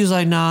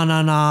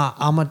 nah.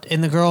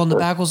 And the girl in the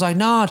back was like,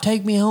 "Nah,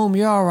 take me home.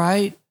 You're all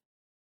right."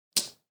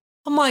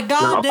 I'm like, Now,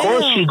 God of damn.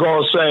 course she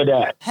gonna say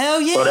that.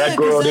 Hell yeah. So that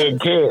girl 'cause didn't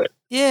care.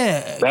 Yeah.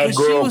 That 'cause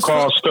she girl was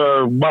cost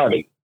her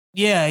money.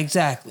 Yeah,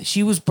 exactly.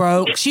 She was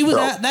broke. She was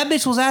So- that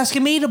bitch was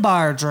asking me to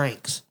buy her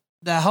drinks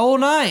that whole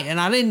night, and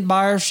I didn't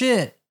buy her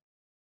shit.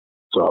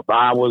 So if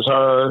I was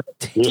her,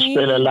 you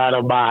spend a lot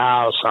on my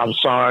house. I'm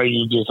sorry,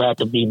 you just have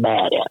to be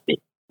mad at me.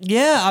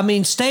 Yeah, I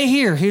mean, stay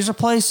here. Here's a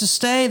place to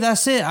stay.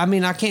 That's it. I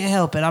mean, I can't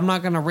help it. I'm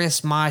not gonna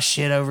risk my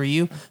shit over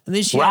you. And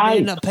then she had to Right.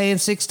 end up paying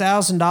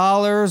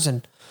 $6,000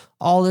 and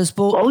all this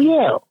bull. Oh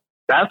yeah,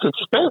 that's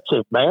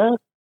expensive, man.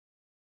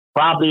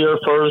 Probably her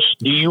first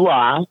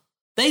DUI.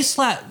 They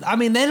slap. I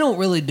mean, they don't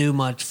really do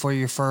much for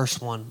your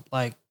first one.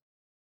 Like,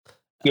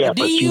 Yeah, a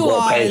but you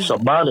gonna pay is-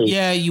 some money.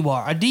 Yeah, you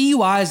are. A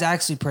DUI is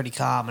actually pretty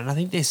common. I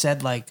think they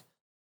said like,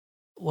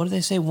 what did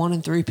they say? 1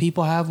 in 3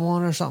 people have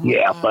one or something.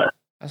 Yeah, like that.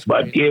 That's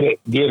but great.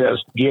 get a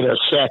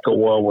second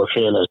one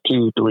within a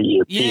 2-3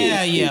 year period.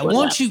 Yeah, See yeah. what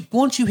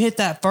Once you hit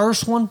that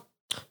first one,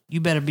 you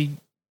better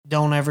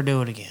don't ever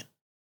do it again.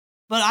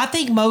 But I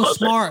think most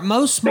smart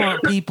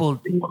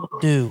people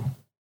do.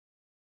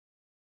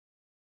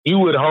 You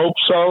would hope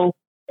so,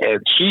 and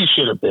she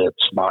should have been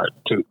smart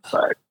too.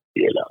 But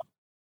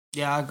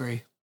Yeah, I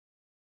agree.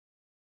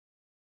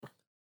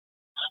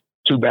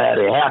 too bad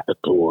it happened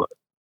to her.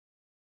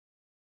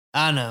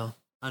 I know.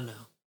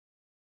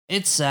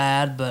 It's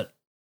sad, but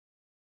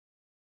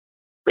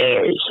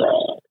Very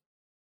sad.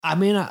 I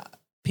mean,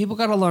 people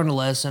got to learn a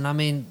lesson. I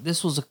mean,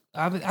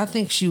 I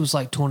think she was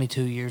like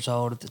 22 years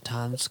old at the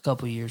time. It's a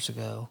couple years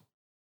ago.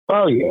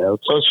 Oh yeah,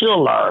 so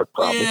she'll learn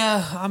from it.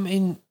 Yeah, I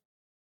mean,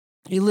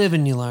 you live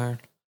and you learn.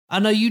 I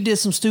know you did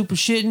some stupid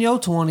shit in your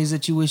 20s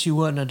that you wish you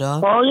wouldn't have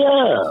done. Oh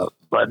yeah,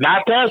 but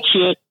not that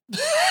shit.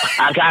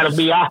 I gotta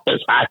be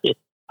honest. I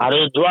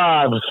didn't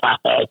drive if I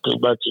had too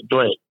much to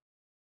drink.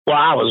 Well,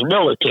 I was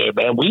military,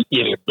 man. We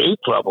get in big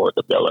trouble in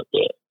the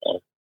military. Man.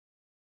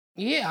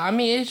 Yeah, I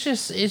mean, it's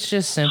just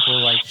simple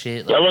like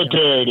shit. Like,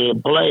 Military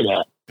didn't play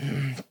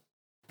that.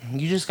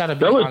 you just gotta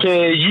be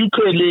Military, you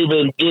couldn't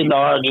even get in an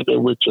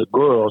argument with your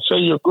girl. Say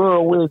your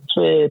girl went and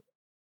said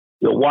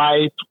your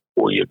wife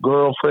or your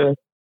girlfriend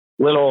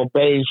went on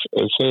base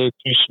and said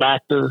you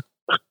smacked her.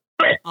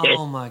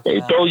 Oh my They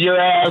God. throw your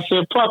ass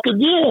in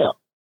fucking jail.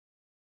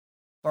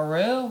 For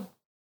real?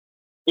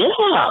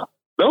 Yeah.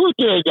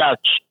 Military got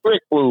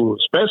strict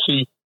rules,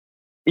 especially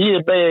be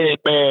a bad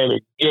man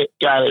and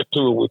got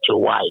into it with your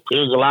wife.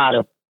 There's a lot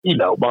of,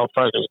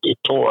 motherfuckers get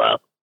tore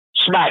up,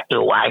 smack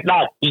their wife,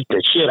 not beat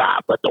the shit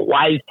out, but the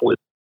wife would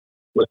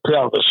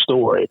tell the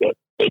story that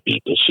they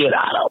beat the shit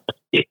out of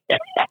them.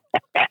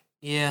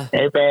 Yeah.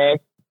 Hey, man.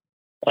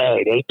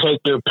 Hey, they take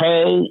their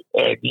pay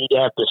and you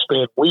have to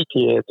spend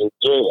weekends in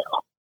jail.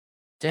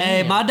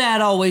 Hey, my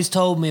dad always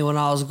told me when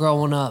I was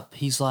growing up,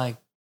 he was like,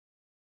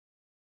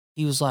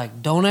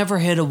 don't ever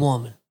hit a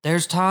woman.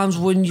 There's times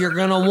when you're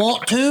going to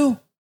want to,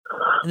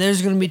 and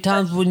there's going to be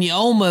times when you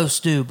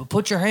almost do, but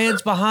put your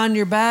hands behind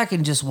your back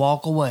and just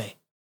walk away.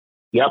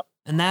 Yep.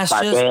 And that's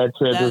My dad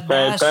said the same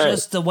that's thing.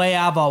 just the way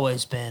I've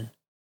always been.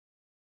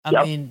 I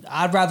Yep. mean,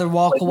 I'd rather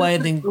walk away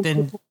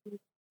than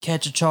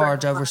catch a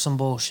charge over some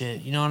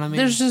bullshit. You know what I mean?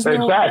 There's just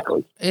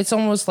Exactly. It's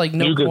almost like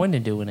no You could- point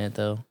in doing it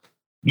though.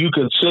 You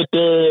can sit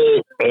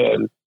there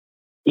and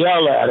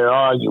yell at her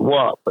all you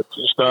want, but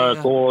you start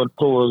Yeah. going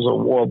towards a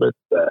woman.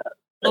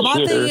 Well, my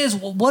hit thing her, is,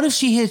 what if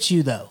she hits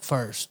you though?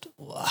 First,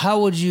 how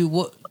would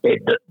you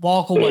it,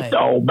 walk away? it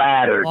don't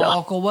matter.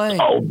 Walk away.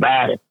 Don't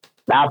matter.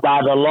 Not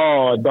by the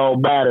law. It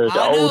don't matter. The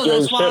I know, O.J.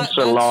 that's why-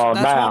 Simpson law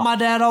that's now. what my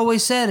dad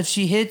always said. If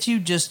she hits you,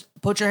 just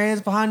put your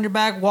hands behind your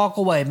back, walk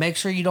away. Make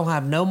sure you don't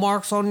have no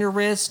marks on your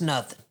wrists,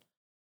 nothing.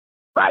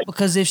 Right.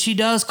 Because if she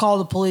does call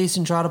the police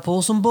and try to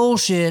pull some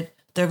bullshit,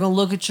 they're gonna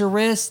look at your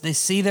wrists. They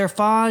see they're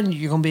fine.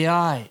 You're gonna be all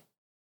right.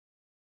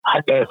 I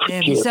never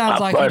Damn, he forget sounds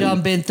my like he buddy.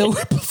 done been through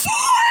it before.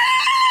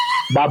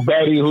 My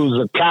buddy, who's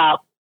a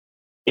cop,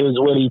 is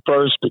when he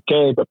first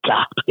became a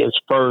cop, his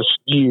first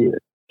year.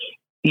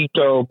 He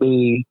told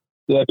me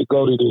he had to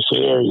go to this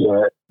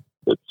area.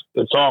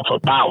 It's off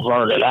of Mount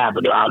Vernon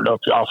Avenue. I don't know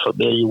if y'all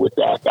familiar with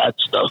that.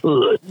 That's the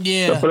hood,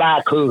 Yeah, the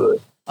black hood.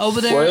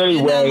 over there, Well,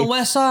 isn't that on anyway. the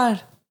west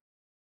side,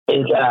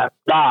 And,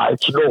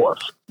 it's north,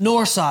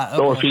 north side,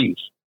 okay.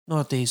 northeast.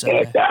 Northeast. Okay.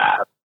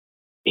 And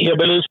him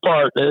and his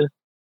partner,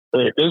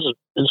 this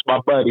is my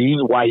buddy.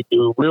 He's a white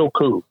dude, real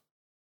cool.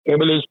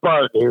 Him and his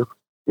partner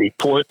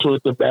report to a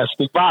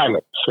domestic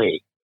violence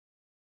scene.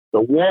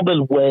 The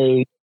woman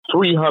weighed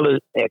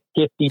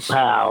 350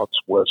 pounds,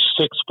 was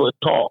 6 foot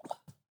tall.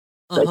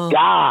 The Uh-huh.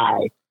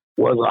 guy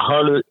was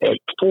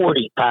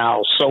 140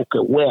 pounds,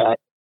 soaking wet,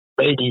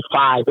 maybe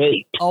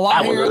 5'8". Oh,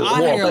 I That was hear his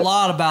I hear a woman.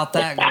 lot about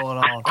that going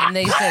on. And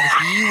they said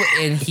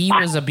he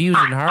was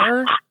abusing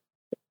her.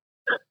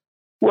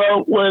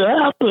 Well, what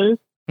happened,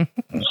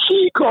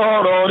 she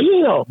called on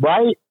him,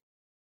 right?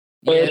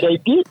 Yeah. And they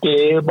get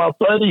there, and my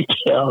buddy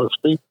tells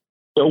me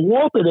the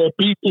woman that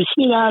beat the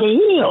shit out of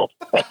him.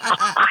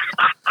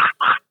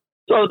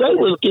 So they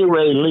was getting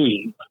ready to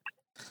leave.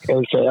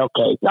 And say,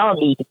 okay, y'all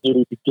need to get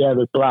it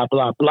together, blah,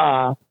 blah,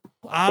 blah.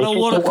 I don't She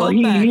want to said, well, come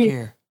he back hit-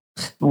 here.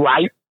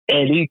 Right?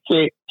 And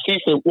she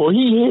said, well,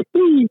 he hit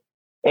me.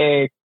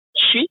 And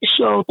she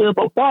showed them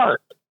a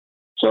mark.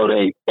 So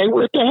they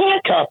went to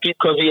handcuff him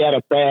because he had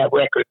a bad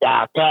record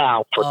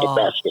downtown for Oh.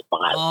 domestic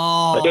violence.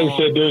 Oh, But they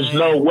said there's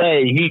no man.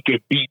 way he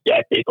could beat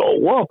that big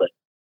old woman.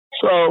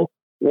 So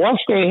once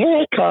they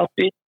handcuffed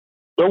him,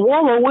 the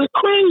woman went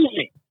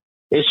crazy.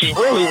 And she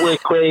really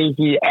went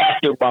crazy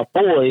after my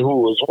boy, who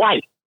was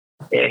white.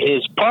 And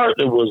his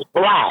partner was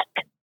black.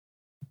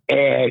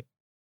 And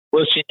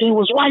what she did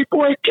was, white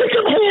boy, took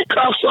him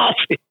handcuffs off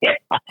him.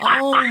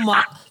 Oh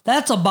my!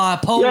 That's a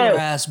bipolar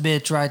Yeah. ass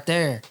bitch right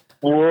there.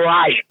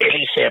 Right. And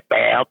he said,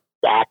 ma'am,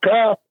 back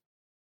up.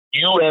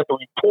 You have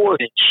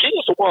reported.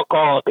 She's the one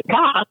called the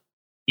cop.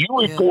 You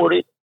Yeah.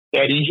 reported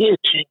that he hit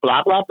you,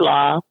 blah, blah,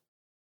 blah.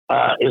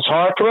 It's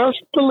hard for us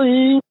to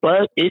believe,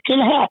 but it can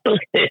happen.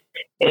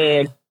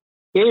 And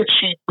then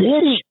she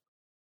did it.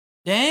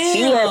 Damn.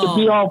 He had to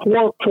be off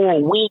work for a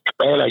week,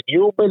 man. A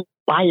human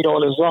bite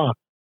on his arm.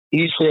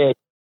 He said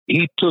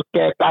he took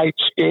that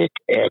nightstick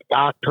and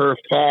knocked her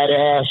fat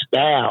ass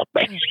down,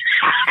 man.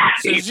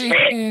 So He she-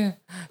 said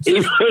he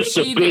was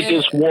the she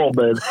biggest did-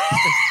 woman.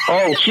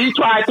 Oh, she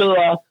tried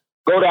to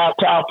go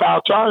downtown,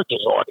 file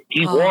charges on him.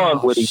 He Oh,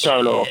 won with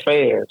Eternal shit.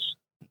 Affairs.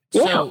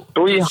 Yeah, So,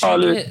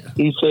 300. she get-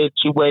 He said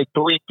she weighed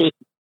 350.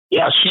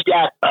 Yeah, she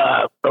got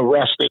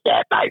arrested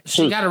that night,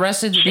 too. She got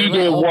arrested. Did She they let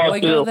didn't old walk boy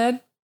go through. then?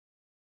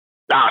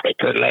 No, they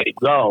couldn't let him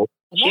go.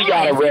 She Why?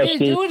 got He didn't arrested.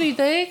 do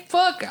anything.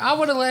 Fuck, I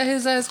would have let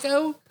his ass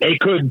go. They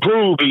couldn't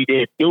prove he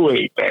didn't do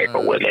anything,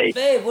 but when they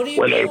Babe, what are you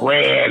when they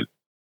doing?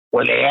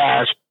 when they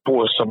asked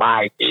for some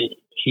ID,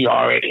 he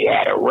already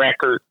had a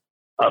record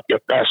of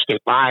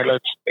domestic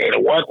violence, and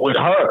it wasn't with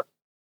her;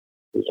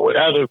 it was with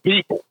other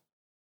people.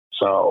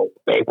 So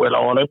they went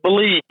on and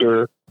believed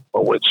her,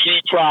 but when she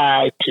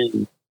tried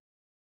to,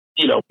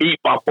 beat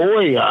my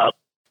boy up,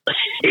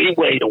 he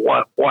weighed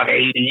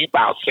 180,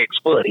 about 6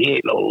 foot. He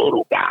ain't no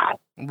little guy.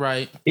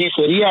 Right. He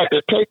said he had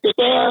to take the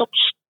damn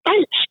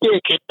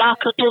stick and knock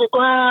her to the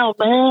ground,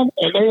 man,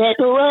 and they had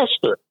to arrest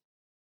her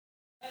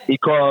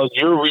because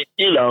you're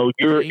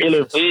Jesus.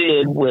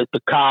 intervening with the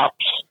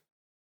cops,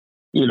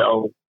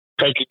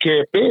 taking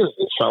care of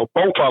business. So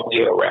both of them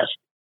get arrested.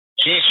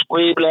 She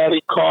screamed at him,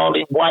 called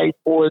him white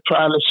boy,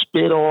 trying to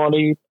spit on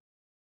him,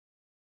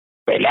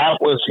 and that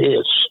was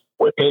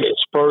within his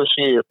first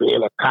year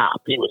being a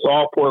cop. He was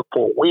off work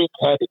for a week,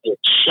 had to get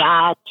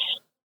shots,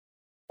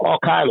 all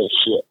kind of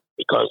shit.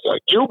 Because a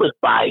human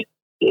bite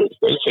they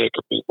say it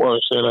could be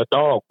worse than a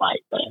dog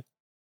bite, man.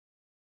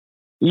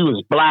 He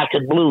was black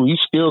and blue. He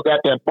still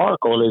got that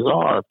mark on his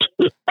arm.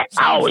 I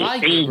Sounds always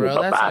like tease it, him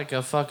bro. That's about like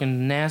a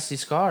fucking nasty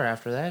scar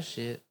after that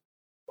shit.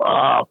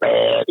 Oh,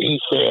 man. He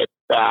said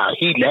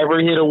he never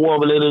hit a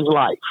woman in his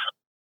life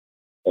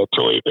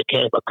until he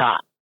became a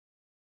cop.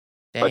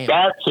 Damn. But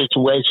that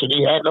situation,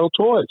 he had no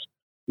choice.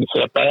 He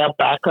said, "Bam,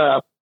 back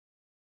up.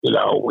 You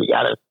know, we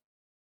got to,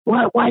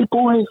 what, white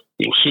boy?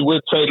 She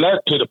would say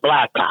that to the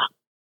black cop.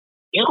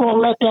 You gonna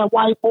let that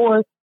white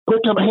boy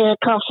put them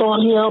handcuffs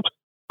on him?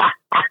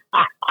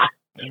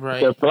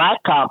 Right. The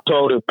black cop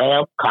told him,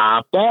 ma'am,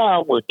 calm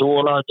down. We're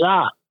doing our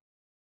job.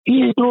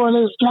 He ain't doing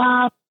his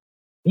job.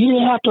 You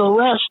didn't have to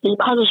arrest him.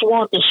 I just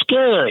wanted to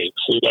scare him.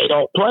 See, they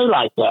don't play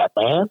like that,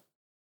 man.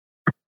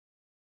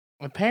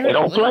 Apparently. They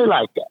don't play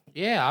like that.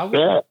 Yeah,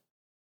 Yeah.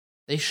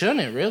 They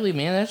shouldn't really,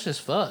 man. That's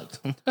just fucked.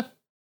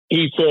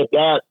 He said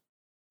that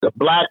the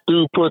black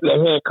dude put the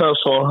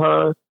handcuffs on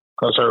her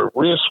because her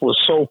wrist was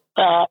so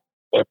fat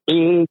and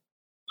big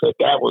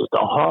that was the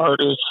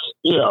hardest,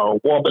 you know,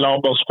 woman,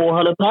 almost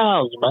 400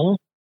 pounds, man.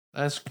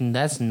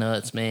 That's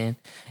nuts, man.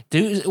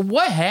 Dude,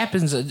 what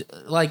happens?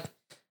 Like,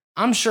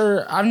 I'm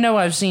sure, I know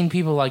I've seen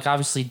people, like,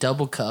 obviously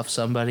double cuff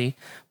somebody,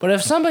 but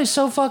if somebody's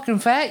so fucking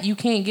fat, you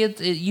can't get,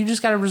 you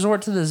just got to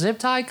resort to the zip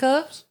tie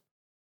cuffs?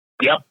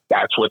 Yep,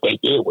 that's what they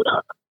did with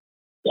her.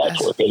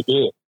 That's what they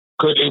did.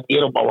 Couldn't even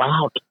get them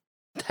around.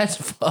 That's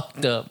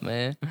fucked up,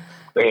 man.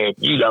 And,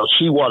 you know,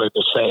 she wanted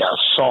to say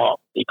assault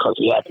because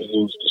he had to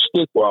use the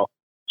stick. Well,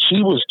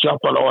 she was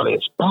jumping on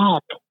his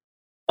back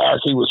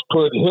as he was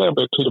putting him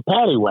into the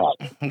paddy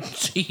wagon.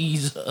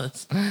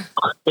 Jesus.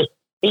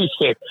 He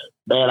said,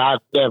 man,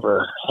 I've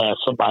never had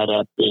somebody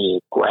that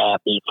big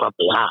grab me from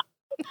behind.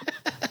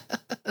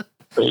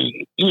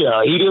 He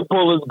didn't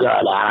pull his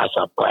gun out. I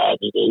said, I'm glad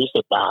he did. He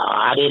said,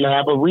 nah, I didn't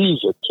have a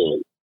reason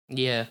to.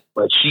 Yeah.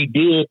 But she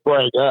did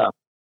bring up,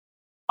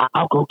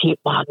 I'll go get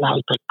my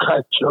knife and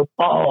cut your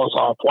balls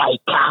off, white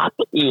cop,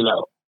 you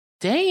know.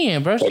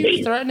 Damn, bro, she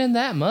was threatening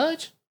that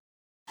much?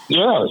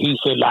 Yeah, he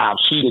said, now, if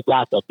she'd have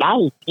got the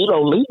knife, you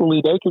know,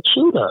 legally they could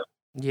shoot her.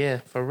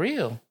 Yeah, for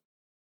real.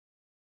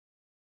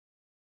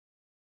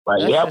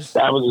 But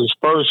that was his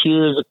first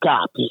year as a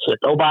cop. He said,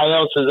 nobody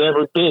else has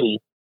ever been him.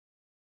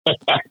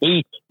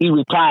 he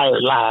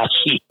retired last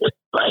year,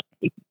 but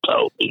he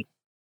told me,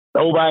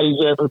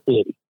 nobody's ever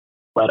been him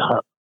but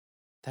her.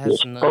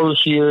 His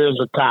first year as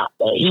a cop.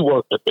 Man, he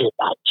worked the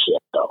midnight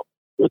shift, though,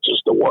 which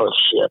is the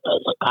worst shift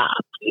as a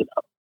cop, you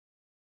know.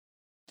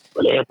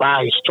 But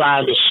everybody's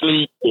trying to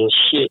sleep. There's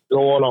shit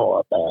going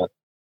on, man.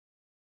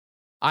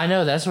 I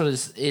know, that's what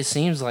it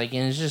seems like,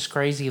 and it's just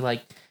crazy,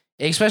 like,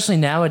 especially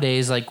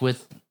nowadays, like,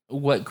 with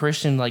what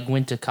Christian, like,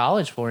 went to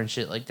college for and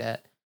shit like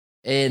that.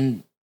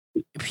 And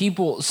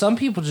some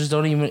people just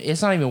don't even,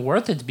 it's not even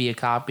worth it to be a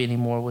cop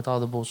anymore with all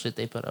the bullshit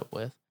they put up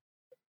with.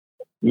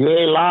 You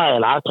ain't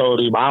lying. I told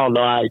him I don't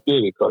know how he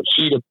did it because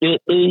she'd have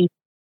bit me.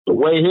 The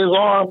way his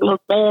arm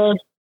looked, man.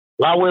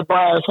 When I went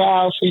by his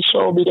house, he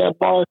showed me that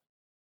mark.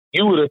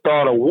 You would have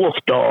thought a wolf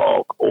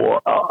dog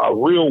or a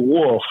real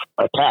wolf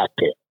attacked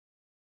him.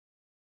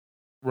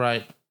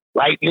 Right.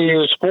 Right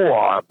near his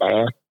forearm,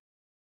 man.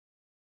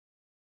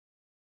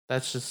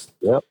 That's just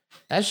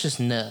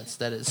nuts.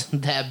 That is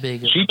that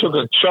big. She took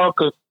a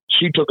chunk of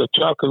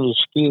his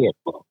skin.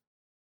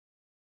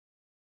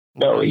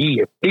 No,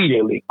 he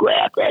immediately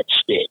grabbed that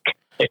stick.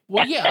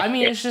 Well, yeah, I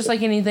mean, it's just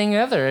like anything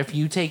other. If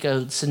you take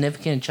a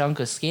significant chunk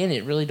of skin,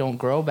 it really don't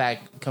grow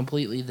back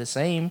completely the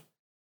same.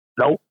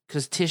 Nope.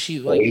 Because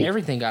tissue, like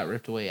everything got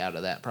ripped away out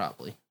of that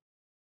probably.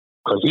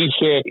 Because he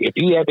said if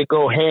he had to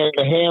go hand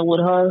to hand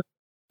with her,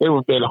 it would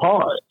have been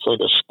hard. So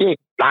the stick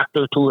knocked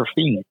her to her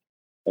feet.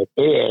 And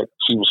then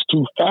she was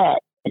too fat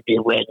to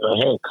get regular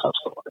handcuffs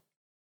on her.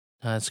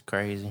 That's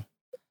crazy.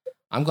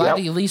 I'm glad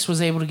he at least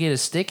was able to get a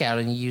stick out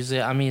and use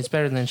it. I mean, it's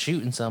better than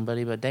shooting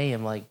somebody, but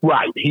damn, like...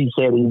 Right. He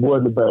said he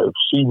wouldn't have, if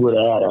she would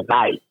have had a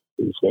knife.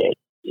 He said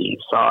he's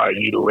sorry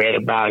you'd have read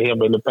about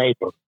him in the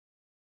paper.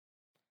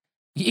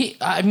 Yeah,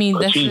 I mean,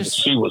 that's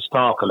she was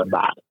talking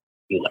about it,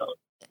 you know.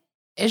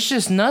 It's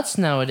just nuts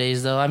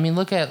nowadays, though. I mean,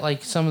 look at,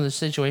 like, some of the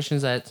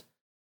situations that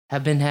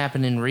have been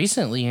happening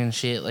recently and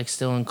shit, like,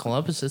 still in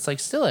Columbus. It's,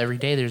 like, still every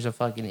day there's a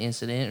fucking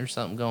incident or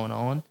something going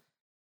on.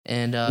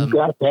 And you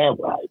got that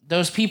right.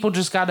 Those people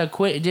just got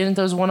acquitted. Didn't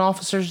those one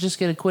officers just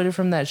get acquitted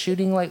from that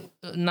shooting like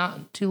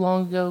not too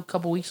long ago, a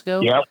couple weeks ago?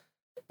 Yep.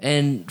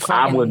 And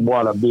I wouldn't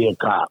want to be a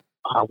cop.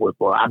 I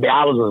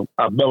was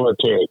a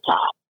military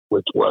cop,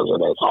 which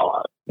wasn't as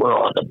hard. We're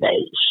on the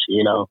base,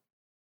 you know.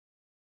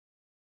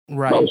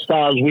 Right. Most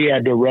times we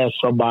had to arrest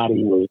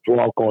somebody who was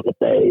drunk on the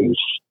base,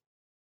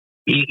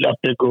 beating up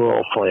their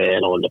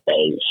girlfriend on the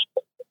base.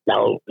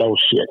 No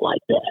shit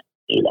like that,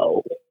 you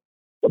know.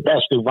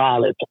 Domestic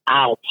violence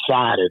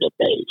outside of the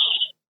base.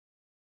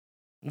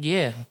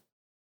 Yeah.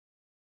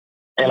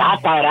 And I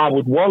thought I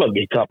would want to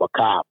become a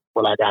cop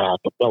when I got out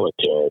the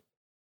military.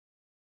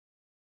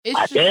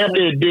 I damn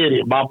near did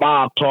it. My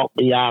mom talked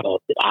me out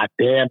of it. I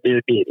damn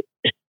near did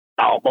it.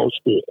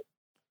 Almost did.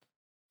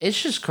 It's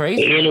just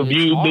crazy. They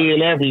interviewed me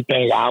and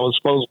everything. I was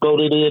supposed to go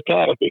to the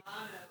academy.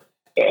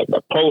 And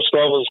the post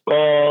office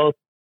called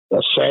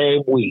the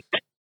same week.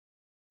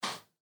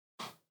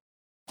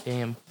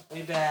 Damn.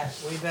 We back.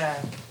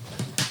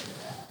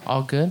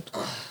 All good?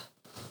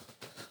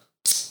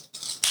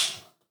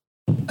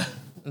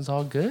 It's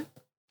all good?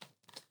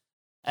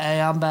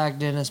 Hey, I'm back,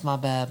 Dennis. My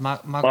bad.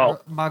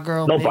 My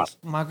girl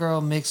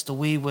no mixed the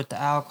weed with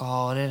the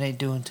alcohol, and it ain't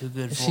doing too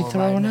good Is for she her right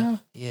throwing now. up?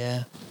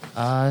 Yeah.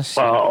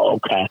 Shit. Oh,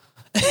 okay.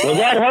 Was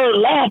that her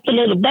laughing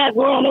in the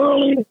background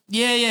earlier?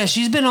 Yeah.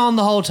 She's been on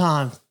the whole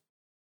time.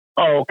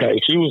 Oh, okay.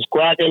 She was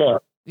cracking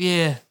up.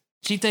 Yeah.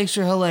 She thinks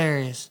you're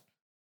hilarious.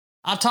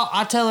 I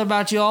tell her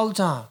about you all the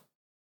time.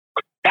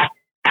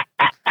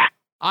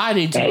 I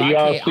do too.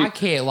 Hey, I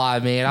can't lie,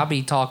 man. I'll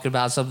be talking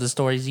about some of the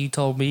stories you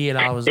told me, and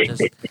I was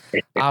losing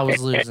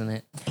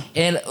it.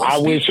 And I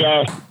wish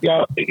y'all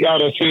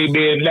to see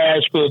me in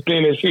Nashville,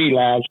 Tennessee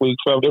last week.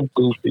 Some of them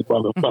goofy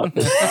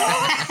motherfuckers.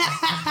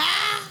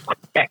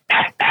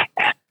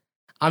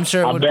 I'm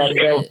sure it would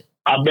be.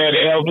 I met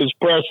Elvis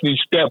Presley's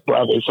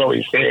stepbrother, so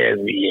he says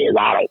he is.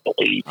 I don't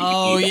believe.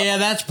 Oh yeah,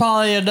 that's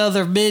probably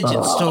another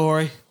midget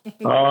story.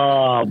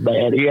 Oh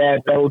man, he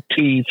had no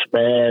teeth,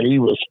 man. He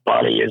was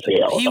funny as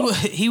hell.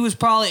 He was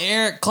probably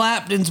Eric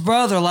Clapton's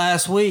brother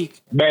last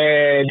week.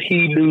 Man,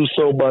 he knew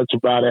so much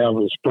about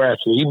Elvis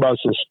Presley. He must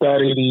have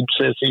studied him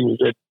since he was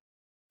in,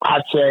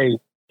 I'd say,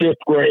 5th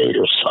grade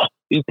or something.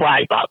 He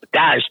probably about the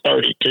guy's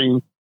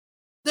 32.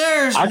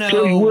 There's I no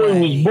tell you where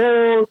he was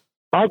born.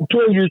 I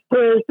tell you his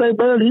parents say,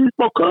 man, he's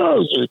my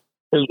cousin.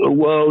 He said,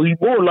 well, he's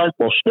more like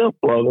my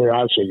stepbrother.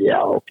 I said,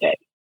 yeah, okay.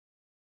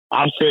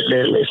 I'm sitting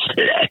there listening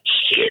to that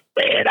shit,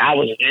 man. I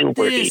was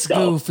puberty, this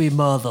though. goofy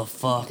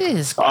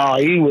motherfucker. Oh,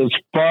 he was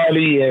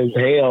funny as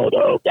hell,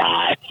 though,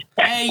 guys.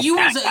 Hey, you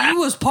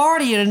was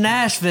partying in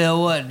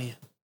Nashville, wasn't you?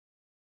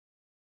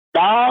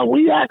 Nah,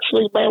 we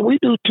actually, man, we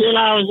do 10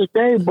 hours a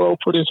day, bro,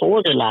 for this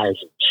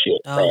organizing shit,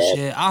 Oh man.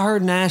 shit! I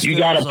heard Nashville. You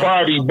got to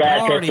party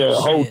back at the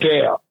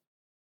hotel.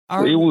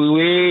 We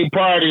ain't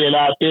partying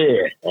out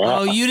there.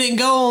 Oh, you didn't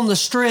go on the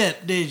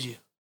Strip, did you?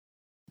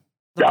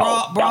 The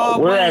No,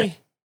 Broadway.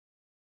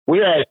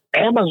 We're at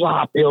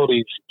Amazon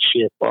buildings and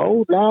shit,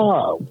 bro.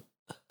 No.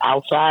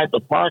 Outside the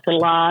parking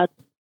lot,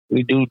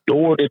 we do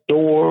door to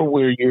door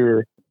where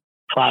you're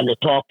trying to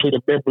talk to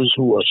the members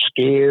who are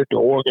scared to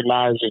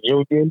organize a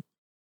union.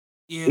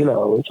 Yeah. You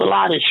know, it's a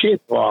lot of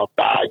shit involved.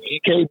 You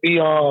can't be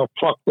all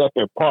fucked up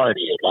and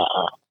partying.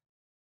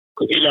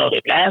 Because, you know,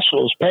 the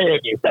Nationals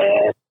paying you,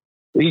 man.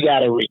 We got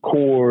to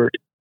record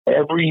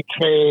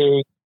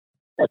everything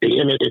at the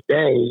end of the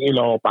day, you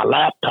know, on my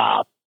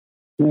laptop.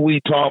 Who we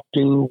talked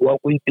to,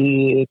 what we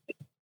did.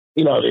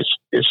 You know, this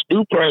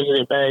new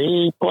president, man,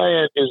 he ain't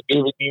playing just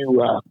giving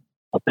you a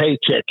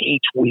paycheck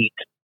each week.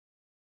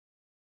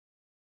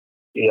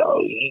 You know,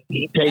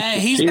 he takes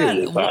it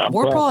serious.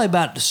 We're probably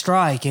about to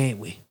strike, ain't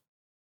we?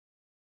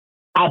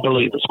 I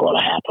believe it's going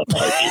to happen,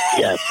 man.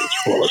 Yes,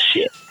 it's full of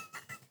shit.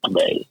 I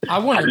mean, I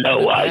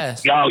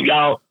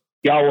know.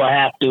 Y'all will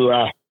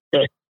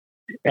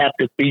have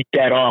to beat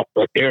that off,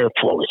 but they're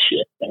full of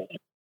shit, man.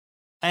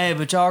 Hey,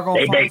 but y'all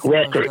gonna make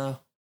record.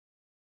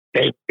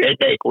 They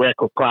make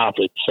record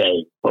profits,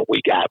 say, but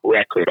we got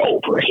record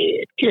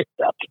overhead. Get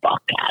the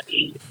fuck out of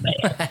here,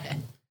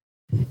 man.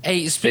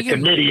 Hey, the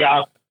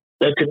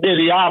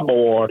committee I'm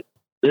on,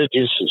 they're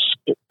just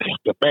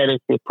the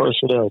management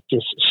personnel is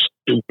just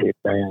stupid,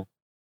 man.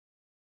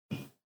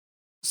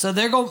 So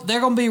they're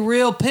gonna be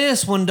real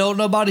pissed when don't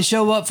nobody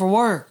show up for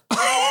work.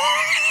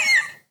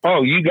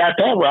 Oh, you got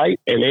that right.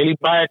 And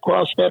anybody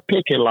across that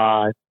picket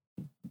line,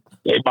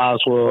 they might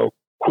as well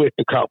quit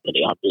the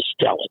company. I'm just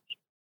telling you.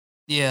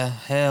 Yeah,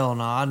 hell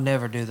no, I'd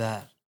never do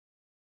that.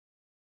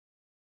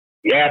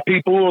 Yeah,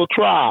 people will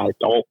try.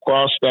 Don't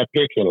cross that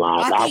picket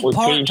line. I think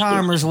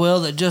part-timers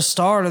will that just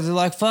started. They're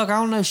like, fuck, I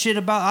don't know shit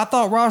about... I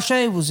thought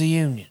Roche was a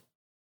union.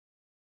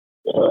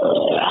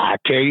 I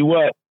tell you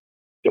what,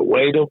 the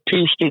way them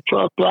Teamster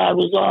truck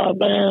drivers are,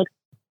 man,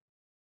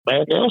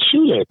 they'll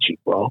shoot at you,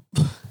 bro.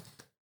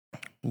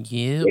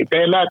 Yeah. If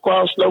they're not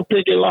cross no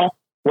picket line,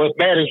 what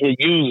management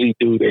usually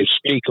do, they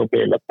sneak them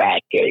in the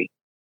back gate,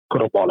 put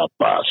them on a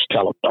bus,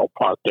 tell them don't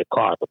park their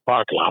car at the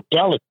parking lot. I'm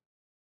telling you,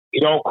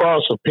 you don't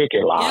cross a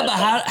picket line.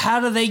 Yeah, but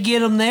how do they get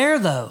them there,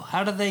 though?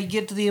 How do they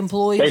get to the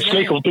employees? They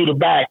sneak them through the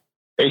back.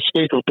 They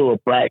sneak them through a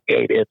back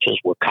gate entrance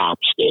with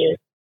cops there.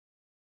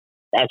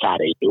 That's how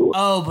they do it.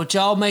 Oh, but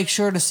y'all make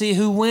sure to see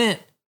who went.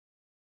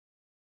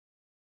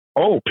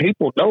 Oh,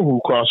 people know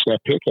who crossed that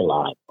picket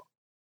line.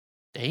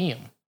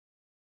 Damn.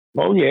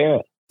 Oh, yeah.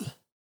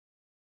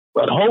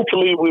 But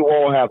hopefully we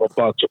won't have a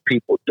bunch of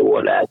people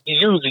doing that. You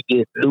usually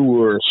get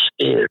newer,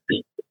 scared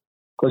people.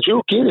 Because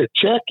you'll get a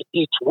check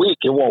each week.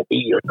 It won't be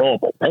your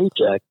normal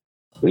paycheck.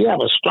 We have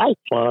a strike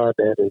fund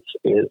that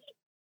is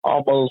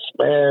almost,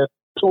 man,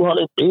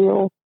 $200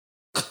 billion.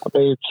 I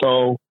mean,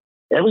 so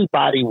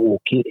everybody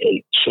will get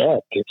a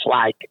check. It's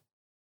like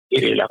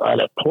getting an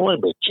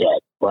unemployment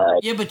check.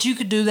 But yeah, but you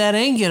could do that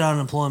and get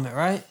unemployment,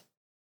 right?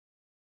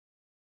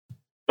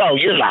 No,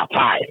 you're not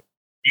fired.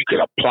 You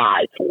can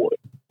apply for it,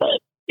 but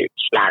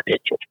it's not that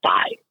you're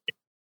fired.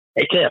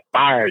 They can't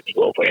fire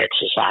you over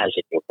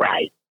exercising your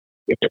right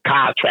if the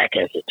contract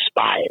has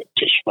expired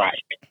to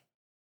strike.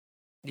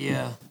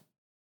 Yeah.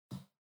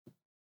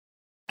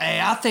 Hey,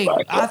 I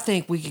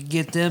think we could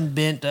get them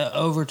bent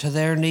over to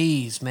their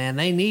knees, man.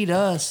 They need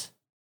us.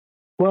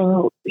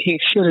 Well,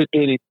 he should have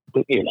did it,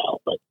 but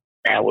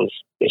that was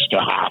Mr.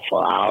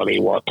 Hoffa. I don't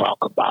even want to talk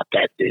about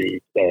that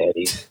dude, man.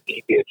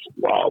 He did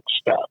some wrong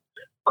stuff.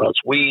 Because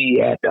we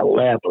had the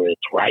leverage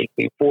right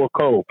before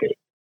COVID.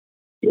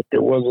 If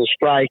there was a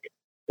strike,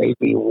 they'd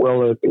be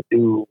willing to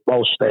do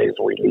most things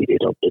we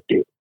needed them to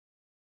do.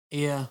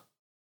 Yeah.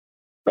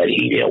 But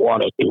he didn't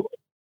want to do it.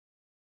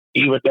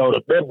 Even though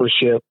the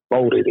membership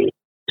voted it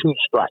to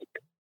strike.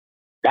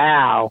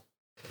 Now,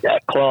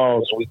 that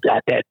clause, we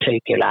got that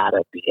taken out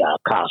of the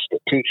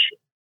Constitution.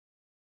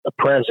 The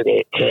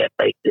president can't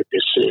make the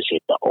decision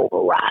to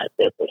override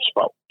members'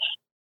 votes.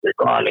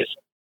 Regardless,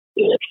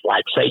 if,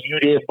 like, say you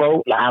didn't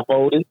vote and I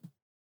voted,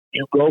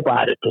 you go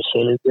by the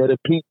percentage of the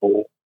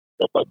people,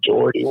 the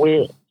majority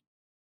wins.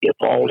 If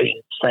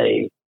only,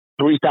 say,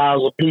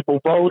 3,000 people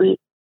voted,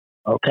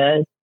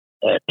 okay,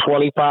 and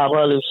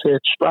 2,500 said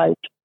strike,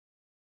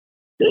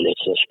 then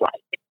it's a strike.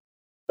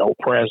 No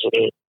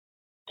president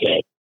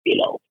can,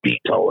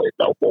 veto it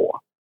no more.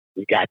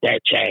 We got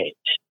that changed.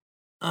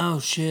 Oh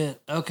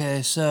shit.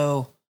 Okay,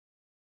 so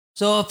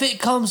if it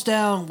comes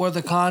down where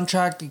the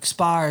contract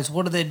expires,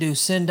 what do they do?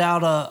 Send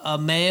out a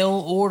mail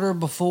order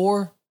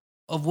before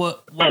of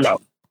what? No.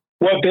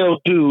 What they'll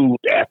do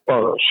at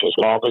first, as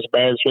long as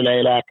management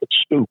ain't acting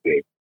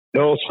stupid,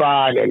 they'll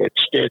sign an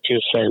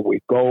extension saying we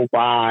go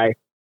by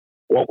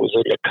what was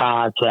in the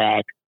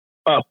contract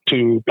up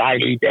to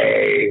 90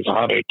 days,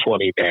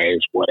 120 days,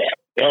 whatever.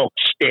 They'll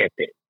extend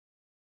it.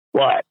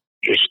 But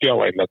you're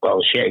still in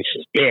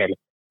negotiations. Then,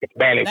 if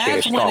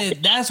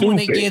management that's when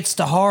it gets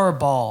to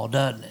hardball,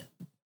 doesn't it?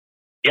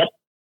 Yep.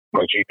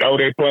 Because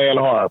they're playing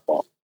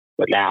hardball.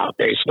 But now if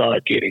they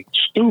start getting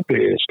stupid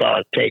and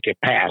start taking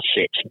past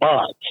 6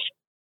 months,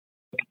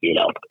 then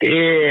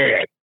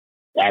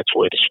that's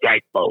where the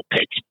strike vote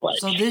takes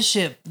place. So this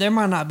shit, there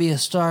might not be a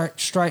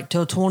strike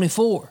till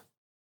 24.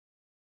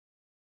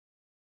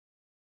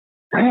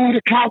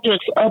 The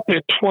contract's up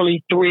in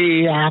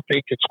 23. I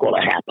think it's going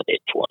to happen in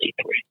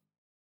 23.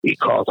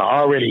 Because I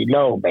already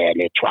know, man,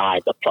 they're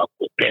trying to fuck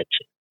with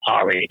pension. I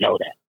already know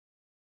that.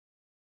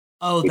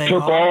 Oh, they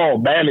took all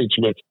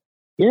management.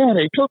 Yeah,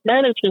 they took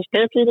management's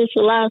pension. It's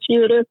the last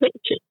year of their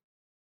pension.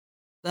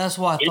 That's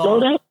why you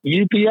know that?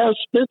 UPS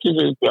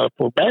pension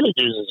for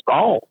managers is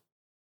gone.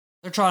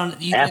 They're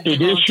trying after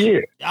this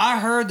year.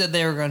 I heard that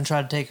they were going to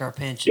try to take our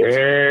pensions.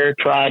 They're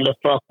trying to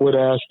fuck with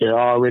us. They're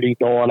already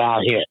throwing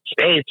out hints.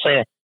 They ain't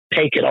saying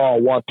take it all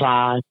one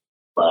time,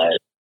 but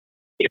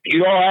if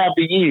you don't have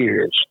the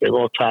years, they're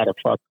going to try to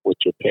fuck with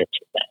your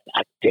pension, man.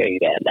 I can tell you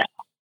that now.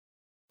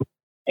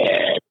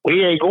 And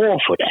we ain't going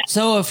for that.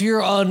 So if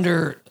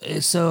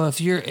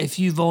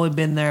you've only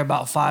been there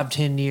about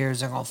 5-10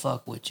 years, they're going to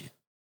fuck with you.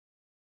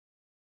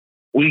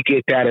 We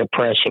get that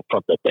impression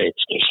from the things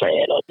they're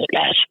saying on the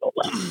national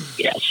level.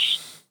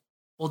 Yes.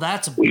 Well,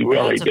 that's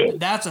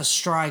a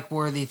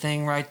strike-worthy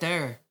thing right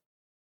there.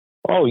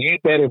 Oh, you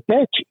better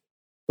bet you.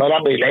 But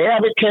I mean, they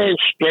haven't came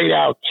straight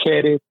out and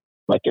said it,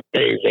 like the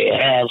things they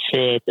have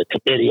said, the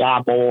committee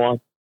I'm on,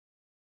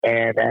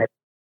 and that,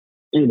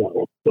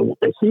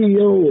 the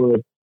CEO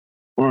of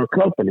our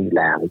company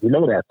now, that's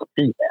a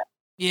female.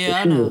 Yeah,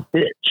 I know.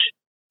 She's a bitch.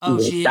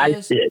 Oh, she's a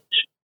nice bitch.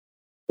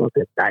 What's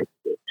a nice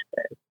bitch,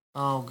 man?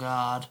 Oh,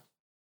 God.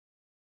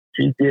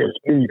 She gives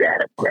me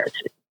that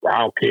impression. I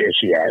don't care if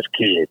she has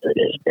kids or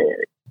this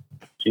married.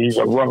 She's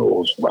a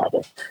rose,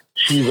 brother.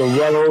 She's a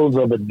rose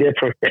of a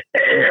different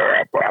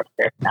era,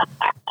 brother.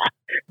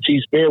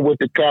 She's been with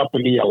the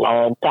company a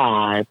long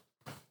time,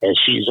 and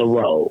she's a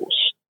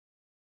rose.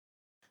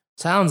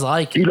 Sounds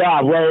like you know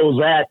how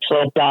Rose acts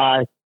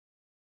sometimes?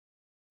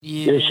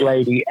 Yeah. This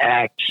lady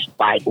acts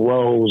like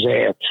Rose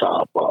and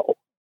Sabo.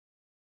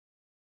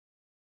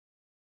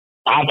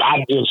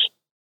 I've just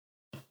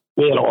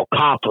been on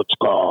conference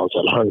calls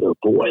and heard her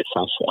voice. I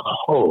said,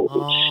 holy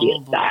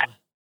shit, boy. that.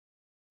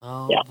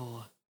 Oh,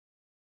 boy.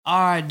 All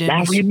right,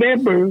 Dennis. Now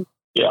remember.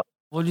 Yeah.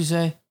 What'd you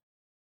say?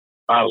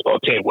 I was going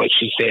to tell you what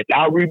she said.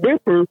 Now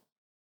remember,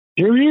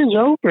 there is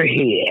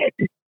overhead.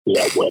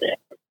 Yeah, whatever.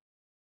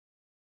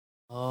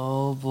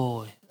 Oh,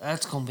 boy.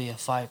 That's going to be a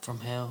fight from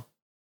hell.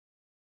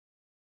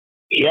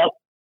 Yep.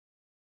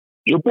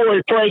 Your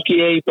boy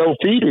Frankie ain't no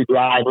feeder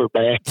driver,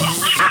 man.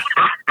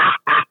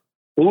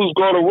 Who's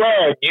going to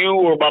run, you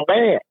or my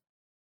man?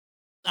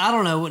 I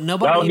don't know.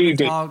 Nobody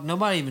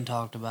even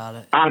talked about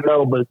it. I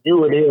know, but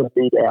you and him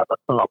need to have a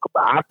talk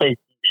about it. I think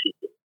you should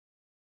do it.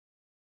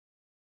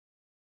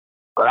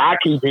 But I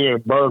keep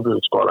hearing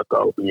Burger's going to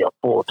go be a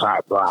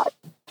full-time driver.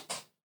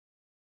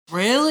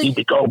 Really? He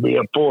could go be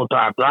a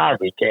full-time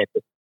driver, can't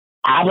he?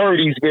 I've heard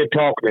he's been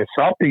talking to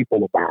some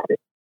people about it.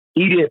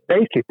 He didn't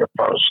make it the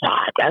first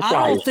time. That's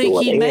why I don't think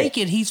he'd make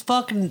it. He's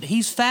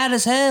fat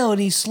as hell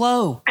and he's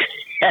slow.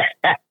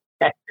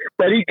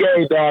 But he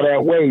gained all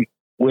that weight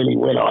when he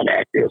went on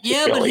that disc.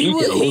 Yeah, but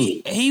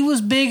he was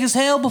big as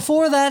hell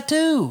before that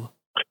too.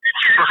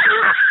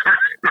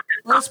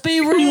 Let's be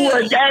real. He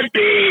wasn't that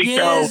big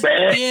though,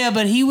 man. Yeah,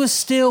 but he was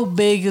still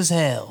big as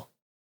hell.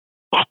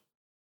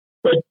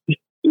 But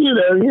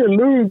he'll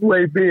lose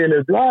weight being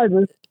a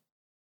driver.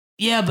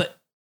 Yeah, but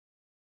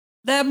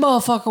that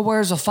motherfucker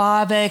wears a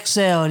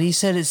 5XL and he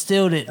said it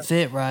still didn't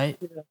fit right.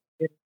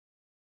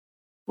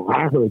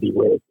 I heard he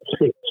wears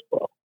 6,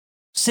 bro.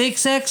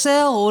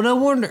 6XL? Well, no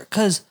wonder,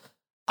 because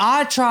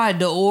I tried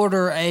to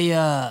order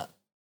a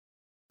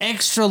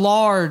extra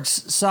large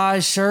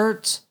size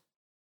shirts,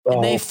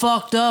 and they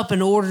fucked up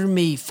and ordered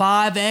me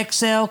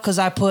 5XL because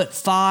I put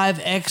 5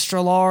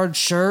 extra large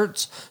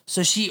shirts.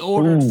 So she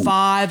ordered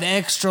 5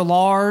 extra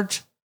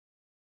large,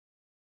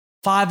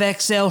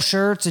 5XL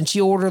shirts, and she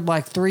ordered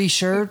like 3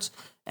 shirts.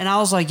 And I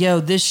was like, yo,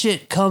 this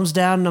shit comes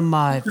down to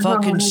my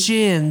fucking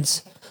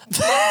shins.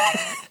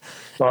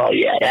 Oh,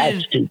 yeah,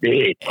 that's too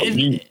big.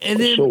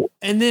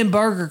 And then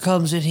Burger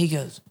comes in. He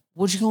goes,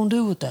 what you going to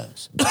do with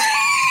those?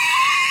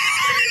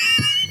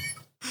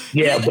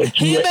 Yeah, but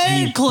you're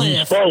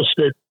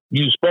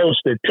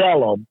supposed to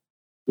tell them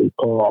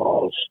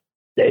because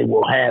they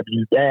will have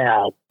you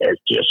down as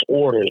just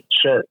ordering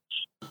shirts.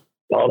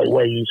 The only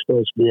way you're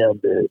supposed to be able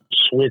to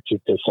switch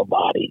it to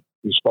somebody,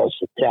 you're supposed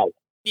to tell them.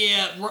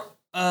 Yeah,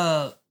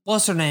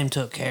 what's her name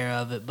took care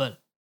of it, but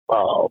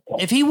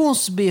okay. If he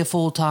wants to be a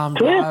full-time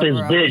Cliff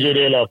driver, is bigger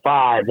than a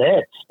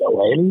 5X,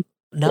 though, ain't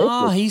he?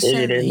 No, he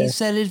said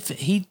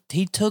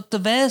he took the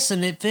vest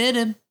and it fit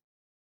him.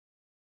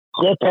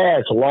 Cliff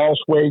has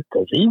lost weight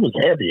because he was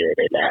heavier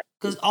than that.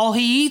 Because all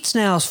he eats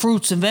now is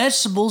fruits and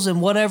vegetables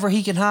and whatever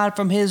he can hide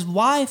from his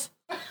wife.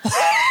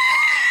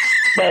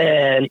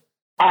 Man,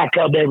 I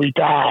come every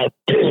time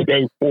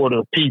they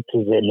order pizzas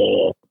in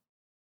there.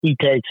 He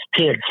takes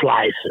 10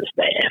 slices,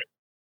 man.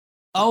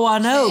 Oh, I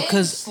know,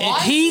 because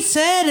he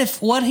said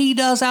if what he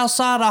does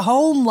outside of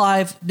home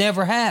life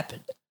never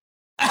happened.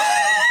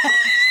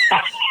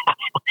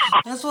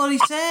 That's what he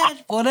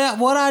said. What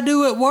I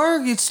do at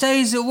work, it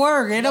stays at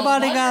work. Ain't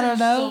nobody gotta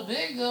know.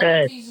 He's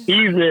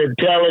an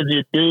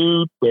intelligent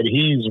dude, but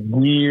he's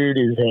weird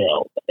as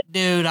hell.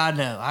 Dude, I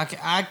know.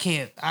 I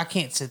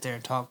can't sit there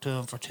and talk to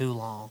him for too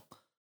long.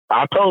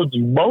 I told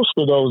you, most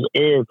of those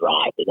air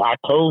drivers, I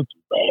told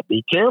you, man,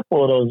 be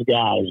careful of those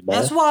guys,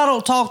 man. That's why I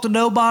don't talk to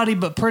nobody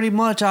but pretty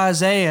much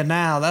Isaiah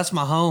now. That's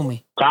my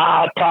homie.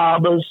 Todd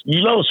Thomas.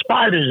 You know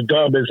Spider's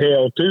dumb as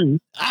hell, too.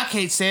 I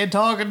can't stand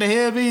talking to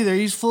him either.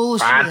 He's full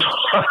of shit.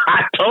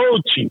 I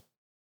told you.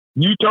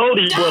 You told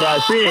him what I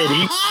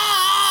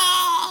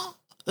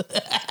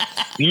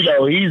said. You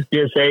know, he's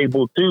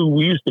disabled, too.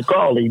 We used to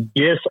call him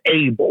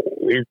Disable.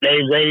 His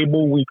name's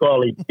Abel. We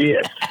call him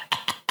Dis.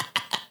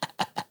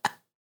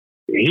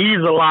 He's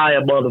a liar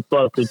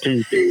motherfucker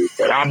too, dude.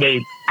 But I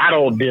mean, I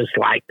don't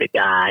dislike the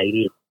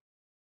guy.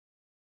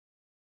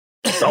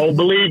 Don't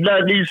believe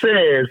nothing he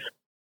says.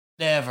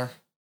 Never.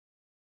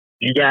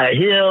 You got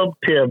him,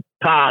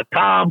 Todd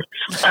Thomas.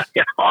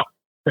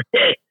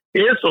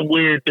 There's some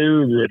weird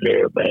dudes in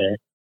there, man.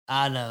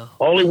 I know.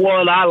 Only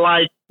one I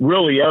like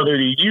really other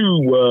than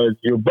you was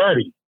your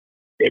buddy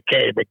that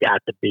came and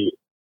got the beat.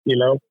 You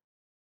know?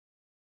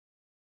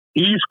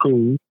 He's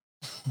cool.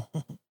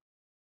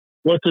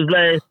 What's his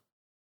name?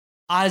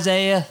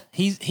 Isaiah,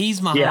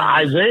 he's my homie.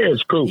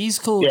 Isaiah's cool. He's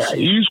cool. Yeah,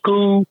 he's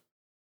cool.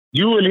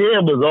 You and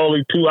him was the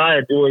only two I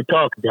enjoyed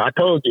talking to. I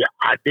told you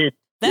I did.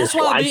 That's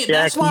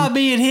why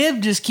me and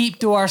him just keep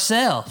to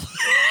ourselves.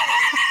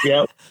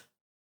 Yep.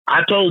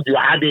 I told you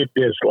I did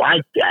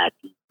dislike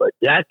Jackie, but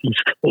Jackie's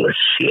full of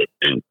shit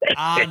too.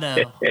 I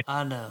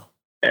know.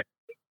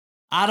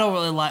 I don't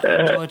really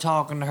enjoy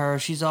talking to her.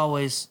 She's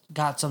always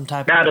got some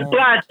type of. Now the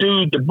black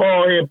dude, the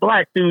bald-headed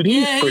black dude,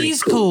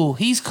 he's cool.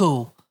 He's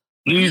cool.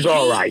 He's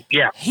all right,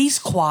 yeah. He's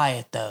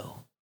quiet,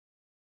 though.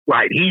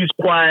 Right, he's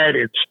quiet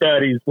and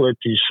studies what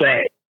you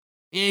say.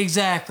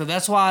 Exactly.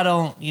 That's why I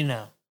don't, you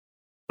know.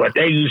 But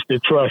they used to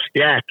trust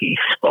Jackie,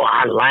 so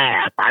I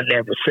laugh. I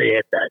never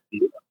said that,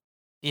 you know.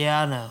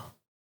 Yeah, I know.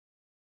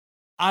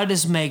 I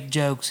just make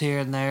jokes here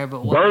and there,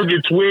 but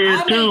Burger's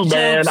weird too,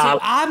 man.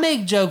 I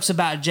make jokes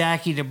about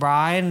Jackie to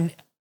Brian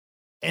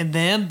and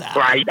them.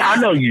 Right, I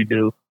know you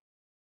do.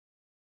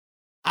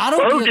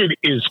 Burger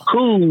is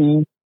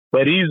cool.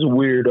 But he's a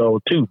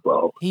weirdo too,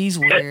 bro. He's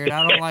weird.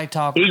 I don't like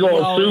talking. He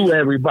gonna sue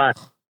everybody.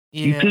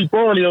 Yeah. You keep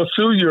on, he'll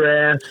sue your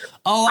ass.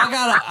 Oh,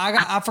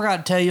 I forgot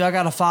to tell you, I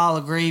gotta file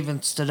a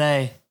grievance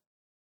today.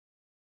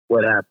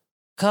 What happened?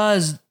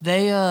 'Cause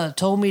they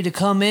told me to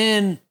come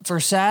in for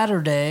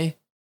Saturday,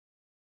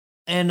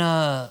 and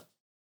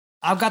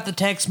I've got the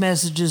text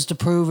messages to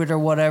prove it or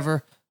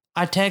whatever.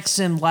 I texted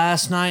him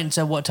last night and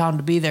said what time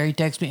to be there. He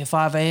texted me at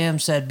 5 a.m.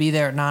 said be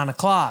there at 9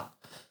 o'clock.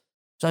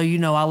 So, you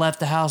know, I left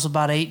the house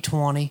about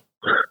 8:20.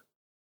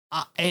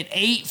 At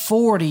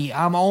 8:40,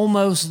 I'm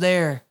almost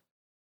there.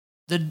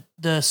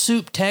 The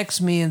soup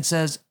texts me and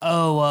says,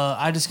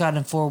 I just got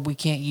informed we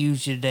can't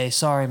use you today.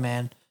 Sorry,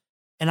 man.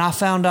 And I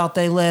found out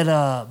they let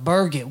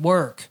Burgett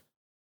work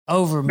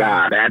over me.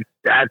 Nah,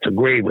 that's a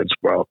grievance,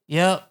 bro.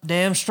 Yep,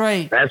 damn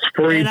straight. That's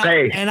free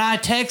pay. And I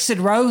texted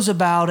Rose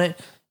about it,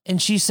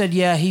 and she said,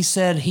 yeah, he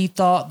said he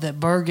thought that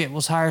Burgett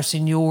was higher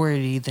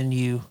seniority than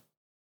you.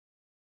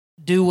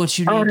 Do what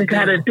you need to do. All you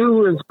gotta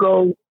do is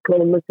go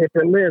look at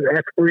the list.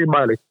 That's free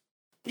money.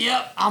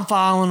 Yep, I'm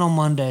filing on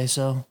Monday,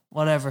 so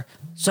whatever.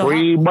 So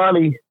free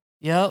money.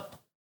 Yep.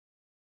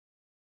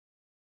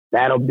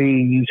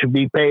 You should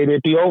be paid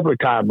at the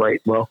overtime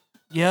rate, bro.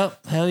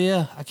 Yep, hell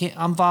yeah.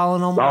 I'm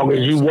following on. Long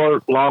as you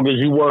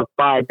work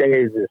 5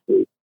 days this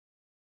week.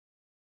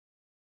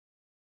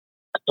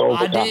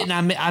 I didn't.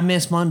 I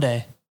missed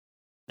Monday.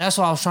 That's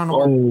why I was trying to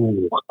work.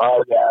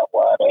 Oh yeah.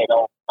 Well, they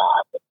don't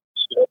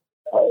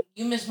mind.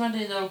 You missed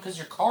Monday though because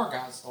your car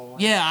got stolen.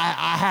 Yeah,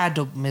 I had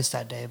to miss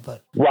that day,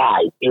 but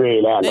Right. You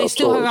ain't had they no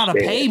still choice, gotta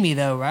man. pay me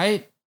though,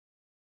 right?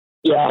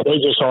 Yeah, they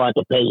just don't have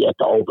to pay you at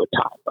the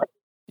overtime. Right?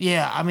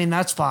 Yeah, I mean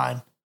that's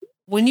fine.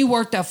 When you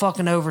work that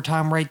fucking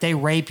overtime rate, they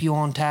rape you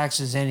on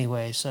taxes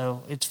anyway,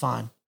 so it's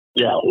fine.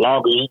 Yeah, as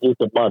long as you get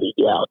the money.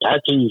 Yeah,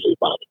 that's easy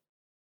money.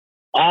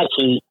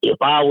 Actually, if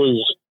I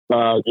was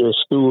just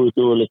steward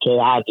doing the case,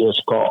 I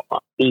just call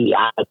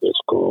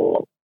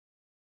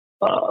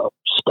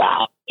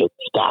Scott, and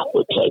Scott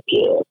would take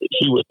care of it.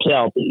 He would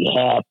tell me he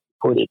had to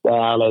put it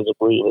down as a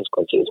grievance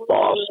because his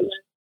bosses,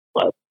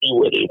 but he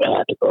wouldn't even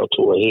have to go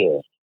to a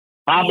hearing.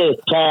 I'm in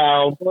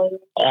town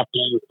after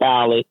you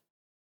file it.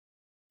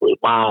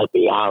 Remind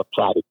me, I'll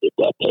try to get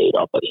that paid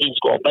off, but he's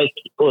going to make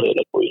me put in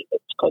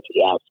agreements because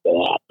he has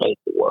to have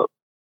paperwork.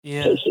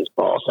 Yeah. Because his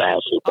boss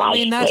asks him, I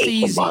mean, that's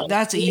pay for easy. money.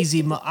 That's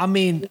easy. I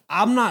mean,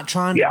 I'm not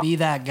trying to Yeah. be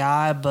that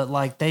guy, but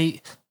like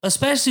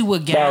especially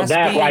with gas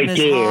that being right as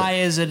there. high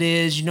as it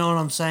is, you know what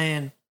I'm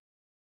saying?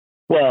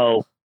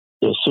 Well,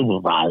 the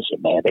supervisor,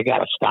 man, they got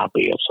to stop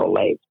being so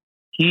late.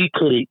 He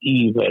could have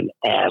even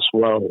asked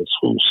Rose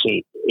who's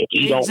seen it. If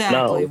you Exactly.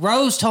 don't know.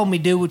 Rose told me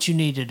do what you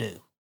need to do.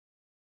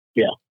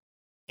 Yeah.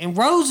 And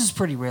Rose is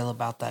pretty real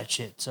about that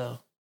shit, so.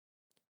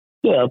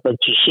 Yeah, but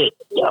you should.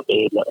 I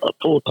mean, a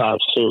full-time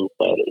suit,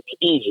 man, it's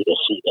easy to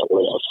see the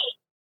list.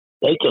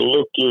 They can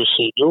look your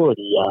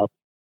seniority up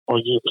on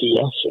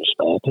UPSers,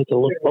 man. They can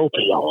look both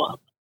of y'all up.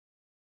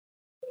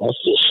 That's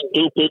just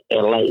stupid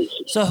and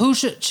lazy. So who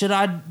should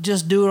I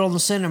just do it on the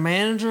center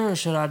manager or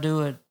should I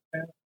do it?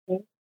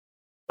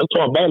 It's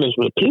on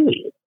management,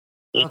 period.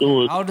 Just Okay,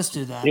 do it. I'll just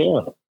do that.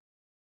 Yeah.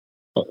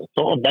 It's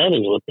on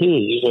management,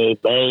 period. You say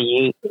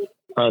management,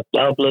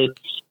 Dublin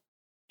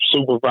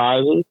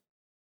supervisor,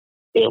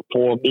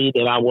 inform me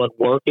that I wasn't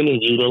working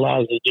and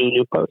utilize the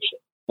junior person.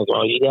 That's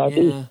all you got to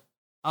do. Yeah,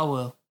 I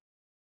will.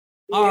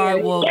 All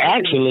right, well.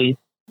 Actually,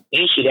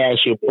 you should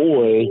ask your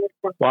boy,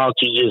 why don't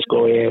you just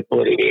go ahead and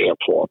put it in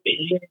for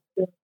me?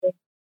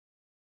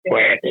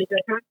 Brandon.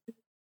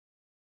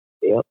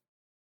 Yep.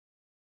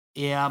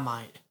 Yeah, I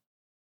might.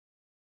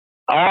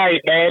 All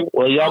right, man.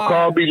 Well, y'all All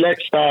call right. me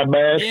next time,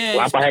 man. Yeah,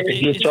 I'm going to have to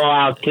get y'all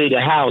out to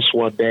the house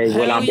one day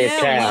when Hell I'm yeah,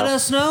 in town. let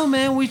us know,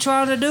 man. We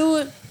trying to do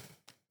it.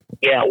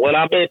 Yeah, when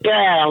I'm in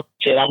town,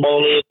 shit, I'm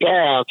only in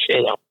town.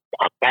 Shit,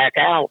 I'm back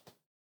out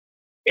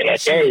in a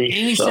day.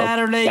 Any So,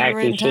 Saturday back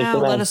you're to in town,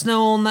 Cincinnati. let us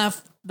know on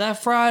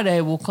that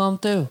Friday. We'll come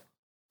through.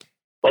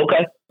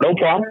 Okay, no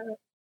problem.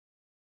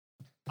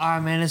 All right,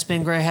 man. It's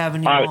been great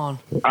having you All right. on.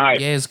 All right.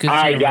 Yeah, it's good All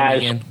right, seeing you guys.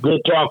 again.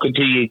 Good talking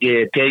to you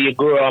again. Tell your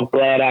girl I'm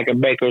glad I can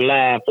make her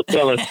laugh, but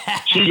tell her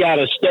she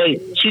gotta stay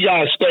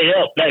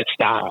up next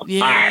time.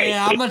 Yeah, All right.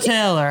 I'm gonna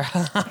tell her.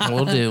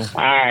 We'll do.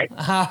 All right.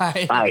 All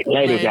right. All right.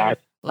 Later, guys.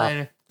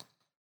 Later.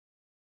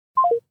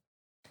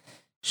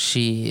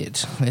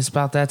 Shit. It's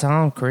about that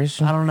time,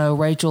 Christian. I don't know.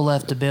 Rachel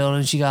left the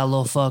building. She got a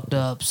little fucked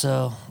up.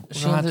 So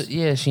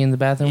She in the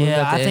bathroom.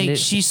 yeah, I think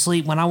she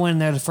sleep. When I went in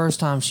there the first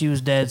time, she was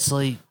dead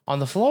asleep. on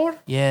the floor.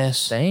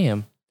 Yes.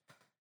 Damn.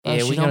 Yeah,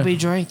 Yeah, she we don't gonna be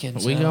drinking.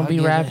 we so gonna I be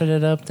get wrapping it.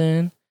 it up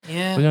then.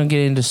 Yeah. We're gonna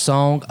get into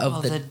song of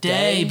Oh, the the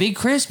day. day. Big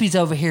Crispy's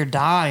over here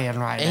dying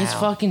right now. It's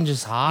fucking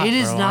just hot. It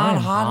is bro. not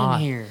I'm hot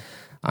in here.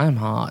 I'm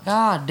hot.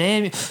 God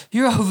damn you.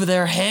 You're over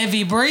there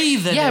heavy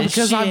breathing. Yeah, and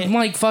because shit. I'm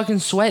like fucking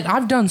sweating.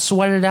 I've done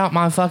sweated out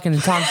my fucking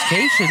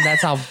intoxication.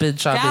 That's how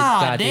bitch I've been.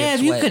 God goddamn damn,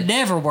 you sweating. could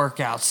never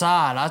work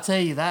outside. I'll tell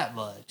you that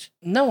much.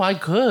 No, I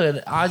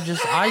could.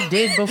 I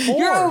did before.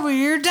 You're over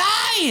here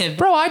dying.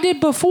 Bro, I did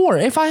before.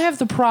 If I have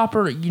the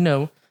proper,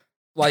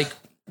 like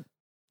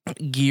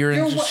gear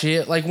and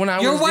shit, like when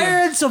I You're was doing-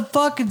 wearing some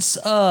fucking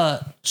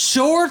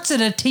shorts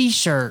and a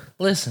t-shirt.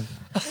 Listen,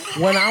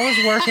 when I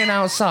was working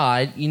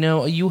outside,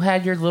 you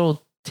had your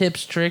little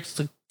tips, tricks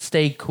to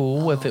stay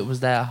cool if it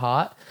was that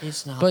hot.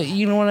 It's not. But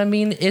you know what I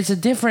mean? It's a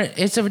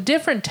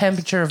different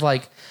temperature of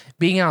like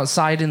being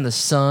outside in the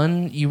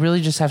sun. You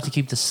really just have to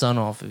keep the sun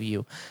off of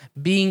you.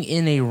 Being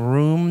in a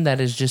room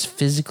that is just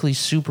physically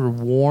super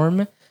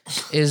warm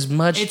is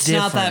much It's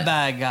different. not that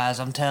bad, guys.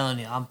 I'm telling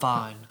you, I'm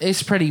fine.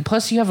 It's pretty.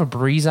 Plus, you have a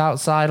breeze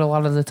outside a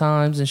lot of the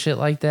times and shit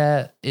like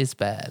that. It's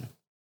bad.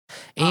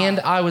 And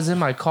I was in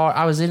my car.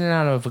 I was in and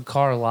out of a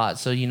car a lot,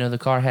 so the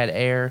car had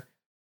air.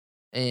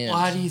 And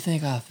Why do you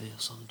think I feel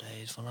some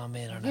days when I'm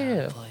in and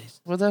out of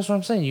place? well, that's what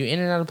I'm saying. You in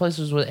and out of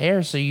places with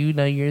air, so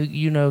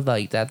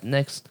like that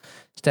next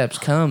step's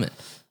coming.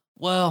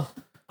 Well,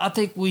 I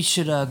think we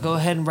should go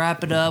ahead and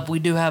wrap it up. We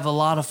do have a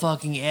lot of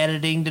fucking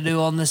editing to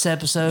do on this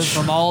episode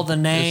from all the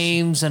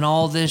names and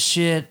all this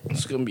shit.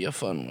 It's gonna be a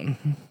fun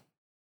one.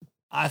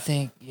 I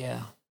think,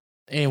 yeah.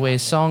 Anyway,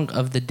 song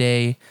of the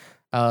day.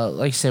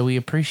 Like I said, we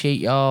appreciate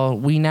y'all.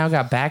 We now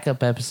got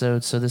backup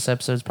episodes, so this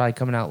episode's probably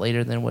coming out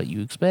later than what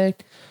you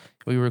expect.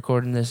 We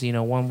recording this,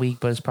 1 week,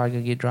 but it's probably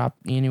gonna get dropped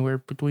anywhere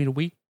between a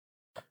week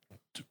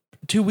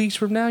 2 weeks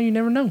from now, you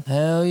never know.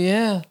 Hell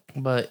yeah.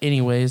 But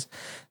anyways,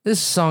 this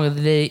is song of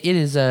the day. It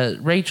is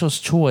Rachel's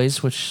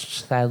choice,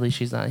 which sadly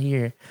she's not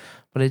here.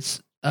 But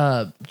it's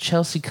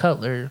Chelsea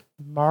Cutler,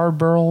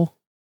 Marlboro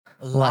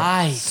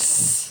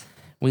Lights.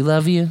 We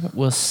love you.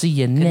 We'll see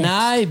you Good next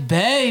night,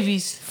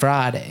 babies.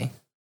 Friday.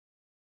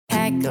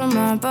 Pack of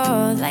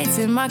Marlboro lights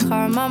in my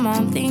car. My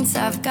mom thinks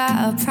I've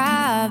got a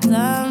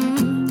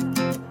problem.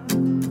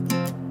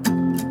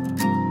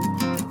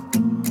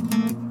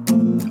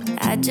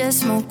 I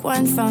just smoke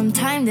one from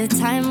time to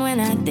time when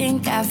I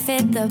think I've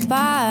hit the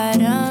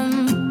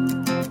bottom.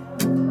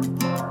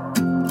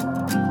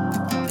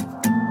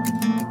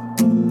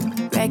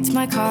 Wrecked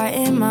my car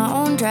in my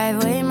own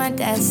driveway. My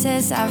dad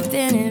says I've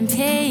been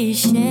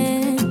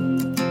impatient.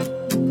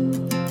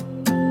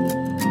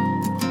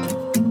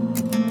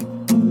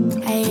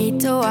 I hate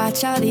to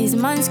watch all these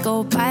months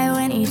go by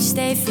when each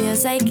day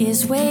feels like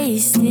it's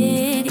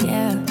wasted,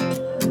 yeah.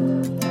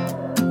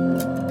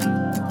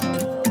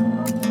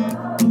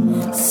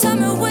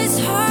 Summer was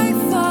hard,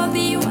 fall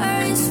be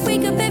worse.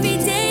 Wake up every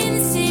day in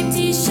the same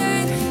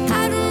t-shirt.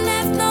 I don't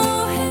have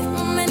no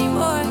headroom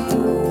anymore.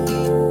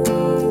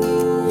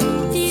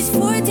 These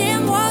four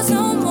damn walls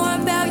know more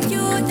about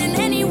you than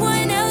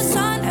anyone else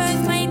on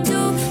earth might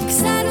do.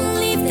 'Cause I don't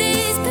leave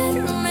this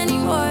bedroom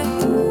anymore.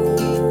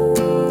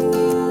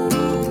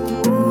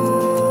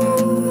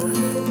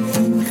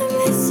 I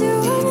miss you,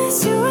 I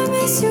miss you, I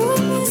miss you, I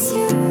miss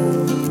you.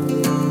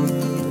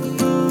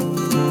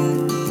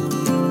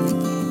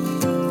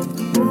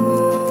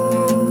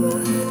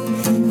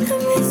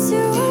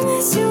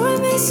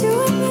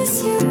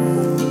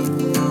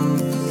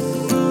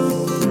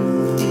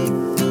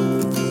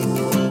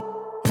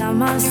 Now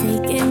mom's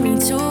taking me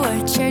to her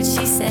church.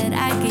 She said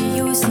I could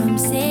use some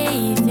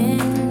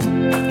saving.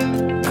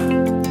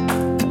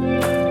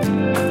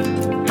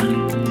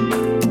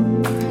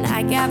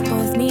 I got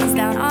both knees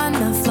down on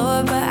the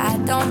floor, but I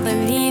don't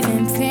believe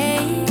in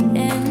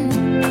praying.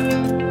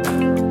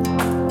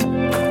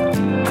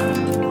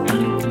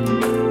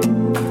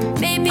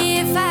 Maybe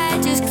if I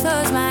just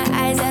close my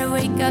eyes, I'd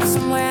wake up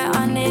somewhere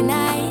on an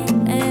island.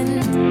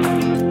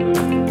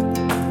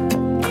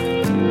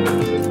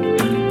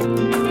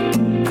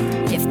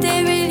 If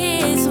there really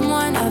is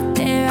someone up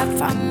there, I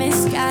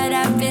promise God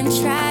I've been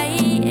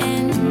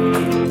trying.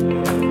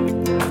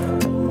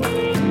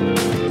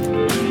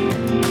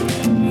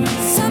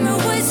 Summer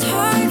was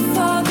hard,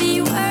 fall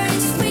be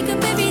worse. Wake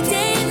up every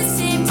day in the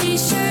same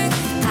t-shirt.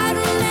 I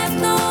don't have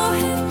no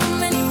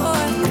headroom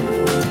anymore.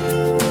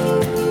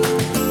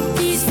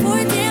 These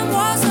four damn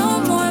walls know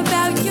more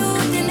about you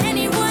than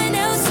anyone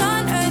else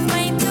on earth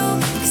might do.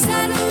 'Cause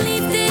I don't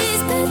leave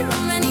this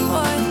bedroom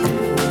anymore.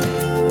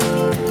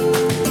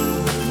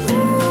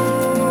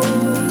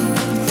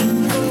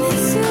 I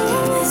miss you,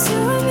 I miss you,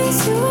 I miss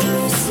you, I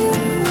miss you.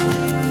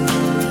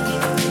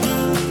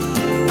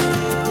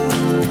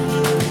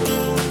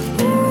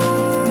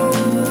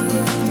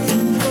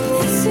 I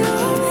miss you,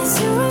 I miss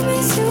you, I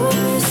miss you, I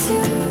miss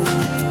you.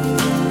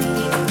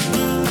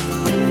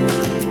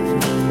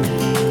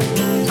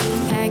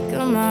 Pack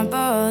of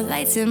Marlboro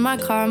lights in my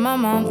car. My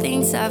mom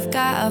thinks I've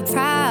got a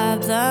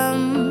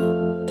problem.